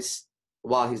voice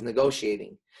while he's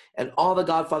negotiating. And all the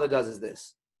Godfather does is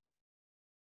this.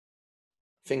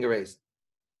 Finger raised.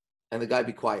 And the guy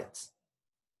be quiet.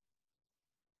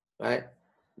 Right?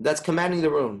 That's commanding the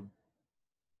room.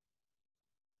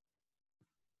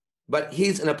 But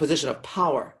he's in a position of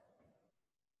power.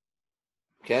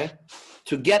 Okay?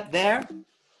 To get there,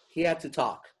 he had to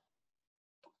talk.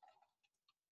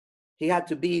 He had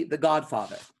to be the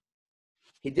Godfather.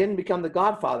 He didn't become the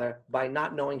Godfather by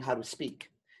not knowing how to speak.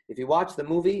 If you watch the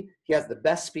movie, he has the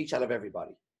best speech out of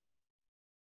everybody.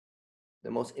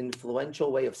 The most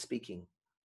influential way of speaking.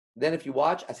 Then if you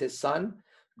watch as his son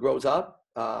grows up,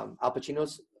 Al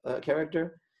Pacino's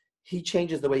character, he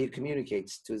changes the way he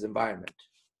communicates to his environment.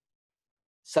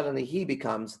 Suddenly he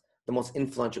becomes the most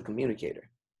influential communicator.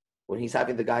 When he's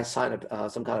having the guy sign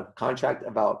some kind of contract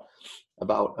about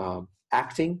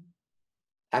acting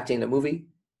in a movie,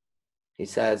 he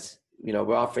says, you know,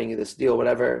 we're offering you this deal,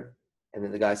 whatever. And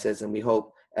then the guy says, and we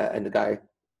hope, and the guy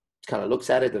kind of looks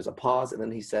at it, there's a pause, and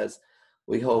then he says,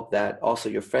 we hope that also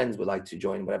your friends would like to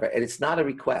join, whatever. And it's not a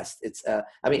request. It's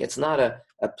it's not a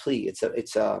plea. It's a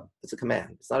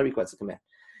command. It's not a request, it's a command.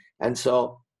 And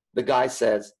so the guy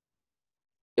says,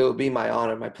 it will be my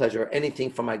honor, my pleasure, anything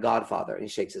from my Godfather. And he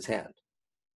shakes his hand.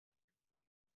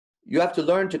 You have to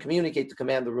learn to communicate to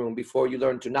command the room before you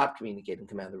learn to not communicate and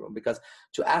command the room. Because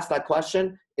to ask that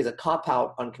question is a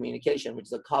cop-out on communication, which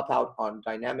is a cop-out on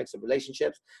dynamics of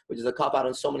relationships, which is a cop-out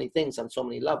on so many things, on so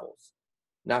many levels.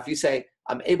 Now, if you say,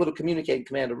 I'm able to communicate and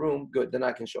command a room, good, then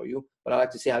I can show you. But I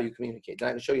like to see how you communicate. Then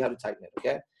I can show you how to tighten it,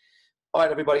 okay? All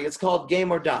right, everybody, it's called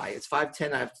Game or Die. It's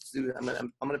 5:10.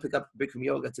 I'm going to pick up Bikram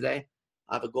Yoga today.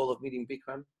 I have a goal of meeting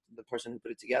Bikram, the person who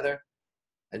put it together,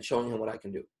 and showing him what I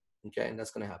can do. Okay, and that's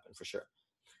going to happen for sure.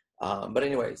 But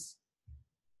anyways,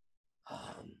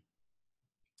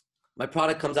 my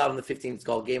product comes out on the 15th. It's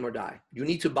called Game or Die. You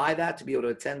need to buy that to be able to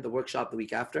attend the workshop the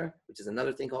week after, which is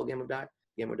another thing called Game or Die.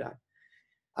 Game or Die.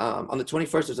 On the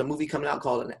 21st, there's a movie coming out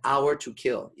called An Hour to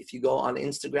Kill. If you go on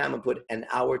Instagram and put An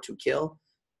Hour to Kill,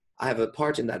 I have a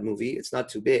part in that movie. It's not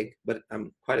too big, but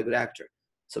I'm quite a good actor.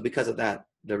 So because of that,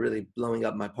 they're really blowing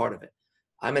up my part of it.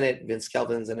 I'm in it. Vince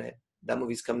Kelvin's in it. That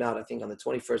movie's coming out, I think, on the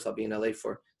 21st. I'll be in LA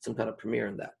for some kind of premiere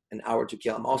in that. An Hour to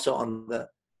Kill. I'm also on the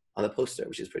poster,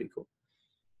 which is pretty cool.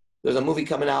 There's a movie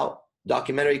coming out,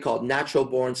 documentary called Natural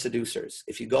Born Seducers.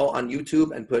 If you go on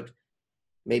YouTube and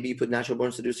maybe you put Natural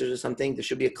Born Seducers or something, there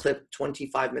should be a clip,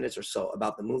 25 minutes or so,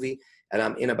 about the movie, and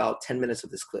I'm in about 10 minutes of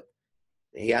this clip.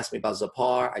 He asked me about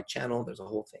Zapar, I channel, there's a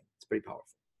whole thing. It's pretty powerful.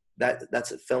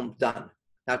 That's a film done.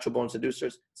 Natural Born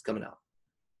Seducers, it's coming out.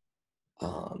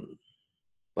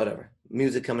 Whatever.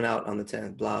 Music coming out on the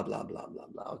 10th, blah, blah, blah, blah,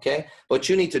 blah, okay? What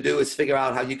you need to do is figure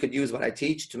out how you could use what I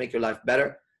teach to make your life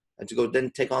better and to go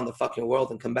then take on the fucking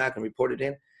world and come back and report it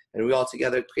in. And we all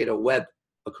together create a web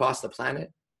across the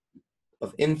planet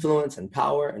of influence and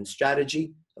power and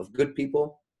strategy of good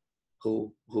people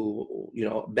who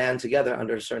band together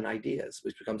under certain ideas,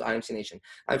 which becomes IMC Nation.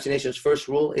 IMC Nation's first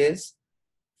rule is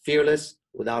fearless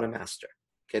without a master.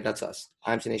 Okay, that's us.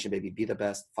 IMC Nation, baby. Be the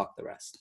best. Fuck the rest.